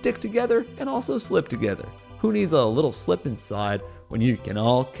champions who stick together and also slip together. Who needs a little slip and slide when you can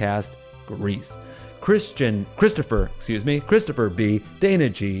all cast grease? Christopher B, Dana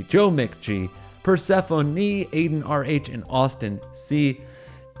G, Joe McG, Persephone, Aiden RH, and Austin C,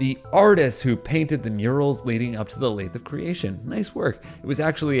 the artists who painted the murals leading up to the Lathe of Creation. Nice work. It was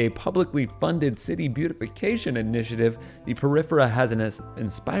actually a publicly funded city beautification initiative. The Periphery has an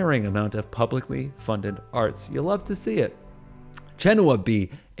inspiring amount of publicly funded arts. You'll love to see it. Chenua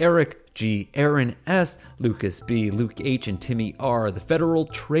B, Eric G, Aaron S, Lucas B, Luke H, and Timmy R. The Federal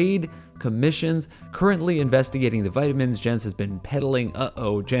Trade Commission's currently investigating the vitamins Jens has been peddling.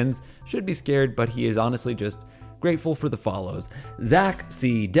 Jens should be scared, but he is honestly just grateful for the follows. Zach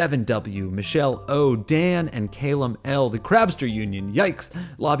C, Devin W, Michelle O, Dan, and Calum L, the Crabster Union, yikes,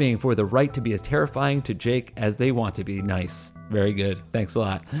 lobbying for the right to be as terrifying to Jake as they want to be. Nice. Very good. Thanks a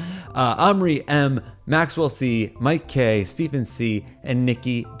lot. Omri M, Maxwell C, Mike K, Stephen C, and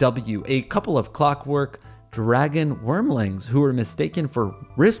Nikki W, a couple of clockwork dragon wormlings who were mistaken for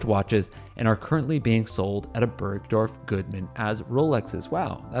wristwatches and are currently being sold at a Bergdorf Goodman as Rolexes.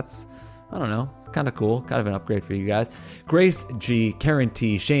 Wow, that's, I don't know, kind of cool. Kind of an upgrade for you guys. Grace G, Karen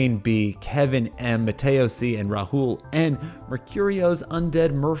T, Shane B, Kevin M, Mateo C, and Rahul N. Mercurio's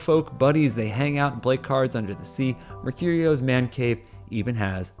undead merfolk buddies. They hang out and play cards under the sea. Mercurio's man cave even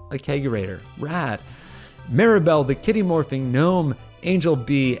has a kegerator. Rad. Maribel, the kitty morphing gnome. Angel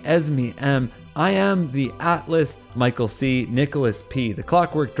B, Esme M, I am the Atlas, Michael C, Nicholas P, the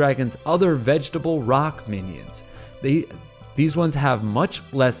Clockwork Dragon's other vegetable rock minions. These ones have much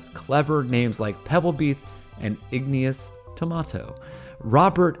less clever names like Pebblebeats and Igneous Tomato.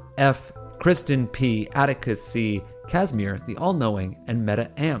 Robert F, Kristen P, Atticus C, Casimir, the All-Knowing, and Meta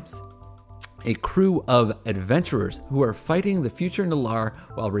Amps. A crew of adventurers who are fighting the future Nalar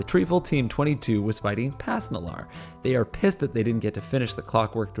while Retrieval Team 22 was fighting past Nalar. They are pissed that they didn't get to finish the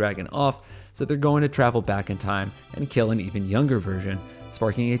Clockwork Dragon off, so they're going to travel back in time and kill an even younger version,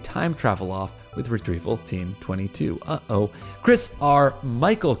 sparking a time travel off with Retrieval Team 22. Chris R,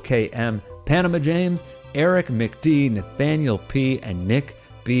 Michael KM, Panama James, Eric McD, Nathaniel P, and Nick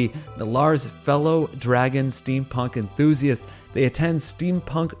B, Nalar's fellow dragon steampunk enthusiasts. They attend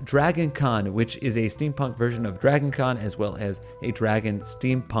Steampunk Dragon Con, which is a steampunk version of Dragon Con, as well as a Dragon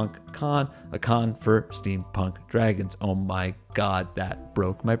Steampunk Con, a con for steampunk dragons. Oh my god, that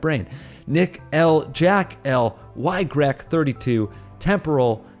broke my brain. Nick L, Jack L, YGrek32,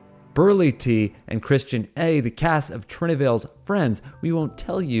 Temporal, Burley T, and Christian A, the cast of Trinyvale's friends. We won't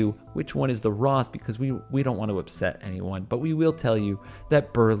tell you which one is the Ross because we don't want to upset anyone, but we will tell you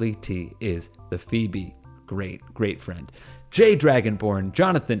that Burley T is the Phoebe. Great friend. Jay Dragonborn,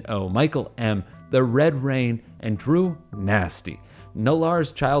 Jonathan O, Michael M, The Red Rain, and Drew Nasty.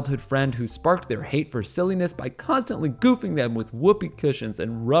 Nalar's childhood friend who sparked their hate for silliness by constantly goofing them with whoopee cushions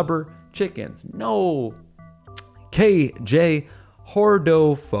and rubber chickens. No. KJ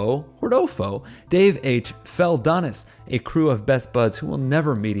Hordofo, Dave H. Feldonis, a crew of best buds who will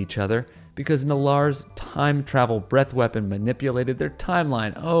never meet each other because Nalar's time travel breath weapon manipulated their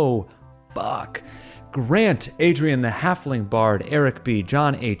timeline. Oh, fuck. Grant, Adrian the Halfling Bard, Eric B.,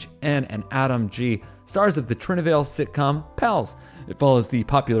 John H. N., and Adam G., stars of the Trinyvale sitcom Pals. It follows the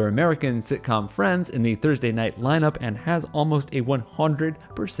popular American sitcom Friends in the Thursday night lineup and has almost a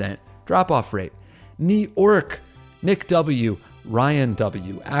 100% drop-off rate. Orc, Nick W., Ryan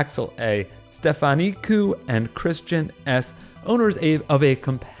W., Axel A., Stephanie Ku, and Christian S., owners of a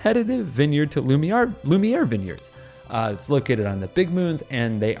competitive vineyard to Lumiere Vineyards. It's located on the Big Moons,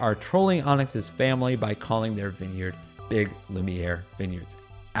 and they are trolling Onyx's family by calling their vineyard Big Lumiere Vineyards.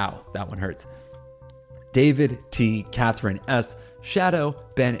 Ow, that one hurts. David T., Catherine S., Shadow,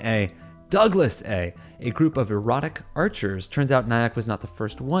 Ben A., Douglas A., a group of erotic archers. Turns out Nyack was not the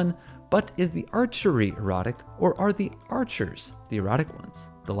first one, but is the archery erotic, or are the archers the erotic ones?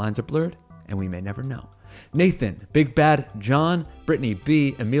 The lines are blurred, and we may never know. Nathan, Big Bad John, Brittany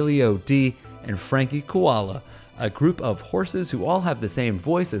B., Emilio D., and Frankie Koala, a group of horses who all have the same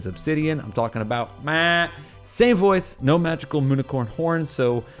voice as Obsidian. I'm talking about same voice, no magical unicorn horn,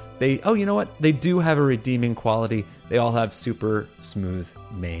 so they do have a redeeming quality. They all have super smooth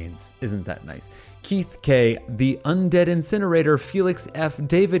manes. Isn't that nice? Keith K., The Undead Incinerator, Felix F.,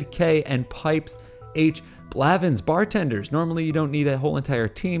 David K., and Pipes H. Blavin's bartenders. Normally you don't need a whole entire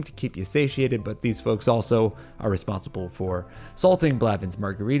team to keep you satiated, but these folks also are responsible for salting Blavin's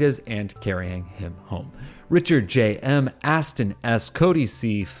margaritas and carrying him home. Richard J. M., Aston S., Cody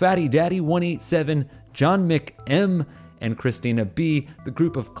C., Fatty Daddy 187, John Mick M., and Christina B., the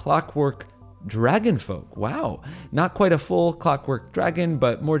group of Clockwork Dragon folk. Wow. Not quite a full Clockwork Dragon,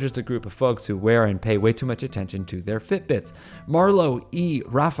 but more just a group of folks who wear and pay way too much attention to their Fitbits. Marlo E.,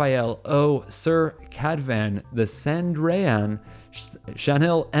 Raphael O., Sir Cadvan, the Sandrayan,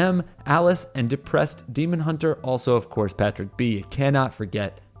 Chanel M., Alice, and Depressed Demon Hunter. Also, of course, Patrick B. You cannot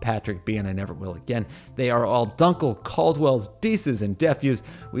forget Patrick B., and I never will again. They are all Dunkel, Caldwells, Deeses, and Defews.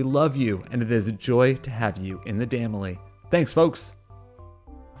 We love you, and it is a joy to have you in the Damily. Thanks, folks.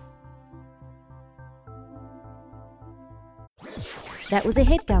 That was a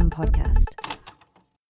HeadGum podcast.